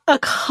a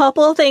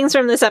couple things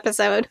from this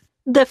episode.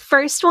 The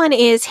first one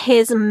is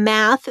his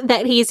math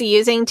that he's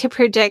using to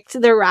predict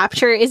the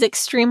rapture is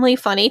extremely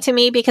funny to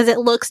me because it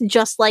looks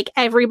just like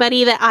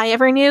everybody that I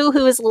ever knew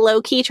who was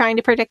low-key trying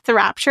to predict the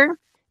rapture.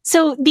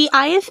 So the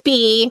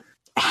IFB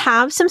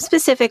have some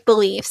specific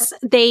beliefs.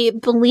 They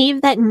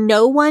believe that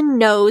no one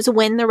knows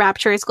when the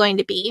rapture is going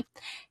to be.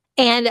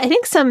 And I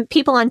think some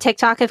people on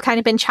TikTok have kind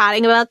of been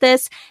chatting about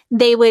this.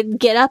 They would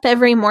get up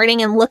every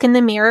morning and look in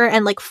the mirror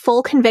and like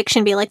full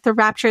conviction be like, the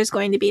rapture is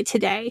going to be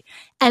today.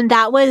 And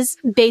that was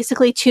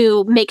basically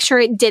to make sure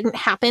it didn't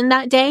happen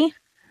that day.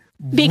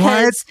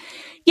 Because,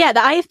 yeah,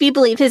 the IFB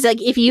belief is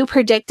like, if you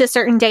predict a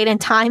certain date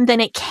and time, then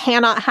it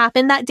cannot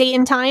happen that date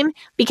and time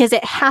because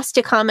it has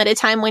to come at a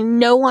time when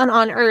no one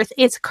on earth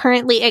is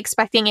currently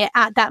expecting it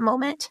at that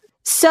moment.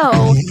 So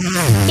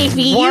if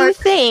you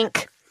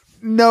think...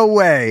 No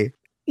way.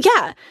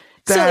 Yeah.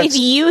 So if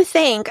you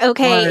think,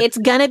 okay, it's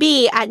going to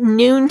be at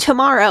noon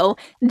tomorrow,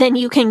 then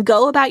you can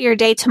go about your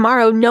day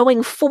tomorrow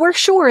knowing for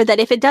sure that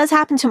if it does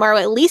happen tomorrow,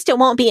 at least it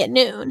won't be at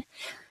noon.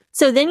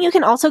 So then you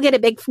can also get a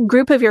big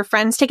group of your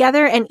friends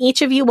together and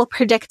each of you will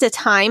predict a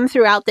time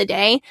throughout the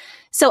day.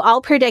 So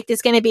I'll predict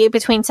it's going to be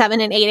between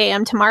 7 and 8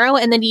 a.m. tomorrow.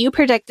 And then you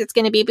predict it's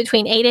going to be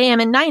between 8 a.m.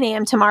 and 9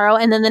 a.m. tomorrow.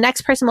 And then the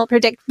next person will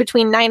predict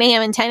between 9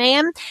 a.m. and 10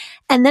 a.m.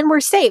 And then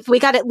we're safe. We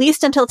got at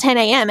least until 10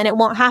 a.m. and it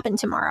won't happen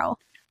tomorrow.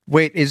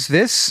 Wait, is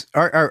this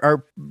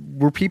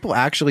were people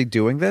actually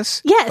doing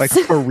this? Yes. Like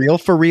for real?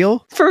 For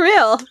real? For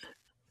real.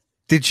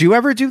 Did you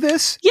ever do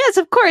this? Yes,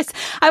 of course.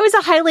 I was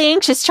a highly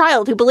anxious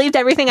child who believed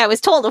everything I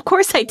was told. Of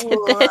course I did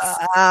this.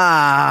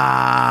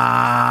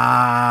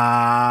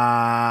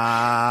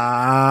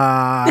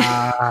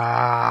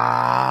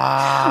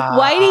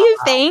 Why do you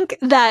think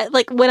that,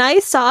 like, when I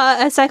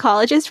saw a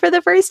psychologist for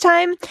the first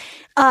time,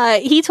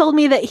 he told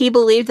me that he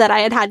believed that I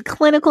had had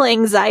clinical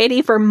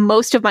anxiety for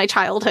most of my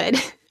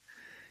childhood.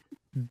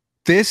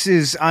 This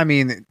is, I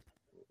mean,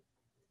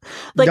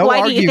 like, no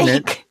why argument, do you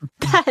think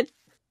that?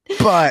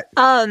 But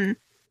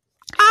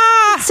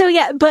so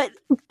yeah, but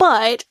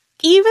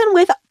even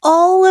with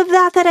all of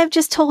that I've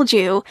just told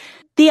you,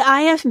 the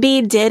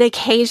IFB did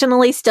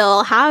occasionally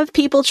still have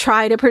people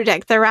try to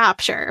predict the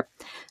rapture.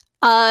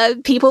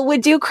 People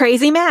would do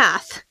crazy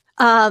math.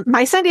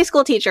 My Sunday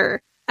school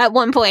teacher at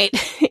one point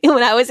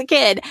when I was a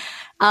kid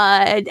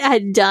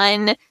had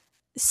done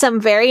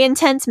some very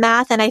intense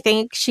math, and I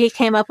think she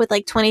came up with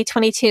like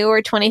 2022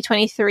 or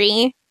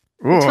 2023.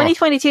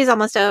 2022 is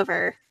almost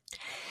over.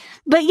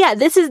 But yeah,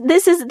 this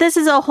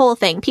is a whole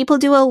thing. People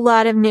do a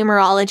lot of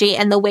numerology,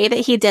 and the way that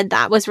he did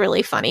that was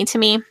really funny to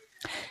me.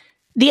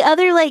 The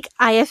other like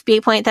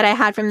IFB point that I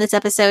had from this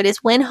episode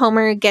is when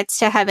Homer gets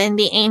to heaven,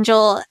 the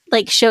angel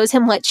like shows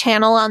him what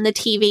channel on the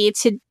TV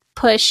to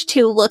push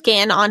to look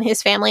in on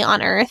his family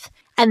on Earth.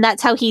 And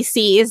that's how he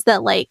sees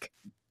that like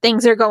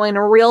things are going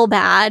real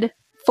bad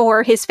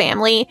for his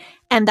family.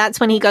 And that's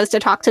when he goes to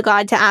talk to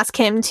God to ask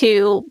him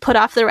to put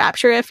off the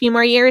rapture a few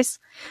more years,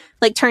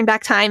 like turn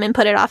back time and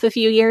put it off a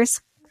few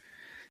years.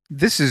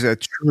 This is a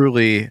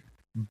truly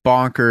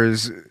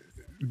bonkers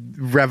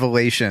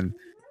revelation.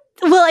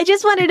 Well, I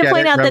just wanted to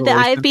point out that the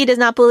IFB does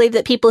not believe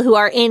that people who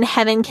are in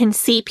heaven can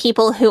see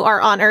people who are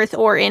on Earth,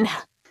 or in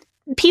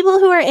people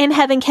who are in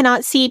heaven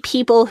cannot see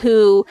people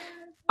who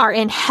are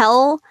in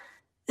hell.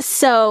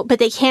 So, but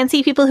they can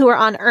see people who are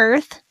on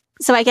Earth.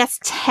 So I guess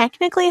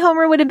technically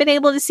Homer would have been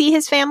able to see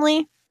his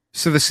family.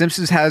 So The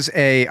Simpsons has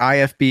a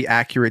IFB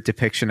accurate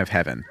depiction of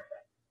heaven.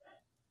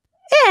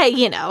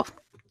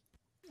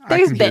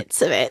 there's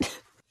bits of it.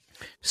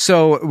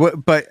 So,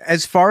 but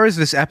as far as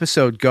this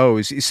episode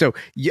goes, so,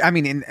 I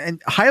mean,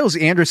 and Hyles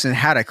Anderson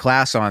had a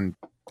class on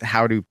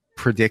how to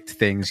predict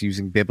things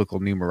using biblical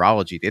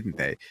numerology, didn't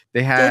they?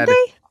 Did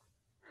they?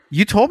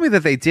 You told me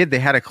that they did. They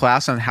had a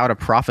class on how to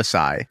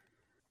prophesy.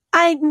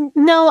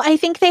 I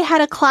think they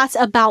had a class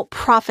about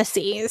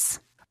prophecies.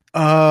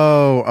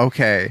 Oh,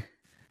 okay.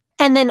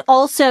 And then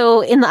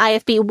also in the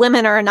IFB,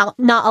 women are not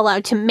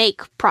allowed to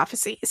make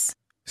prophecies.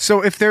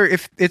 So if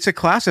it's a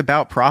class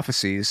about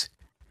prophecies,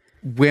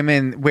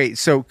 women, wait,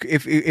 so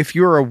if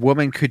you're a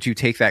woman, could you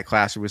take that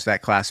class, or was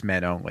that class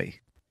men only?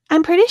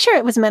 I'm pretty sure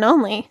it was men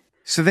only.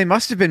 So they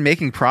must have been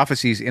making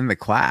prophecies in the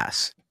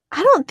class.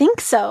 I don't think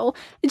so.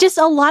 Just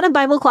a lot of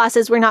Bible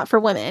classes were not for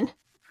women.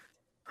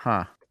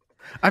 Huh.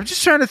 I'm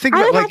just trying to think I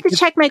about, would have to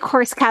check my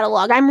course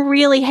catalog. I'm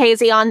really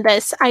hazy on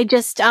this. I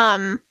just,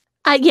 I'm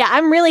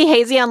really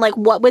hazy on like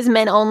what was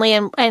men only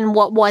and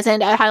what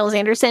wasn't at Hyles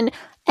Anderson.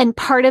 And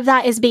part of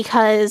that is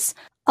because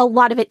a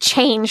lot of it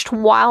changed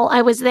while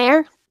I was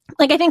there.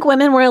 Like, I think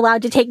women were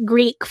allowed to take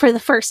Greek for the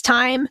first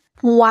time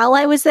while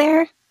I was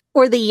there,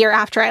 or the year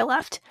after I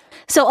left.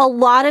 So a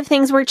lot of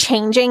things were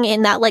changing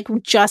in that, like,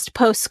 just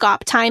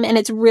post-SCOP time, and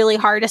it's really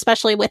hard,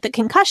 especially with the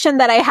concussion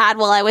that I had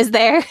while I was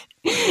there.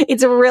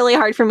 It's really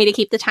hard for me to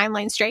keep the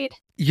timeline straight.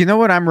 You know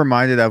what I'm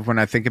reminded of when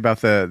I think about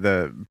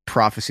the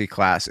prophecy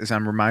class is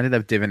I'm reminded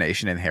of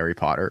divination in Harry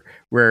Potter,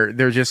 where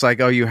they're just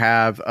like, oh, you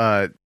have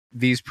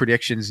these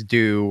predictions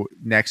due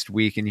next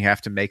week, and you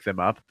have to make them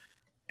up,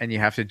 and you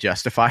have to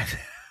justify them.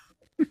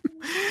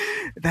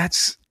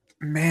 That's,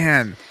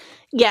 man.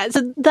 Yeah,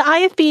 so the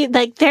IFB,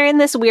 like, they're in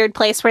this weird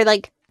place where,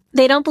 like,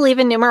 they don't believe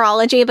in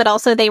numerology, but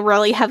also they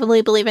really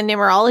heavily believe in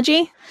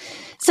numerology.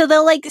 So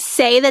they'll, like,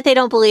 say that they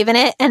don't believe in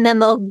it, and then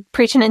they'll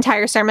preach an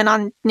entire sermon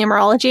on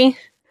numerology.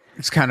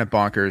 It's kind of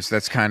bonkers.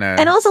 That's kind of...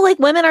 And also, like,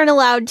 women aren't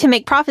allowed to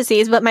make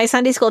prophecies, but my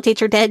Sunday school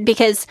teacher did,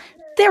 because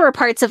there were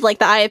parts of, like,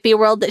 the IFB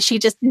world that she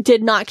just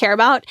did not care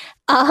about.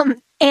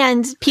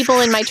 And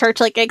people in my church,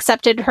 like,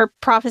 accepted her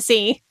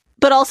prophecy.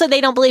 But also, they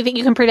don't believe that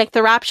you can predict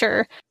the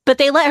rapture. But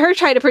they let her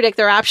try to predict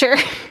the rapture.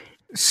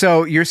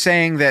 So you're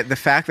saying that the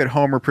fact that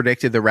Homer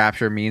predicted the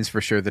rapture means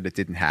for sure that it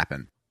didn't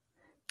happen?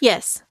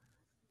 Yes.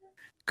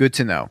 Good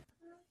to know.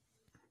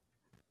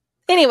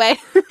 Anyway.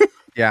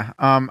 Yeah.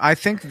 I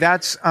think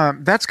that's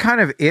kind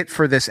of it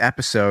for this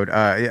episode.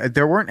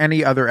 There weren't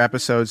any other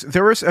episodes.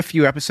 There was a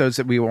few episodes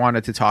that we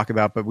wanted to talk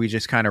about, but we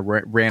just kind of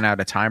ran out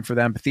of time for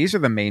them. But these are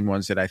the main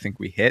ones that I think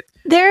we hit.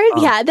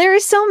 There are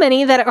so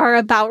many that are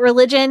about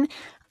religion.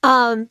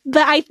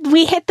 But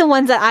we hit the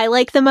ones that I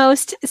like the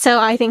most, so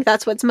I think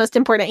that's what's most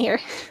important here.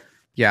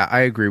 Yeah, I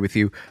agree with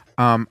you.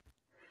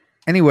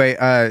 Anyway,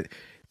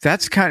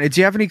 that's kind of... Do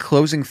you have any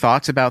closing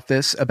thoughts about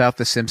this, about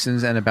The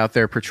Simpsons, and about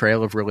their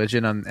portrayal of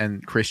religion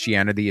and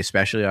Christianity,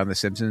 especially on The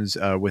Simpsons,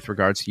 with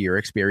regards to your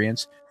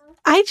experience?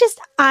 I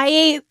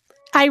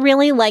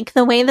really like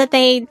the way that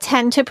they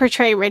tend to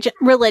portray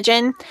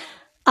religion.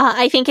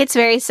 I think it's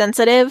very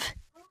sensitive,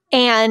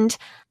 and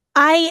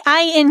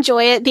I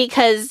enjoy it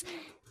because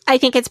I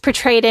think it's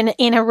portrayed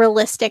in a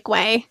realistic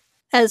way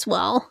as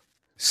well.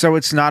 So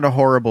it's not a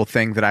horrible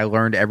thing that I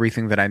learned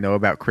everything that I know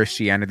about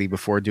Christianity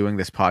before doing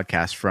this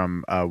podcast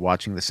from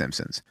watching The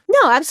Simpsons.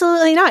 No,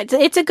 absolutely not.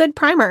 It's a good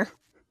primer.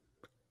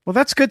 Well,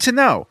 that's good to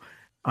know.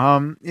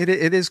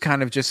 It is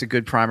kind of just a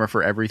good primer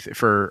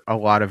for a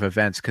lot of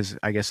events, because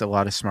I guess a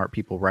lot of smart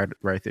people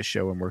write this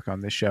show and work on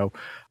this show.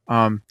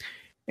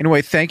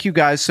 Anyway, thank you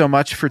guys so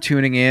much for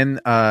tuning in.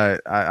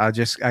 I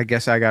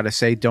guess I got to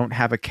say, don't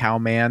have a cow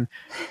man,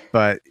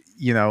 but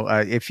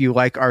if you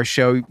like our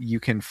show, you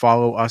can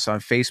follow us on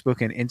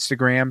Facebook and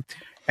Instagram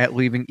at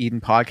Leaving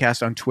Eden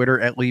Podcast, on Twitter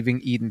at Leaving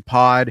Eden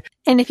Pod.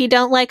 And if you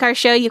don't like our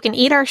show, you can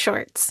eat our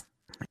shorts.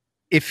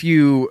 If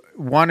you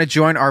want to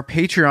join our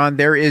Patreon,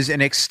 there is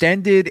an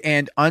extended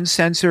and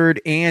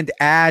uncensored and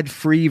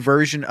ad-free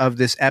version of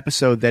this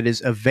episode that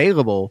is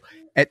available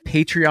at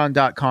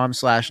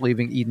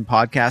patreon.com/Leaving Eden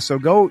Podcast. So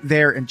go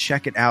there and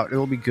check it out.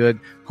 It'll be good.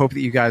 Hope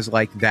that you guys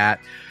like that.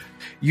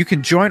 You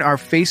can join our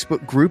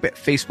Facebook group at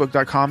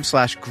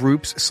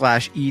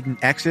facebook.com/groups/Eden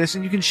Exodus,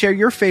 and you can share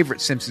your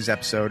favorite Simpsons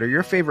episode or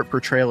your favorite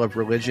portrayal of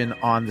religion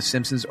on The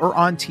Simpsons or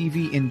on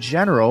TV in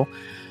general.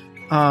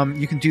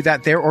 You can do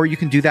that there, or you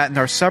can do that in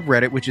our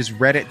subreddit, which is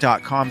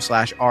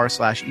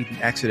reddit.com/r/Eden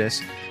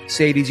Exodus.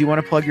 Sadie, do you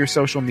want to plug your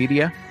social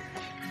media?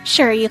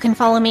 Sure, you can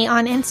follow me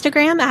on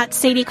Instagram at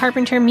Sadie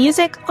Carpenter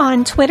Music,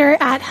 on Twitter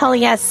at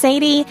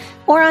HellYesSadie,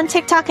 or on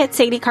TikTok at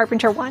Sadie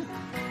Carpenter1.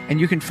 And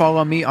you can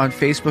follow me on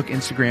Facebook,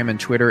 Instagram, and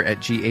Twitter at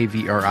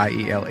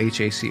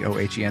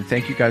GAVRIELHACOHEN.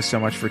 Thank you guys so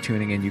much for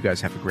tuning in. You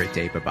guys have a great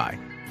day. Bye-bye.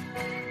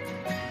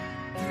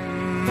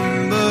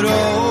 But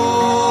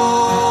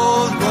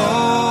old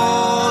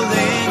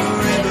rolling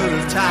river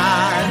of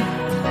time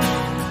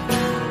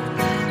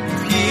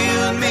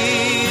healed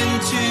me in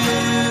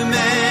too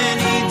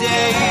many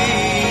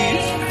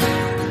days.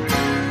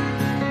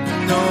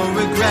 No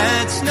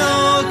regrets,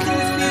 no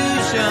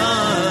confusion.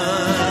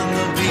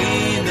 There'll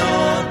be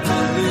no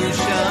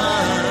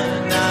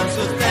pollution. I'm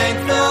so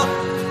thankful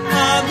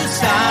I'm the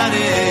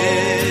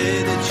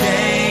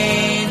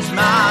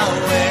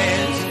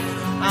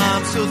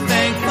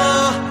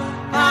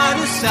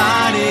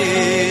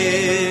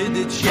decided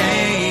to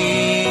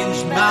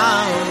change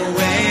my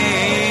ways.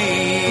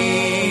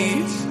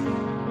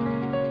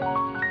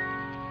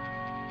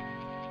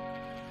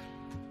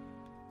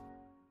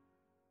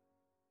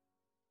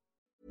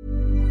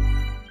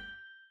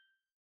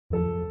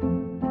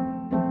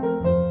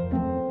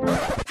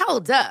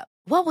 Hold up.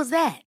 What was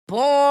that?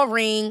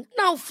 Boring.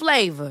 No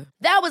flavor.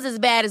 That was as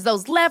bad as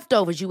those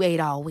leftovers you ate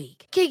all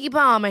week. Keke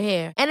Palmer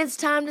here, and it's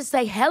time to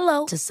say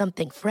hello to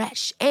something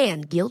fresh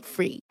and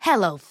guilt-free.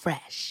 Hello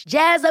Fresh.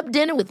 Jazz up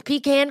dinner with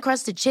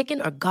pecan-crusted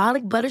chicken or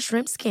garlic butter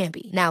shrimp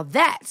scampi. Now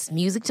that's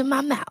music to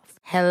my mouth.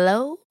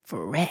 Hello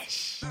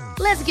Fresh.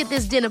 Let's get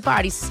this dinner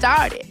party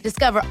started.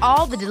 Discover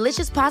all the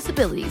delicious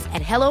possibilities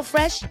at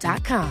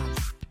hellofresh.com.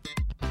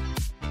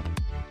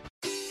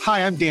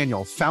 Hi, I'm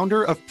Daniel,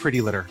 founder of Pretty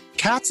Litter.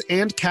 Cats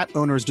and cat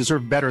owners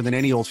deserve better than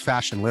any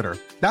old-fashioned litter.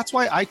 That's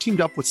why I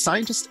teamed up with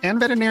scientists and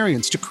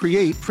veterinarians to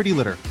create Pretty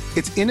Litter.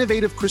 Its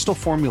innovative crystal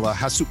formula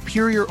has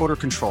superior odor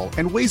control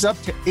and weighs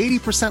up to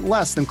 80%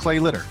 less than clay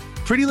litter.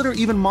 Pretty Litter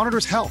even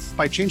monitors health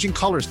by changing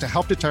colors to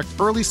help detect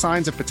early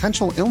signs of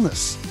potential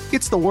illness.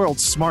 It's the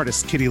world's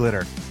smartest kitty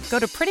litter. Go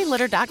to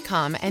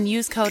prettylitter.com and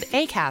use code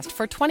ACAST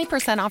for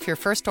 20% off your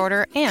first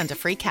order and a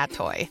free cat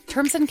toy.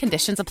 Terms and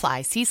conditions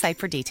apply. See site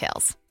for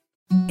details.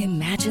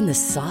 Imagine the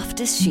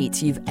softest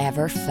sheets you've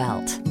ever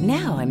felt.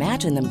 Now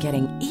imagine them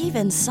getting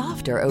even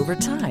softer over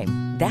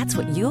time. That's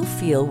what you'll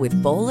feel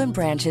with Boll &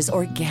 Branch's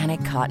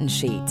organic cotton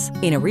sheets.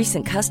 In a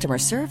recent customer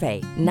survey,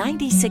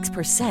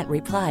 96%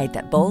 replied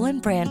that Boll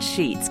 & Branch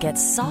sheets get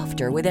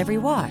softer with every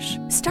wash.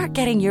 Start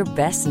getting your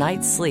best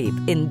night's sleep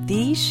in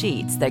these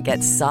sheets that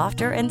get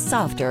softer and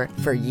softer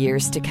for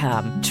years to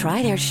come.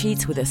 Try their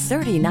sheets with a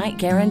 30-night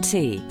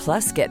guarantee.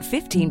 Plus, get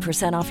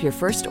 15% off your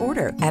first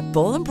order at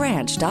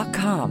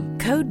bollandbranch.com.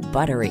 Code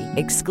BUTTERY.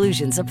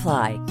 Exclusions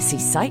apply. See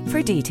site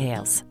for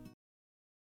details.